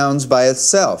sound sounds by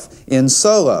itself, in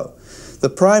solo, the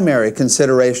primary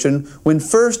consideration when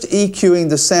first EQing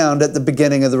the sound at the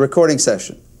beginning of the recording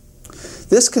session.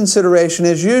 This consideration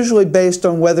is usually based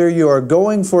on whether you are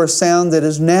going for a sound that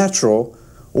is natural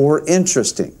or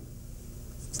interesting.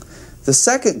 The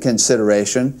second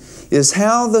consideration is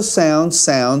how the sound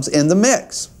sounds in the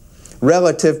mix,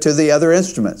 relative to the other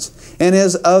instruments, and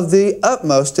is of the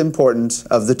utmost importance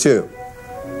of the two.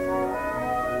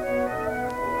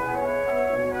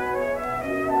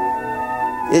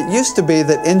 It used to be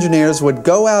that engineers would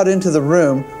go out into the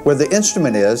room where the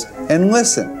instrument is and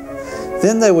listen.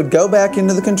 Then they would go back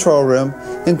into the control room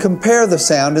and compare the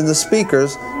sound in the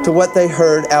speakers to what they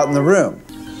heard out in the room.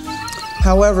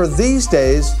 However, these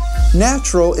days,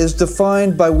 natural is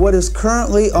defined by what is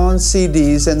currently on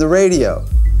CDs and the radio.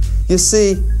 You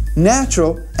see,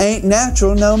 natural ain't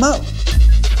natural no more.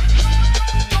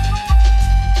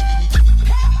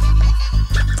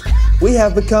 We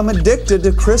have become addicted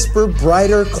to crisper,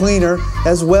 brighter, cleaner,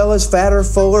 as well as fatter,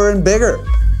 fuller, and bigger.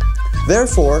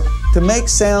 Therefore, to make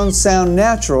sounds sound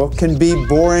natural can be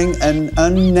boring and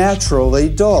unnaturally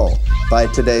dull by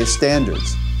today's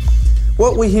standards.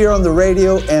 What we hear on the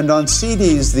radio and on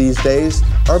CDs these days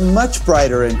are much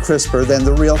brighter and crisper than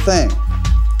the real thing.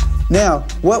 Now,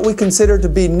 what we consider to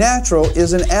be natural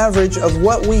is an average of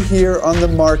what we hear on the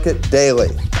market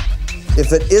daily.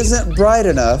 If it isn't bright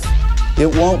enough,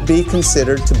 it won't be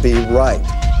considered to be right.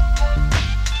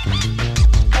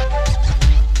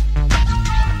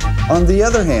 On the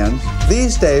other hand,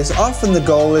 these days, often the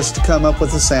goal is to come up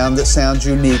with a sound that sounds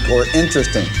unique or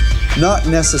interesting, not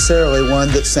necessarily one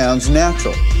that sounds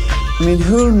natural. I mean,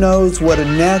 who knows what a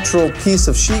natural piece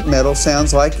of sheet metal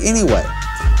sounds like anyway?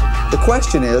 The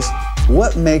question is,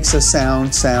 what makes a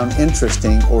sound sound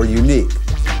interesting or unique?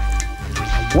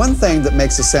 One thing that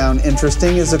makes a sound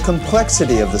interesting is the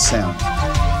complexity of the sound.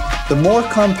 The more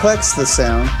complex the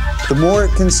sound, the more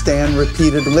it can stand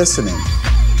repeated listening.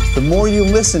 The more you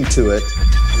listen to it,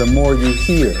 the more you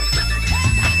hear.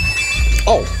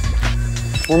 Oh,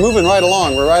 we're moving right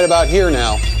along. We're right about here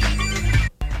now.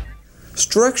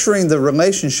 Structuring the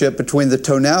relationship between the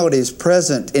tonalities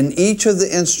present in each of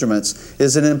the instruments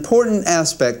is an important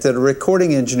aspect that a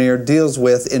recording engineer deals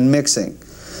with in mixing.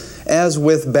 As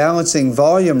with balancing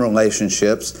volume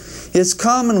relationships, it's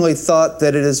commonly thought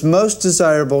that it is most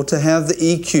desirable to have the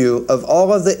EQ of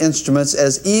all of the instruments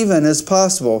as even as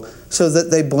possible so that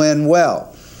they blend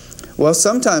well. Well,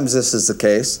 sometimes this is the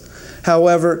case.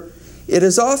 However, it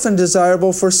is often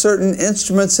desirable for certain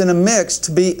instruments in a mix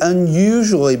to be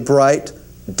unusually bright,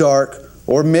 dark,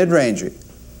 or mid-rangey.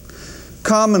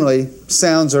 Commonly,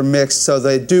 sounds are mixed so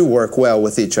they do work well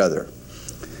with each other.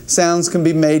 Sounds can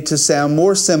be made to sound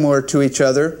more similar to each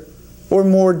other or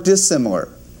more dissimilar.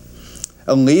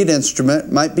 A lead instrument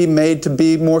might be made to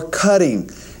be more cutting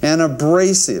and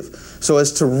abrasive so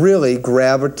as to really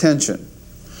grab attention.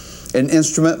 An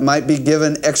instrument might be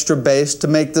given extra bass to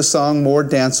make the song more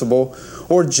danceable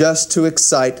or just to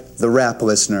excite the rap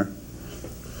listener.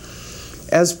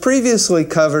 As previously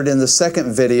covered in the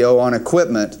second video on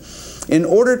equipment, in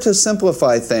order to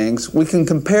simplify things, we can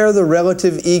compare the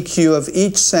relative EQ of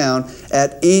each sound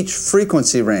at each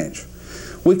frequency range.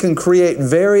 We can create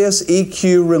various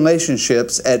EQ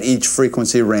relationships at each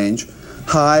frequency range,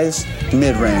 highs,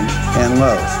 mid-range, and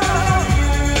lows.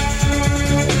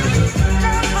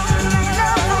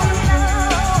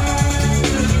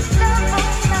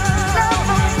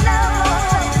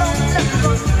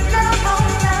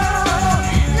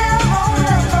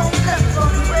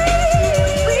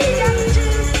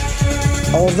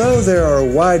 Although there are a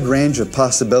wide range of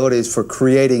possibilities for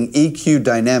creating EQ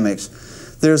dynamics,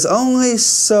 there's only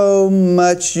so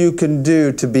much you can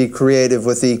do to be creative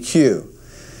with EQ.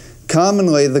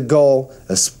 Commonly, the goal,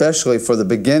 especially for the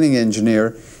beginning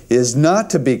engineer, is not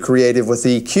to be creative with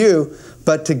EQ,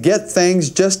 but to get things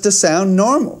just to sound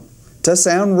normal, to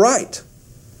sound right.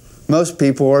 Most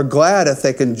people are glad if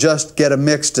they can just get a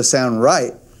mix to sound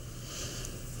right.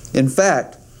 In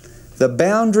fact, the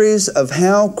boundaries of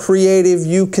how creative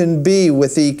you can be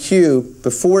with EQ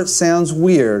before it sounds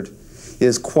weird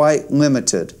is quite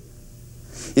limited.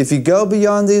 If you go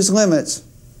beyond these limits,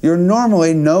 you're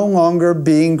normally no longer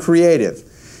being creative.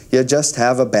 You just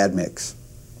have a bad mix.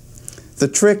 The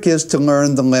trick is to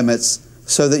learn the limits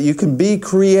so that you can be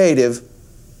creative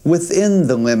within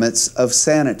the limits of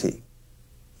sanity.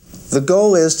 The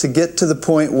goal is to get to the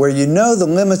point where you know the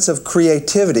limits of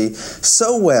creativity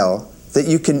so well that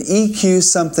you can EQ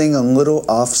something a little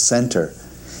off-center.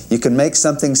 You can make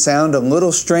something sound a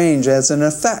little strange as an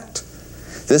effect.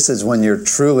 This is when you're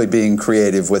truly being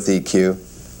creative with EQ.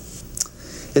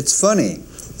 It's funny,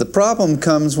 the problem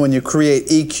comes when you create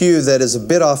EQ that is a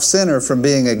bit off-center from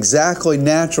being exactly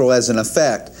natural as an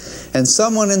effect, and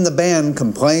someone in the band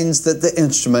complains that the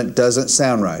instrument doesn't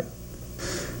sound right.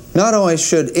 Not only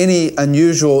should any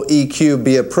unusual EQ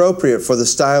be appropriate for the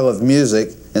style of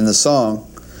music in the song,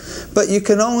 but you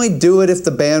can only do it if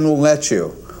the band will let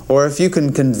you, or if you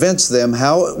can convince them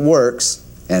how it works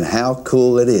and how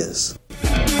cool it is.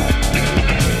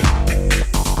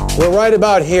 We're right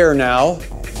about here now.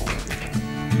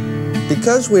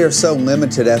 Because we are so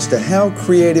limited as to how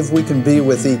creative we can be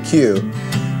with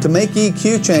EQ, to make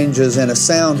EQ changes in a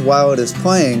sound while it is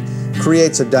playing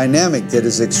creates a dynamic that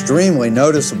is extremely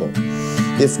noticeable.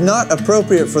 If not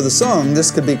appropriate for the song,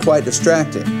 this could be quite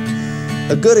distracting.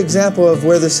 A good example of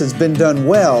where this has been done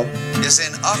well is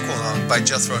in Aqualung by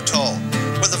Jethro Tull,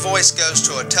 where the voice goes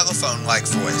to a telephone-like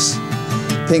voice.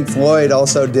 Pink Floyd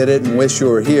also did it in Wish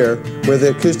You Were Here, where the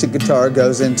acoustic guitar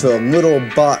goes into a little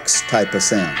box type of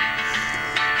sound.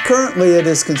 Currently, it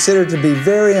is considered to be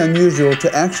very unusual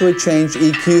to actually change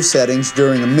EQ settings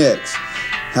during a mix.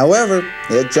 However,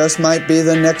 it just might be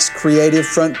the next creative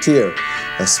frontier,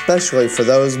 especially for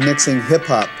those mixing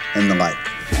hip-hop and the like.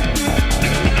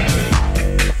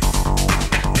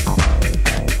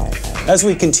 As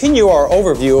we continue our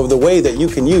overview of the way that you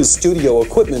can use studio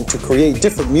equipment to create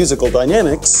different musical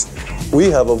dynamics, we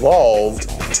have evolved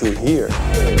to here.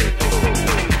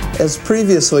 As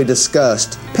previously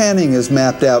discussed, panning is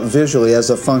mapped out visually as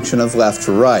a function of left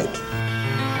to right.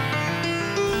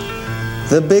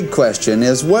 The big question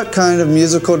is, what kind of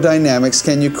musical dynamics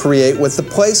can you create with the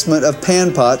placement of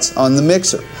pan pots on the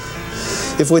mixer?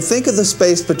 If we think of the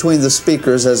space between the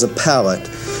speakers as a palette,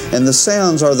 and the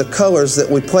sounds are the colors that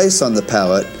we place on the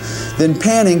palette, then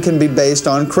panning can be based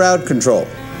on crowd control.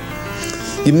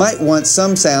 You might want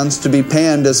some sounds to be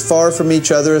panned as far from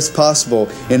each other as possible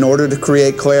in order to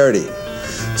create clarity.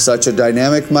 Such a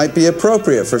dynamic might be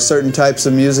appropriate for certain types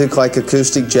of music like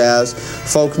acoustic jazz,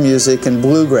 folk music, and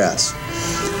bluegrass.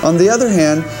 On the other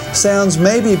hand, sounds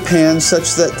may be panned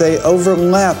such that they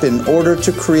overlap in order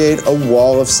to create a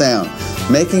wall of sound,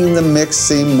 making the mix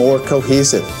seem more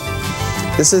cohesive.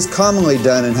 This is commonly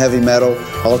done in heavy metal,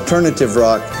 alternative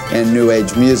rock, and new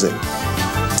age music.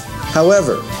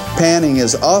 However, panning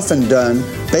is often done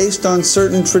based on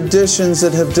certain traditions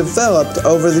that have developed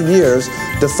over the years,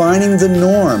 defining the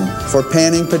norm for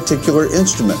panning particular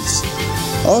instruments.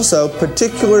 Also,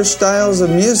 particular styles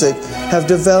of music have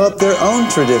developed their own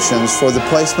traditions for the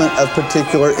placement of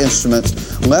particular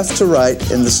instruments left to right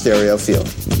in the stereo field.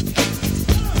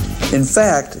 In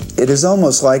fact, it is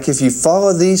almost like if you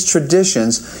follow these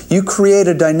traditions, you create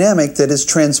a dynamic that is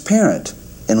transparent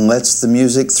and lets the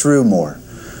music through more.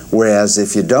 Whereas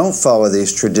if you don't follow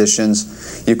these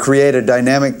traditions, you create a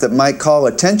dynamic that might call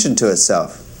attention to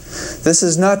itself. This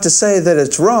is not to say that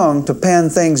it's wrong to pan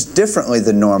things differently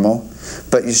than normal,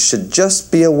 but you should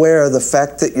just be aware of the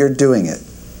fact that you're doing it.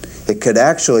 It could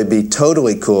actually be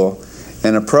totally cool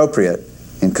and appropriate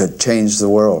and could change the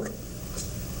world.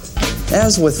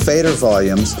 As with fader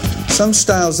volumes, some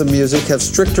styles of music have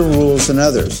stricter rules than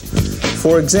others.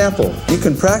 For example, you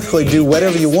can practically do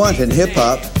whatever you want in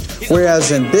hip-hop,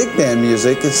 whereas in big band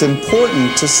music, it's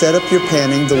important to set up your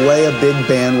panning the way a big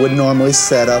band would normally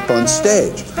set up on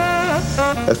stage.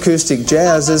 Acoustic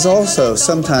jazz is also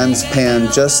sometimes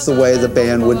panned just the way the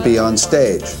band would be on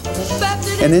stage.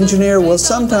 An engineer will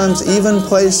sometimes even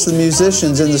place the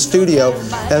musicians in the studio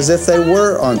as if they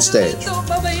were on stage.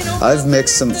 I've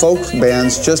mixed some folk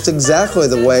bands just exactly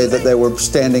the way that they were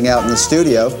standing out in the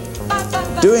studio.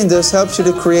 Doing this helps you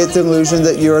to create the illusion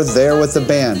that you're there with the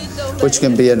band, which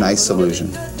can be a nice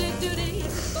illusion.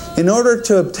 In order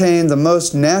to obtain the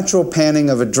most natural panning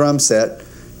of a drum set,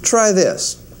 try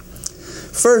this.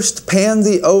 First, pan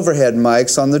the overhead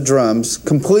mics on the drums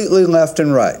completely left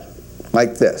and right,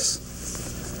 like this.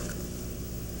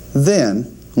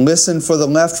 Then, listen for the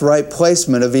left-right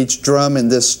placement of each drum in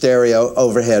this stereo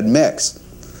overhead mix.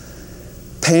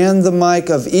 Pan the mic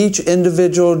of each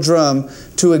individual drum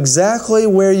to exactly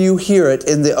where you hear it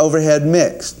in the overhead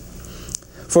mix.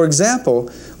 For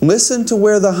example, listen to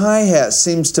where the hi-hat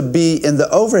seems to be in the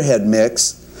overhead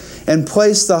mix and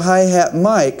place the hi-hat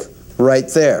mic right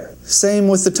there. Same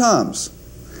with the toms.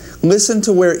 Listen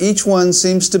to where each one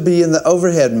seems to be in the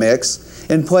overhead mix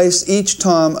and place each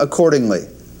tom accordingly.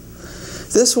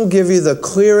 This will give you the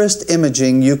clearest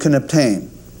imaging you can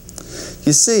obtain.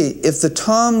 You see, if the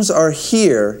toms are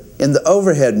here in the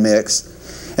overhead mix,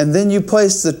 and then you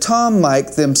place the tom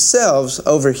mic themselves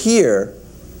over here,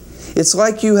 it's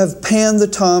like you have panned the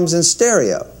toms in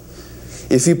stereo.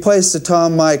 If you place the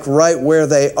tom mic right where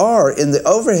they are in the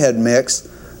overhead mix,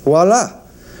 voila!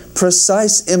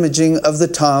 Precise imaging of the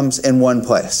toms in one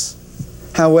place.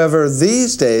 However,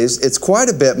 these days, it's quite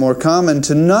a bit more common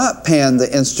to not pan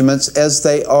the instruments as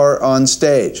they are on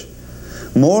stage.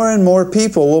 More and more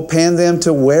people will pan them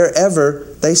to wherever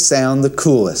they sound the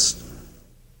coolest.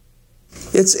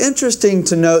 It's interesting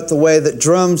to note the way that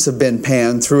drums have been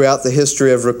panned throughout the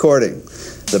history of recording.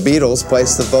 The Beatles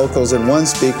placed the vocals in one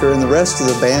speaker and the rest of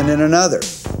the band in another.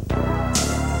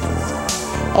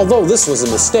 Although this was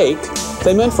a mistake,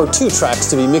 they meant for 2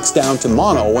 tracks to be mixed down to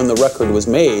mono when the record was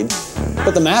made,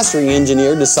 but the mastering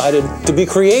engineer decided to be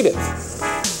creative.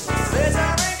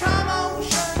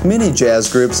 Many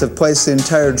jazz groups have placed the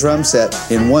entire drum set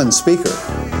in one speaker.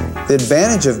 The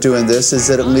advantage of doing this is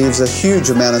that it leaves a huge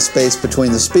amount of space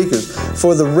between the speakers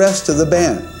for the rest of the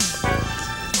band.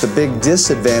 The big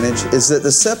disadvantage is that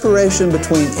the separation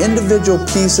between individual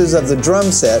pieces of the drum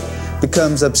set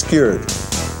becomes obscured.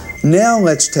 Now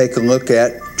let's take a look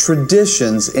at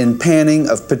traditions in panning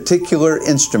of particular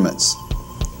instruments.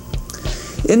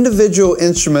 Individual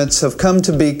instruments have come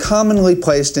to be commonly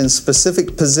placed in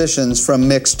specific positions from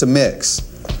mix to mix.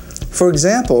 For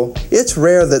example, it's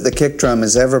rare that the kick drum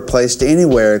is ever placed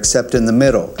anywhere except in the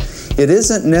middle. It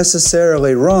isn't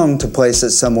necessarily wrong to place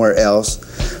it somewhere else,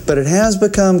 but it has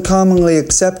become commonly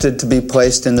accepted to be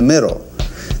placed in the middle.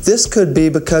 This could be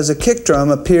because a kick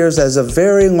drum appears as a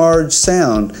very large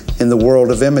sound in the world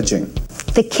of imaging.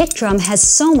 The kick drum has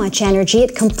so much energy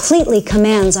it completely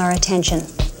commands our attention.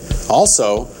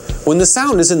 Also, when the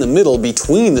sound is in the middle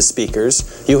between the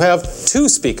speakers, you have two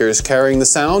speakers carrying the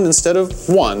sound instead of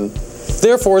one.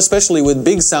 Therefore, especially with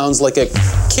big sounds like a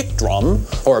kick drum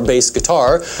or a bass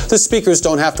guitar, the speakers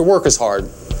don't have to work as hard,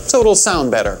 so it'll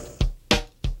sound better.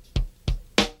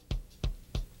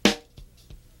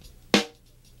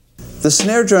 The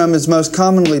snare drum is most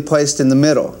commonly placed in the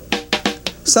middle.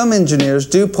 Some engineers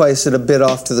do place it a bit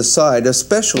off to the side,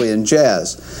 especially in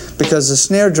jazz, because the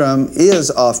snare drum is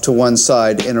off to one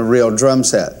side in a real drum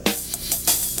set.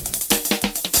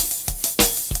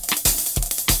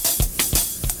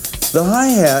 The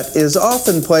hi-hat is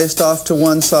often placed off to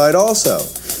one side also.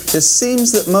 It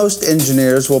seems that most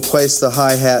engineers will place the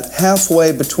hi-hat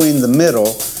halfway between the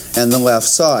middle and the left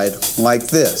side, like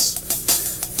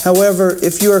this. However,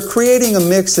 if you are creating a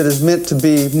mix that is meant to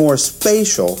be more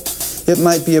spatial, it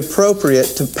might be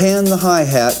appropriate to pan the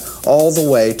hi-hat all the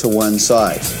way to one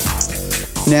side.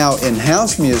 Now, in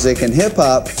house music and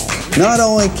hip-hop, not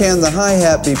only can the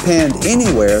hi-hat be panned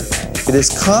anywhere, it is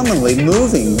commonly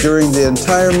moving during the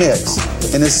entire mix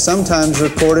and is sometimes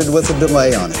recorded with a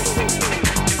delay on it.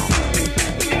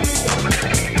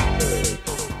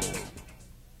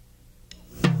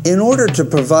 In order to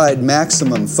provide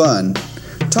maximum fun,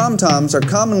 tom-toms are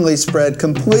commonly spread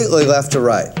completely left to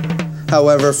right.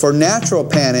 However, for natural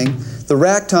panning, the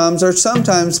rack toms are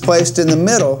sometimes placed in the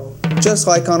middle, just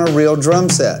like on a real drum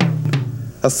set.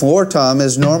 A floor tom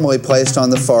is normally placed on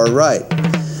the far right.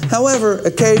 However,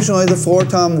 occasionally the floor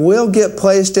tom will get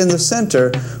placed in the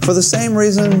center for the same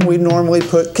reason we normally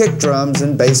put kick drums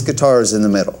and bass guitars in the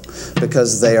middle,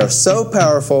 because they are so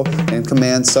powerful and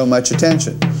command so much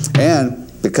attention,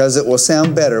 and because it will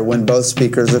sound better when both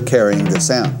speakers are carrying the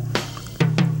sound.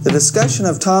 The discussion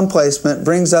of tom placement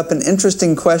brings up an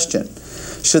interesting question.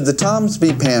 Should the toms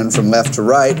be panned from left to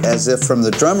right, as if from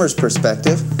the drummer's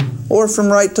perspective, or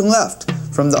from right to left,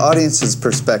 from the audience's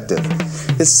perspective?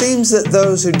 It seems that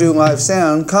those who do live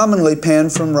sound commonly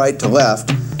pan from right to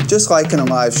left, just like in a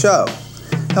live show.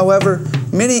 However,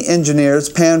 many engineers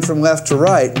pan from left to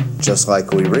right, just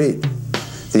like we read.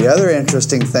 The other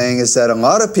interesting thing is that a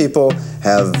lot of people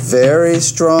have very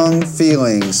strong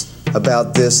feelings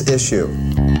about this issue.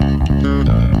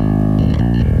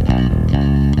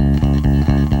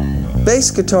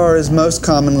 Bass guitar is most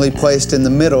commonly placed in the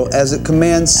middle as it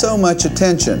commands so much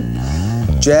attention.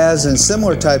 Jazz and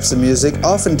similar types of music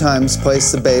oftentimes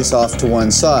place the bass off to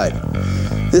one side.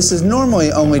 This is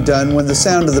normally only done when the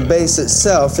sound of the bass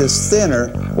itself is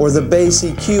thinner or the bass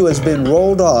EQ has been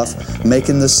rolled off,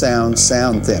 making the sound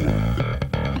thinner.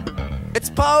 It's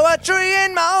poetry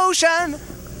in motion.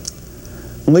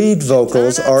 Lead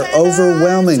vocals are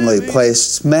overwhelmingly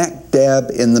placed smack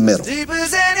dab in the middle.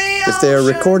 If they are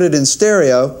recorded in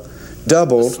stereo,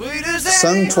 doubled,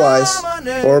 sung twice,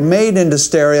 or made into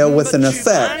stereo with an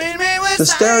effect, the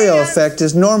stereo effect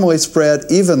is normally spread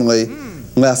evenly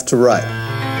left to right.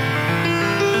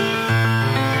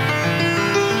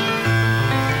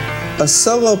 A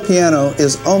solo piano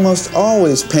is almost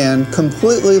always panned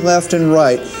completely left and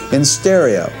right in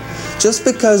stereo, just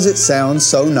because it sounds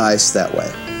so nice that way.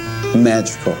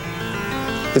 Magical.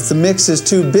 If the mix is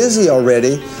too busy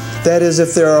already, that is,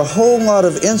 if there are a whole lot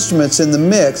of instruments in the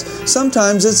mix,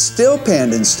 sometimes it's still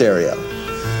panned in stereo.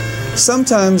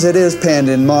 Sometimes it is panned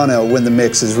in mono when the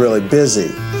mix is really busy.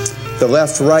 The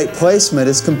left-right placement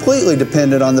is completely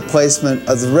dependent on the placement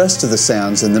of the rest of the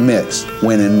sounds in the mix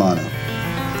when in mono.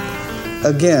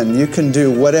 Again, you can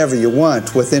do whatever you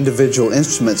want with individual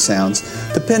instrument sounds,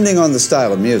 depending on the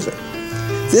style of music.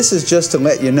 This is just to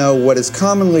let you know what is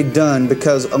commonly done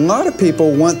because a lot of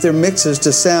people want their mixes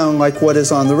to sound like what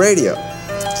is on the radio.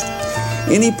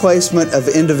 Any placement of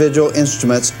individual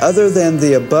instruments other than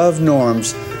the above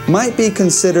norms might be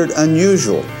considered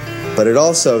unusual, but it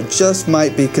also just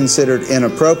might be considered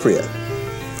inappropriate.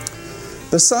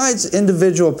 Besides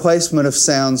individual placement of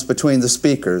sounds between the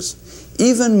speakers,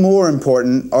 Even more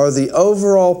important are the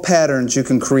overall patterns you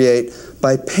can create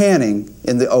by panning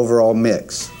in the overall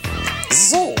mix.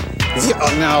 So,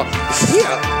 now,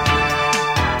 here.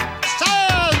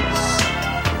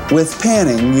 With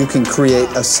panning, you can create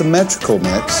a symmetrical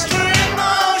mix,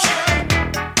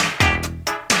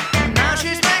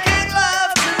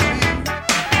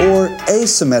 or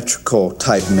asymmetrical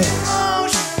type mix.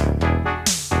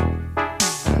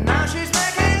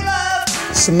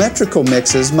 Symmetrical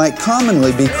mixes might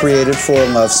commonly be created for a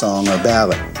love song or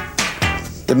ballad.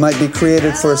 It might be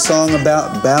created for a song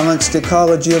about balanced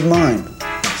ecology of mind,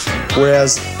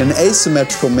 whereas an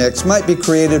asymmetrical mix might be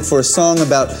created for a song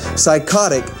about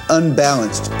psychotic,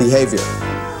 unbalanced behavior.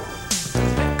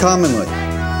 Commonly,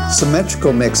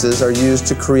 symmetrical mixes are used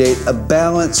to create a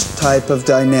balanced type of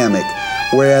dynamic,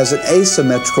 whereas an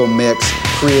asymmetrical mix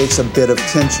creates a bit of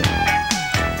tension.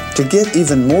 To get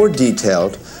even more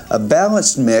detailed, a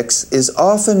balanced mix is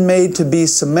often made to be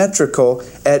symmetrical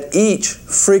at each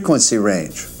frequency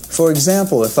range. For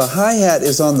example, if a hi-hat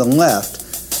is on the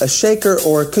left, a shaker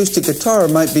or acoustic guitar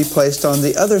might be placed on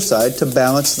the other side to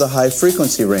balance the high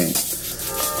frequency range.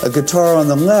 A guitar on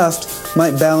the left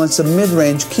might balance a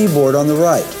mid-range keyboard on the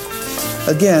right.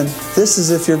 Again, this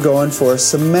is if you're going for a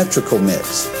symmetrical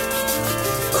mix.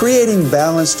 Creating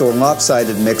balanced or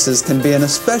lopsided mixes can be an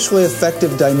especially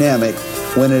effective dynamic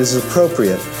when it is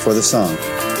appropriate for the song.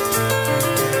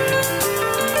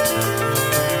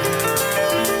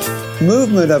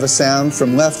 Movement of a sound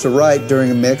from left to right during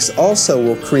a mix also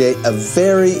will create a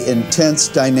very intense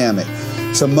dynamic,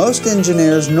 so most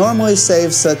engineers normally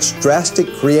save such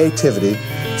drastic creativity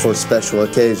for special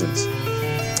occasions.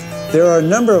 There are a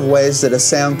number of ways that a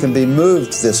sound can be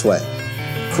moved this way,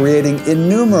 creating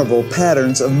innumerable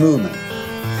patterns of movement.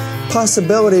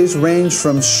 Possibilities range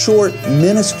from short,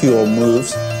 minuscule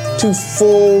moves to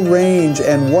full range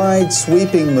and wide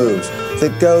sweeping moves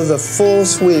that go the full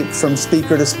sweep from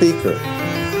speaker to speaker,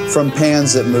 from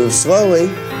pans that move slowly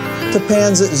to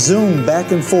pans that zoom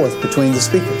back and forth between the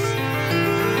speakers.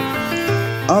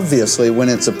 Obviously, when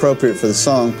it's appropriate for the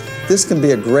song, this can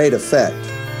be a great effect.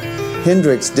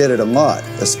 Hendrix did it a lot,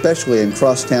 especially in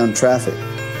crosstown traffic.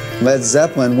 Led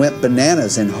Zeppelin went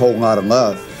bananas in Whole Lotta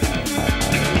Love.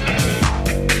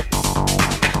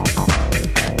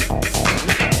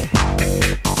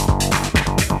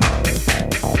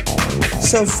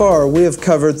 So far, we have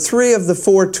covered 3 of the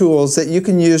 4 tools that you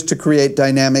can use to create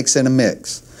dynamics in a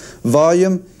mix: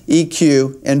 volume,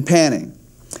 EQ, and panning.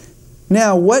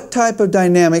 Now, what type of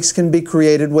dynamics can be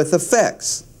created with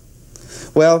effects?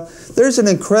 Well, there's an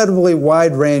incredibly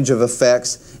wide range of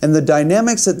effects, and the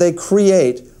dynamics that they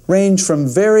create range from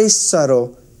very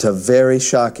subtle to very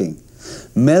shocking,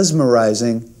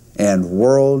 mesmerizing, and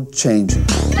world-changing.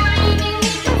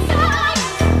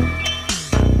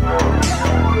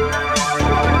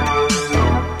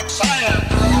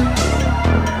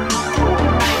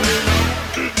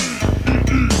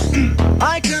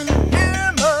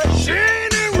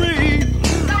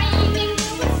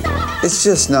 It's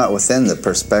just not within the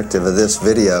perspective of this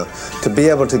video to be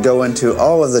able to go into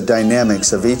all of the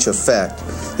dynamics of each effect,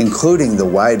 including the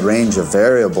wide range of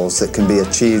variables that can be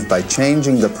achieved by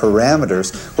changing the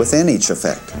parameters within each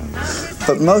effect.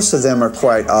 But most of them are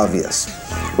quite obvious.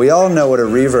 We all know what a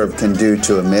reverb can do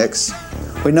to a mix.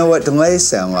 We know what delays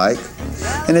sound like.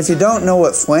 And if you don't know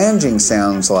what flanging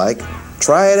sounds like,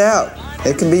 try it out.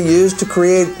 It can be used to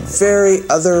create very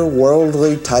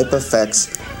otherworldly type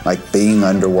effects like being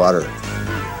underwater.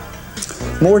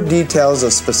 More details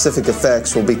of specific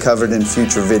effects will be covered in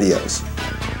future videos.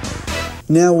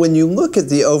 Now, when you look at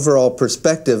the overall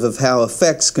perspective of how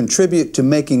effects contribute to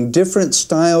making different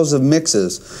styles of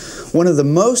mixes, one of the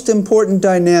most important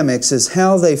dynamics is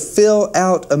how they fill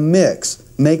out a mix,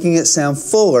 making it sound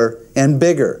fuller and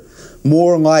bigger,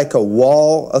 more like a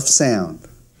wall of sound.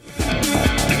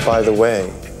 By the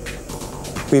way,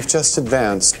 we've just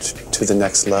advanced to the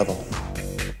next level.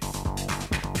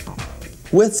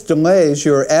 With delays,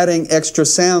 you're adding extra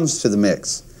sounds to the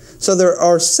mix, so there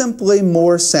are simply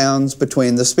more sounds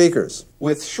between the speakers.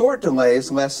 With short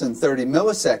delays, less than 30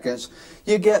 milliseconds,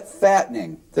 you get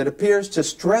fattening that appears to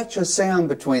stretch a sound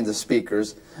between the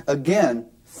speakers, again,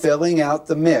 filling out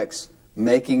the mix,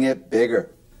 making it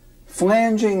bigger.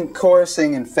 Flanging,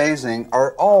 chorusing, and phasing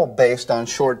are all based on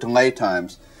short delay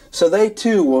times, so they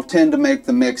too will tend to make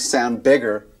the mix sound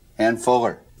bigger and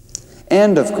fuller.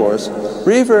 And of course,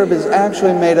 reverb is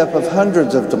actually made up of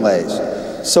hundreds of delays,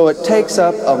 so it takes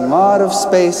up a lot of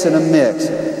space in a mix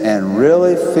and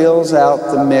really fills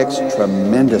out the mix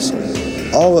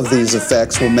tremendously. All of these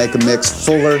effects will make a mix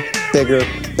fuller, bigger,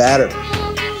 badder.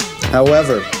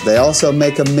 However, they also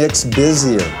make a mix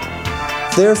busier.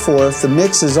 Therefore, if the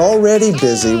mix is already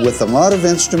busy with a lot of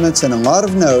instruments and a lot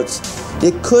of notes,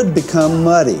 it could become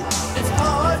muddy.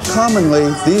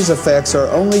 Commonly, these effects are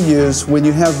only used when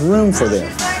you have room for them.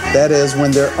 That is,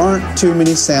 when there aren't too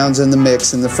many sounds in the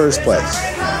mix in the first place.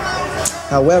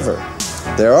 However,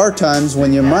 there are times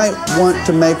when you might want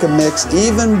to make a mix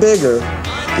even bigger,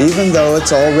 even though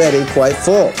it's already quite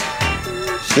full.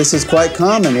 This is quite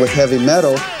common with heavy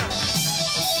metal.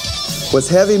 With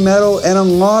heavy metal and a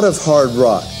lot of hard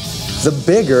rock, the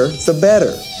bigger, the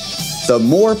better. The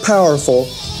more powerful,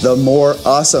 the more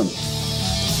awesome.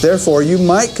 Therefore, you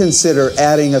might consider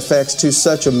adding effects to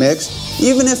such a mix,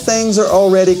 even if things are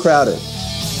already crowded.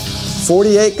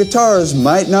 48 guitars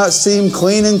might not seem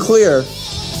clean and clear,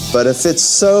 but if it's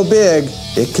so big,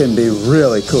 it can be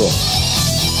really cool.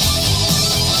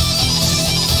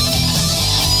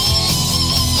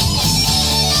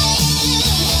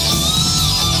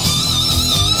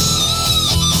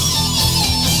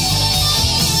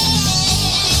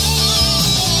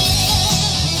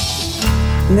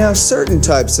 Now, certain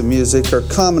types of music are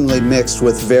commonly mixed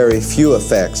with very few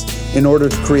effects in order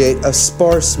to create a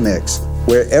sparse mix,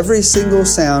 where every single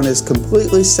sound is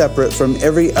completely separate from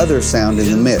every other sound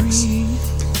in the mix,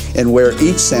 and where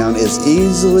each sound is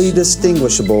easily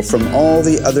distinguishable from all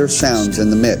the other sounds in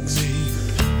the mix.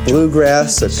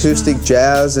 Bluegrass, acoustic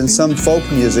jazz, and some folk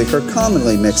music are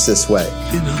commonly mixed this way.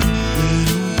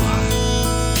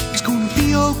 It's gonna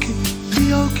be okay,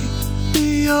 be okay,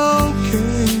 be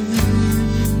okay.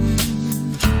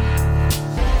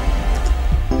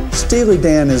 Steely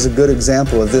Dan is a good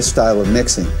example of this style of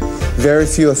mixing. Very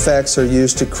few effects are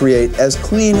used to create as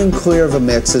clean and clear of a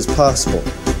mix as possible.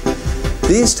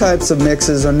 These types of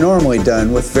mixes are normally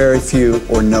done with very few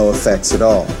or no effects at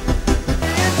all.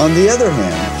 On the other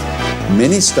hand,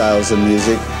 many styles of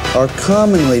music are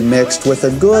commonly mixed with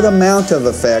a good amount of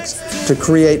effects to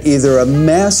create either a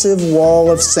massive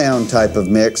wall of sound type of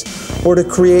mix or to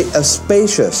create a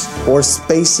spacious or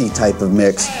spacey type of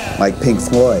mix like Pink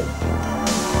Floyd.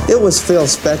 It was Phil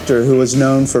Spector who was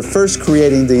known for first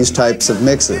creating these types of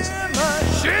mixes.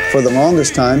 For the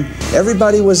longest time,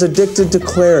 everybody was addicted to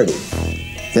clarity.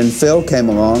 Then Phil came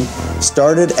along,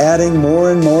 started adding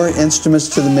more and more instruments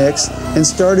to the mix, and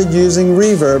started using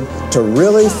reverb to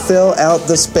really fill out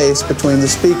the space between the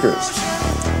speakers.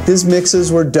 His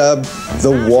mixes were dubbed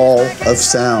the Wall of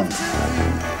Sound.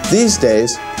 These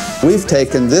days, we've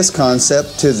taken this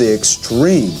concept to the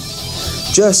extreme.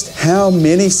 Just how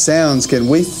many sounds can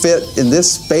we fit in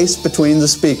this space between the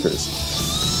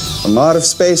speakers? A lot of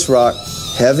space rock,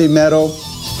 heavy metal,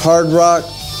 hard rock,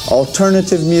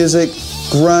 alternative music,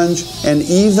 grunge, and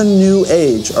even new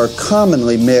age are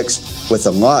commonly mixed with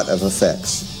a lot of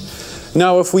effects.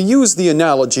 Now, if we use the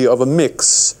analogy of a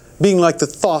mix being like the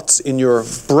thoughts in your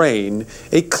brain,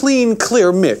 a clean,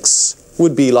 clear mix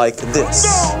would be like this.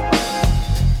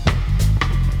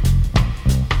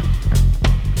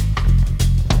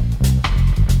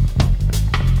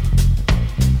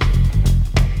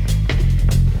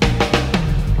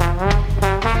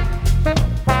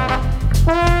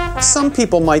 Some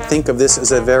people might think of this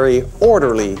as a very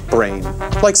orderly brain,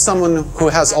 like someone who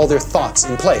has all their thoughts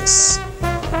in place.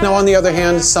 Now, on the other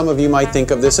hand, some of you might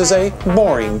think of this as a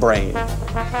boring brain.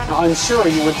 Now, I'm sure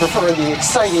you would prefer the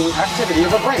exciting activity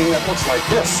of a brain that looks like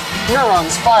this.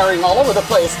 Neurons firing all over the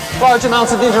place, large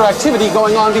amounts of interactivity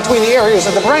going on between the areas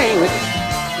of the brain.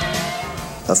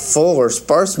 A full or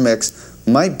sparse mix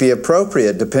might be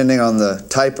appropriate depending on the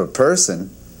type of person,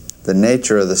 the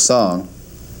nature of the song,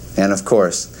 and of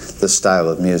course, the style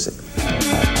of music.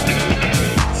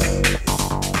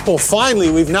 Well,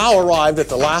 finally, we've now arrived at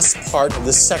the last part of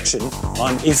this section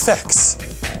on effects.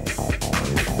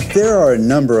 There are a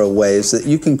number of ways that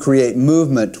you can create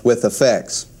movement with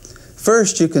effects.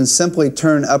 First, you can simply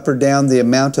turn up or down the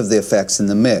amount of the effects in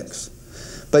the mix.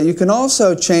 But you can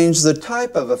also change the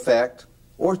type of effect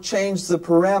or change the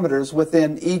parameters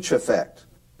within each effect.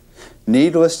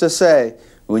 Needless to say,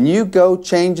 when you go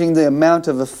changing the amount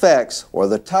of effects or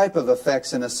the type of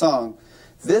effects in a song,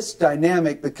 this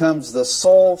dynamic becomes the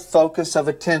sole focus of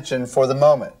attention for the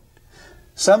moment.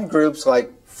 Some groups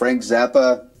like Frank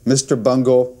Zappa, Mr.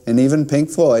 Bungle, and even Pink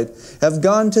Floyd have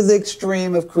gone to the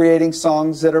extreme of creating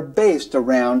songs that are based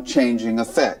around changing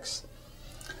effects.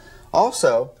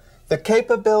 Also, the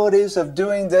capabilities of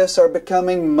doing this are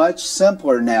becoming much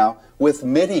simpler now with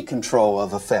MIDI control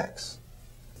of effects.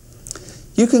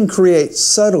 You can create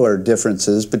subtler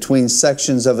differences between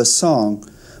sections of a song,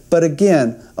 but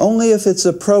again, only if it's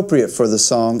appropriate for the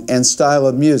song and style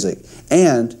of music,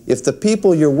 and if the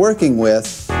people you're working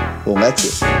with will let you.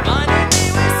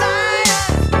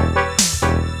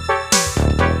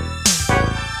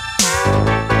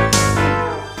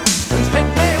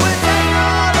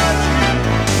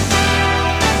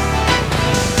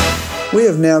 We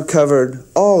have now covered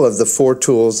all of the 4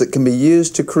 tools that can be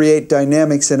used to create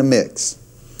dynamics in a mix.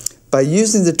 By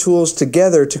using the tools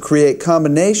together to create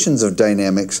combinations of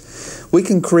dynamics, we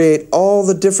can create all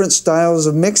the different styles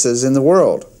of mixes in the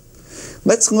world.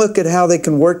 Let's look at how they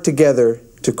can work together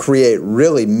to create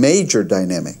really major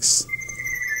dynamics.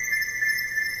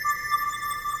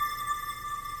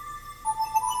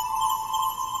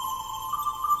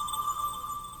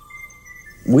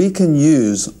 We can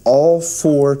use all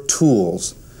 4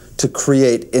 tools to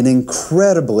create an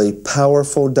incredibly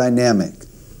powerful dynamic.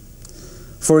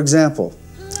 For example,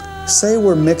 say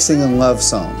we're mixing a love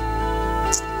song.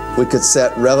 We could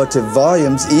set relative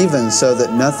volumes even so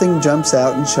that nothing jumps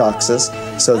out and shocks us,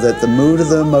 so that the mood of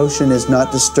the emotion is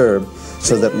not disturbed,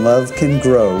 so that love can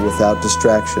grow without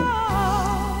distraction.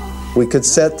 We could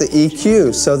set the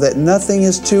EQ so that nothing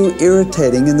is too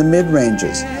irritating in the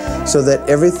mid-ranges, so that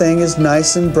everything is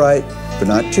nice and bright, but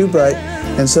not too bright,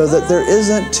 and so that there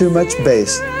isn't too much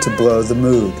bass to blow the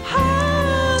mood.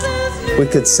 We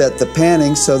could set the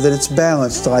panning so that it's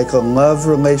balanced like a love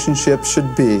relationship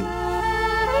should be.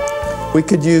 We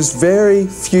could use very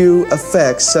few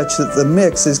effects such that the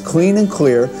mix is clean and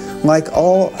clear, like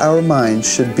all our minds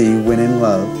should be when in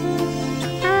love.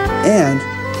 And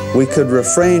we could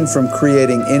refrain from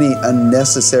creating any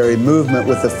unnecessary movement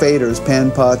with the faders, pan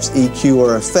pops, EQ,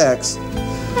 or effects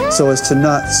so as to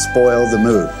not spoil the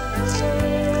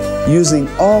mood. Using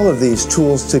all of these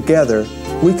tools together,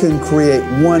 we can create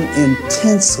one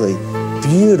intensely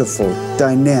beautiful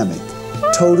dynamic,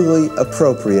 totally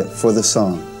appropriate for the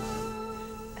song.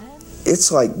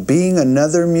 It's like being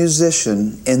another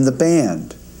musician in the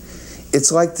band.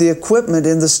 It's like the equipment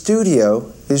in the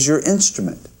studio is your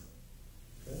instrument.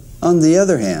 On the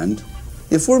other hand,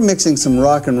 if we're mixing some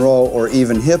rock and roll or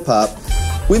even hip-hop,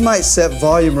 we might set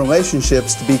volume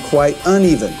relationships to be quite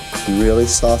uneven, really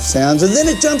soft sounds, and then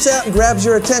it jumps out and grabs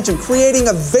your attention, creating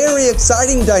a very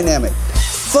exciting dynamic.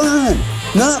 Fun,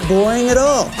 not boring at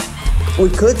all. We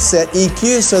could set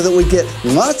EQ so that we get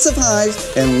lots of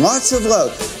highs and lots of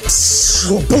lows.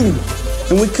 Boom!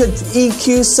 And we could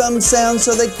EQ some sounds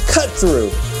so they cut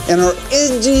through and are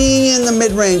edgy in the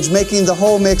mid-range, making the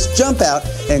whole mix jump out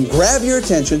and grab your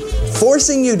attention,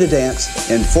 forcing you to dance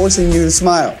and forcing you to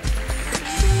smile.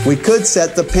 We could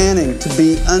set the panning to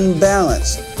be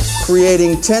unbalanced,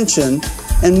 creating tension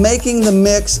and making the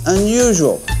mix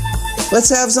unusual. Let's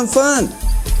have some fun.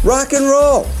 Rock and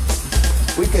roll.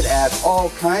 We could add all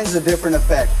kinds of different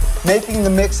effects, making the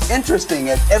mix interesting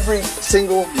at every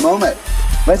single moment.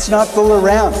 Let's not fool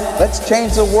around. Let's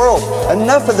change the world.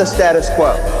 Enough of the status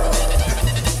quo.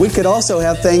 We could also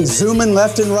have things zooming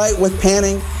left and right with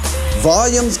panning,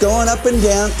 volumes going up and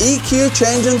down, EQ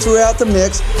changing throughout the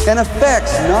mix, and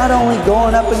effects not only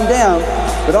going up and down,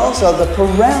 but also the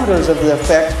parameters of the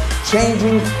effect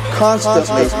changing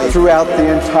constantly throughout the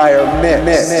entire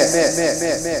mix.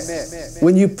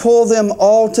 When you pull them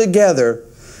all together,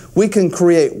 we can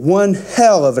create one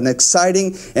hell of an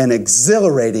exciting and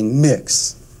exhilarating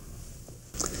mix.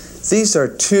 These are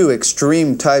 2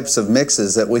 extreme types of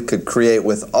mixes that we could create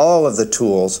with all of the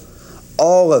tools,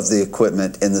 all of the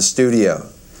equipment in the studio.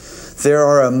 There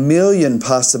are a million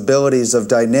possibilities of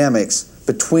dynamics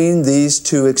between these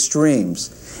 2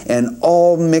 extremes, and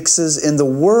all mixes in the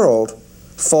world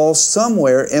fall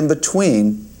somewhere in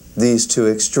between these 2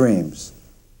 extremes.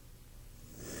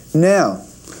 Now,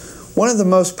 one of the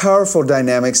most powerful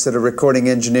dynamics that a recording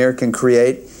engineer can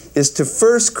create is to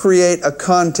first create a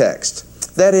context.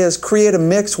 That is, create a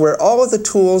mix where all of the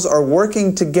tools are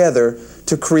working together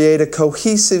to create a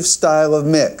cohesive style of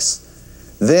mix.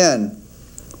 Then,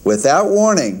 without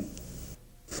warning,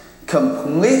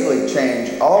 completely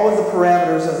change all of the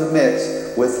parameters of the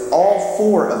mix with all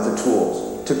 4 of the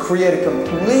tools to create a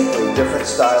completely different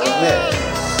style of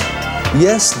mix.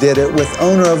 Yes did it with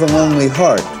Owner of a Lonely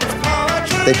Heart.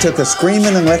 They took a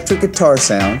screaming electric guitar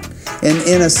sound, and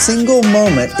in a single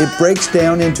moment it breaks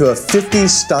down into a 50s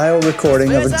style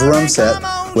recording of a drum set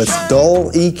with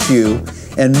dull EQ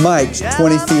and mics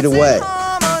 20 feet away.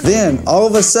 Then, all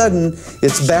of a sudden,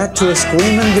 it's back to a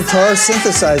screaming guitar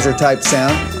synthesizer type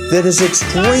sound that is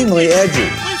extremely edgy.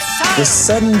 The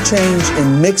sudden change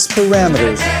in mix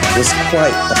parameters was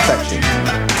quite affecting.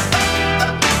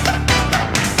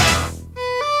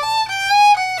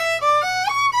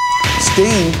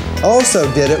 Sting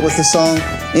also did it with the song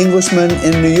Englishman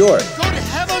in New York.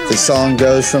 The song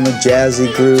goes from a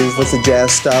jazzy groove with a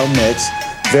jazz style mix,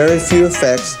 very few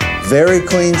effects, very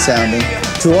clean sounding,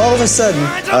 to all of a sudden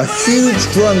a huge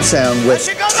drum sound with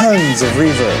tons of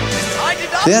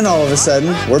reverb. Then all of a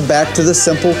sudden we're back to the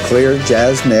simple, clear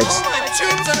jazz mix.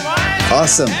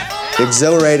 Awesome,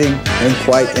 exhilarating, and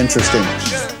quite interesting.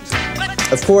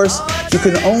 Of course, you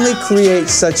can only create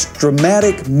such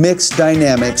dramatic mix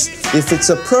dynamics if it's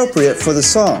appropriate for the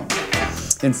song.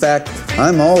 In fact,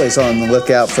 I'm always on the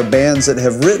lookout for bands that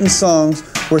have written songs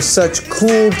where such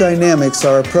cool dynamics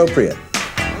are appropriate.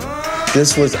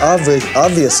 This was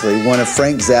obviously one of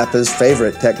Frank Zappa's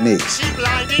favorite techniques.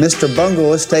 Mr.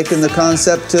 Bungle has taken the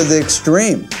concept to the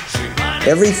extreme.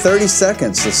 Every 30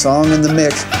 seconds, the song in the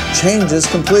mix changes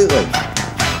completely.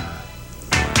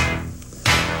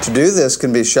 To do this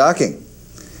can be shocking.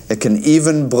 It can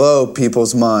even blow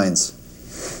people's minds.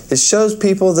 It shows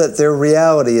people that their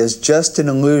reality is just an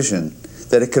illusion,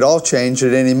 that it could all change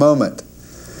at any moment.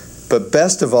 But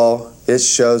best of all, it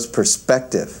shows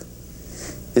perspective.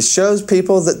 It shows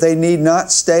people that they need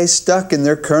not stay stuck in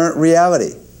their current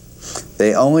reality.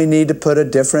 They only need to put a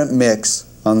different mix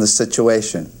on the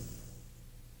situation.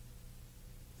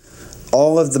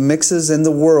 All of the mixes in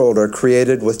the world are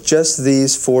created with just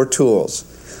these 4 tools: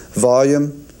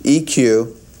 volume,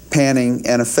 EQ, panning,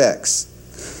 and effects.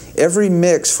 Every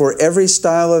mix for every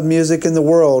style of music in the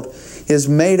world is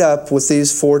made up with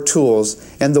these 4 tools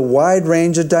and the wide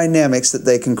range of dynamics that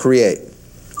they can create.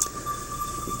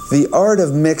 The art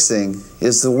of mixing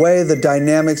is the way the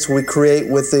dynamics we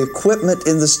create with the equipment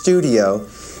in the studio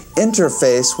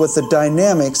interface with the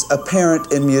dynamics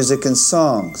apparent in music and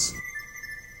songs.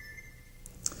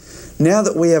 Now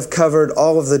that we have covered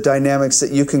all of the dynamics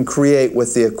that you can create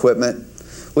with the equipment,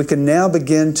 we can now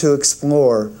begin to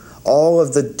explore all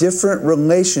of the different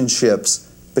relationships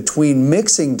between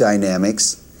mixing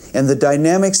dynamics and the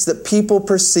dynamics that people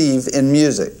perceive in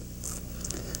music.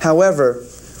 However,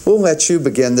 we'll let you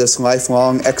begin this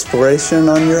lifelong exploration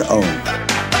on your own.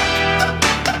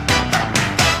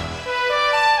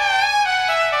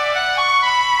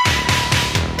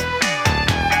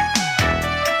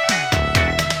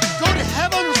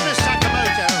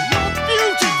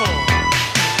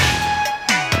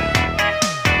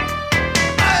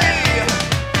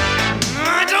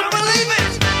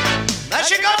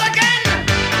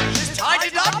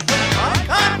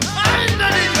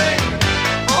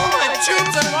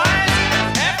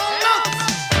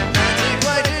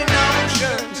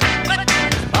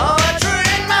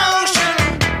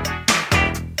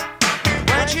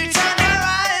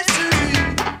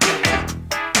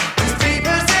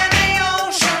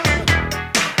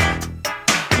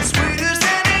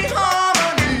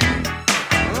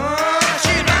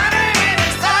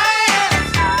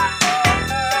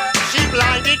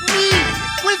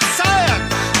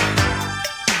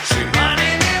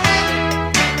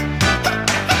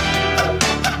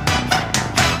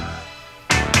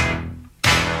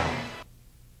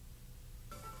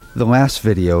 The last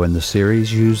video in the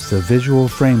series used the visual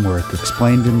framework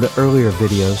explained in the earlier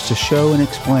videos to show and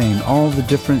explain all the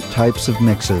different types of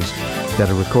mixes that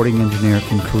a recording engineer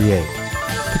can create.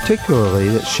 Particularly,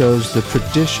 it shows the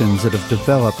traditions that have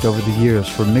developed over the years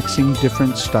for mixing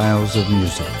different styles of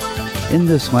music. In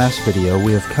this last video,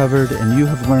 we have covered and you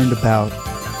have learned about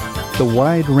the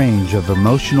wide range of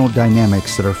emotional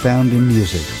dynamics that are found in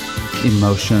music: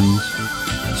 emotions,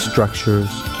 structures,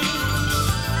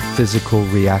 physical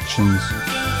reactions,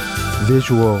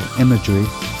 visual imagery,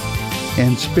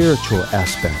 and spiritual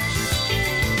aspects.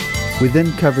 We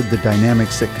then covered the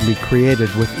dynamics that can be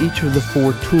created with each of the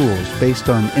 4 tools based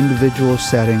on individual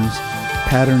settings,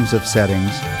 patterns of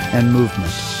settings, and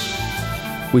movement.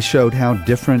 We showed how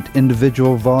different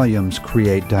individual volumes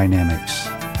create dynamics.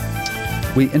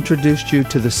 We introduced you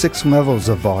to the 6 levels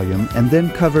of volume and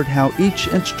then covered how each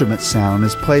instrument sound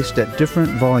is placed at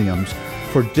different volumes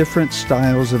for different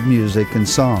styles of music and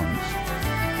songs.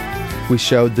 We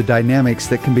showed the dynamics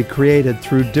that can be created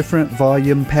through different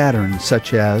volume patterns,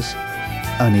 such as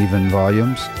uneven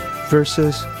volumes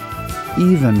versus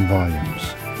even volumes.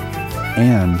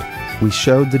 And we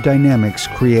showed the dynamics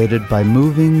created by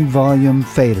moving volume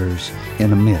faders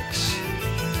in a mix.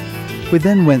 We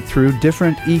then went through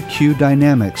different EQ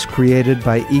dynamics created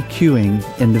by EQing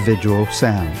individual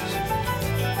sounds.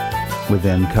 We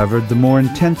then covered the more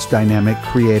intense dynamic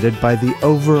created by the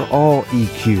overall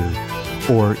EQ,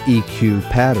 or EQ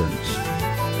patterns.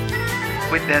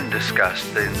 We then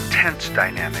discussed the intense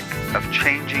dynamic of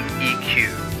changing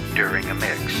EQ during a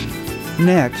mix.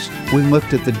 Next, we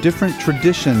looked at the different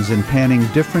traditions in panning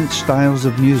different styles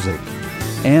of music,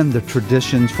 and the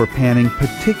traditions for panning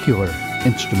particular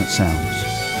instrument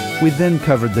sounds. We then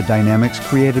covered the dynamics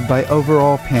created by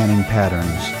overall panning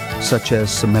patterns, such as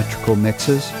symmetrical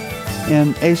mixes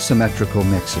and asymmetrical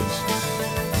mixes.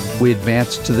 We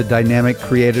advanced to the dynamic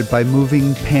created by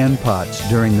moving pan pots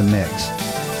during the mix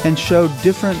and showed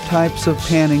different types of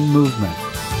panning movement.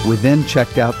 We then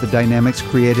checked out the dynamics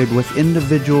created with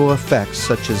individual effects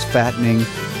such as fattening,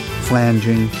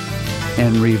 flanging,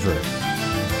 and reverb.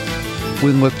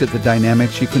 We looked at the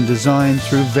dynamics you can design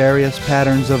through various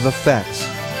patterns of effects,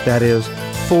 that is,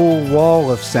 full wall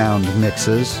of sound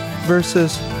mixes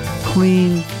versus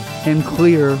clean and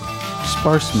clear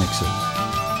sparse mixes.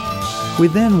 We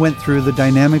then went through the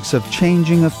dynamics of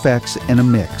changing effects in a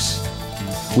mix.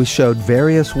 We showed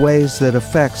various ways that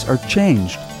effects are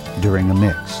changed during a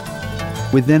mix.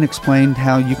 We then explained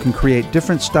how you can create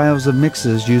different styles of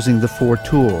mixes using the 4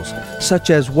 tools, such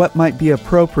as what might be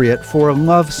appropriate for a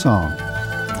love song,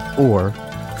 or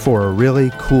for a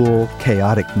really cool,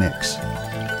 chaotic mix.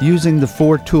 Using the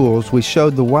 4 tools, we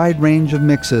showed the wide range of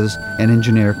mixes an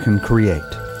engineer can create.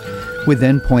 We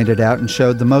then pointed out and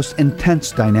showed the most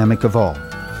intense dynamic of all,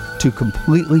 to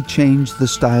completely change the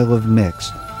style of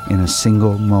mix in a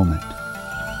single moment.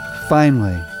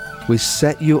 Finally, we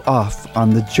set you off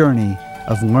on the journey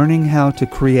of learning how to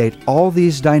create all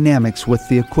these dynamics with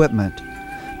the equipment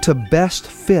to best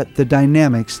fit the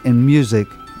dynamics in music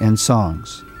and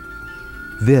songs.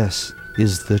 This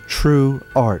is the true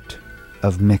art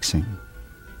of mixing.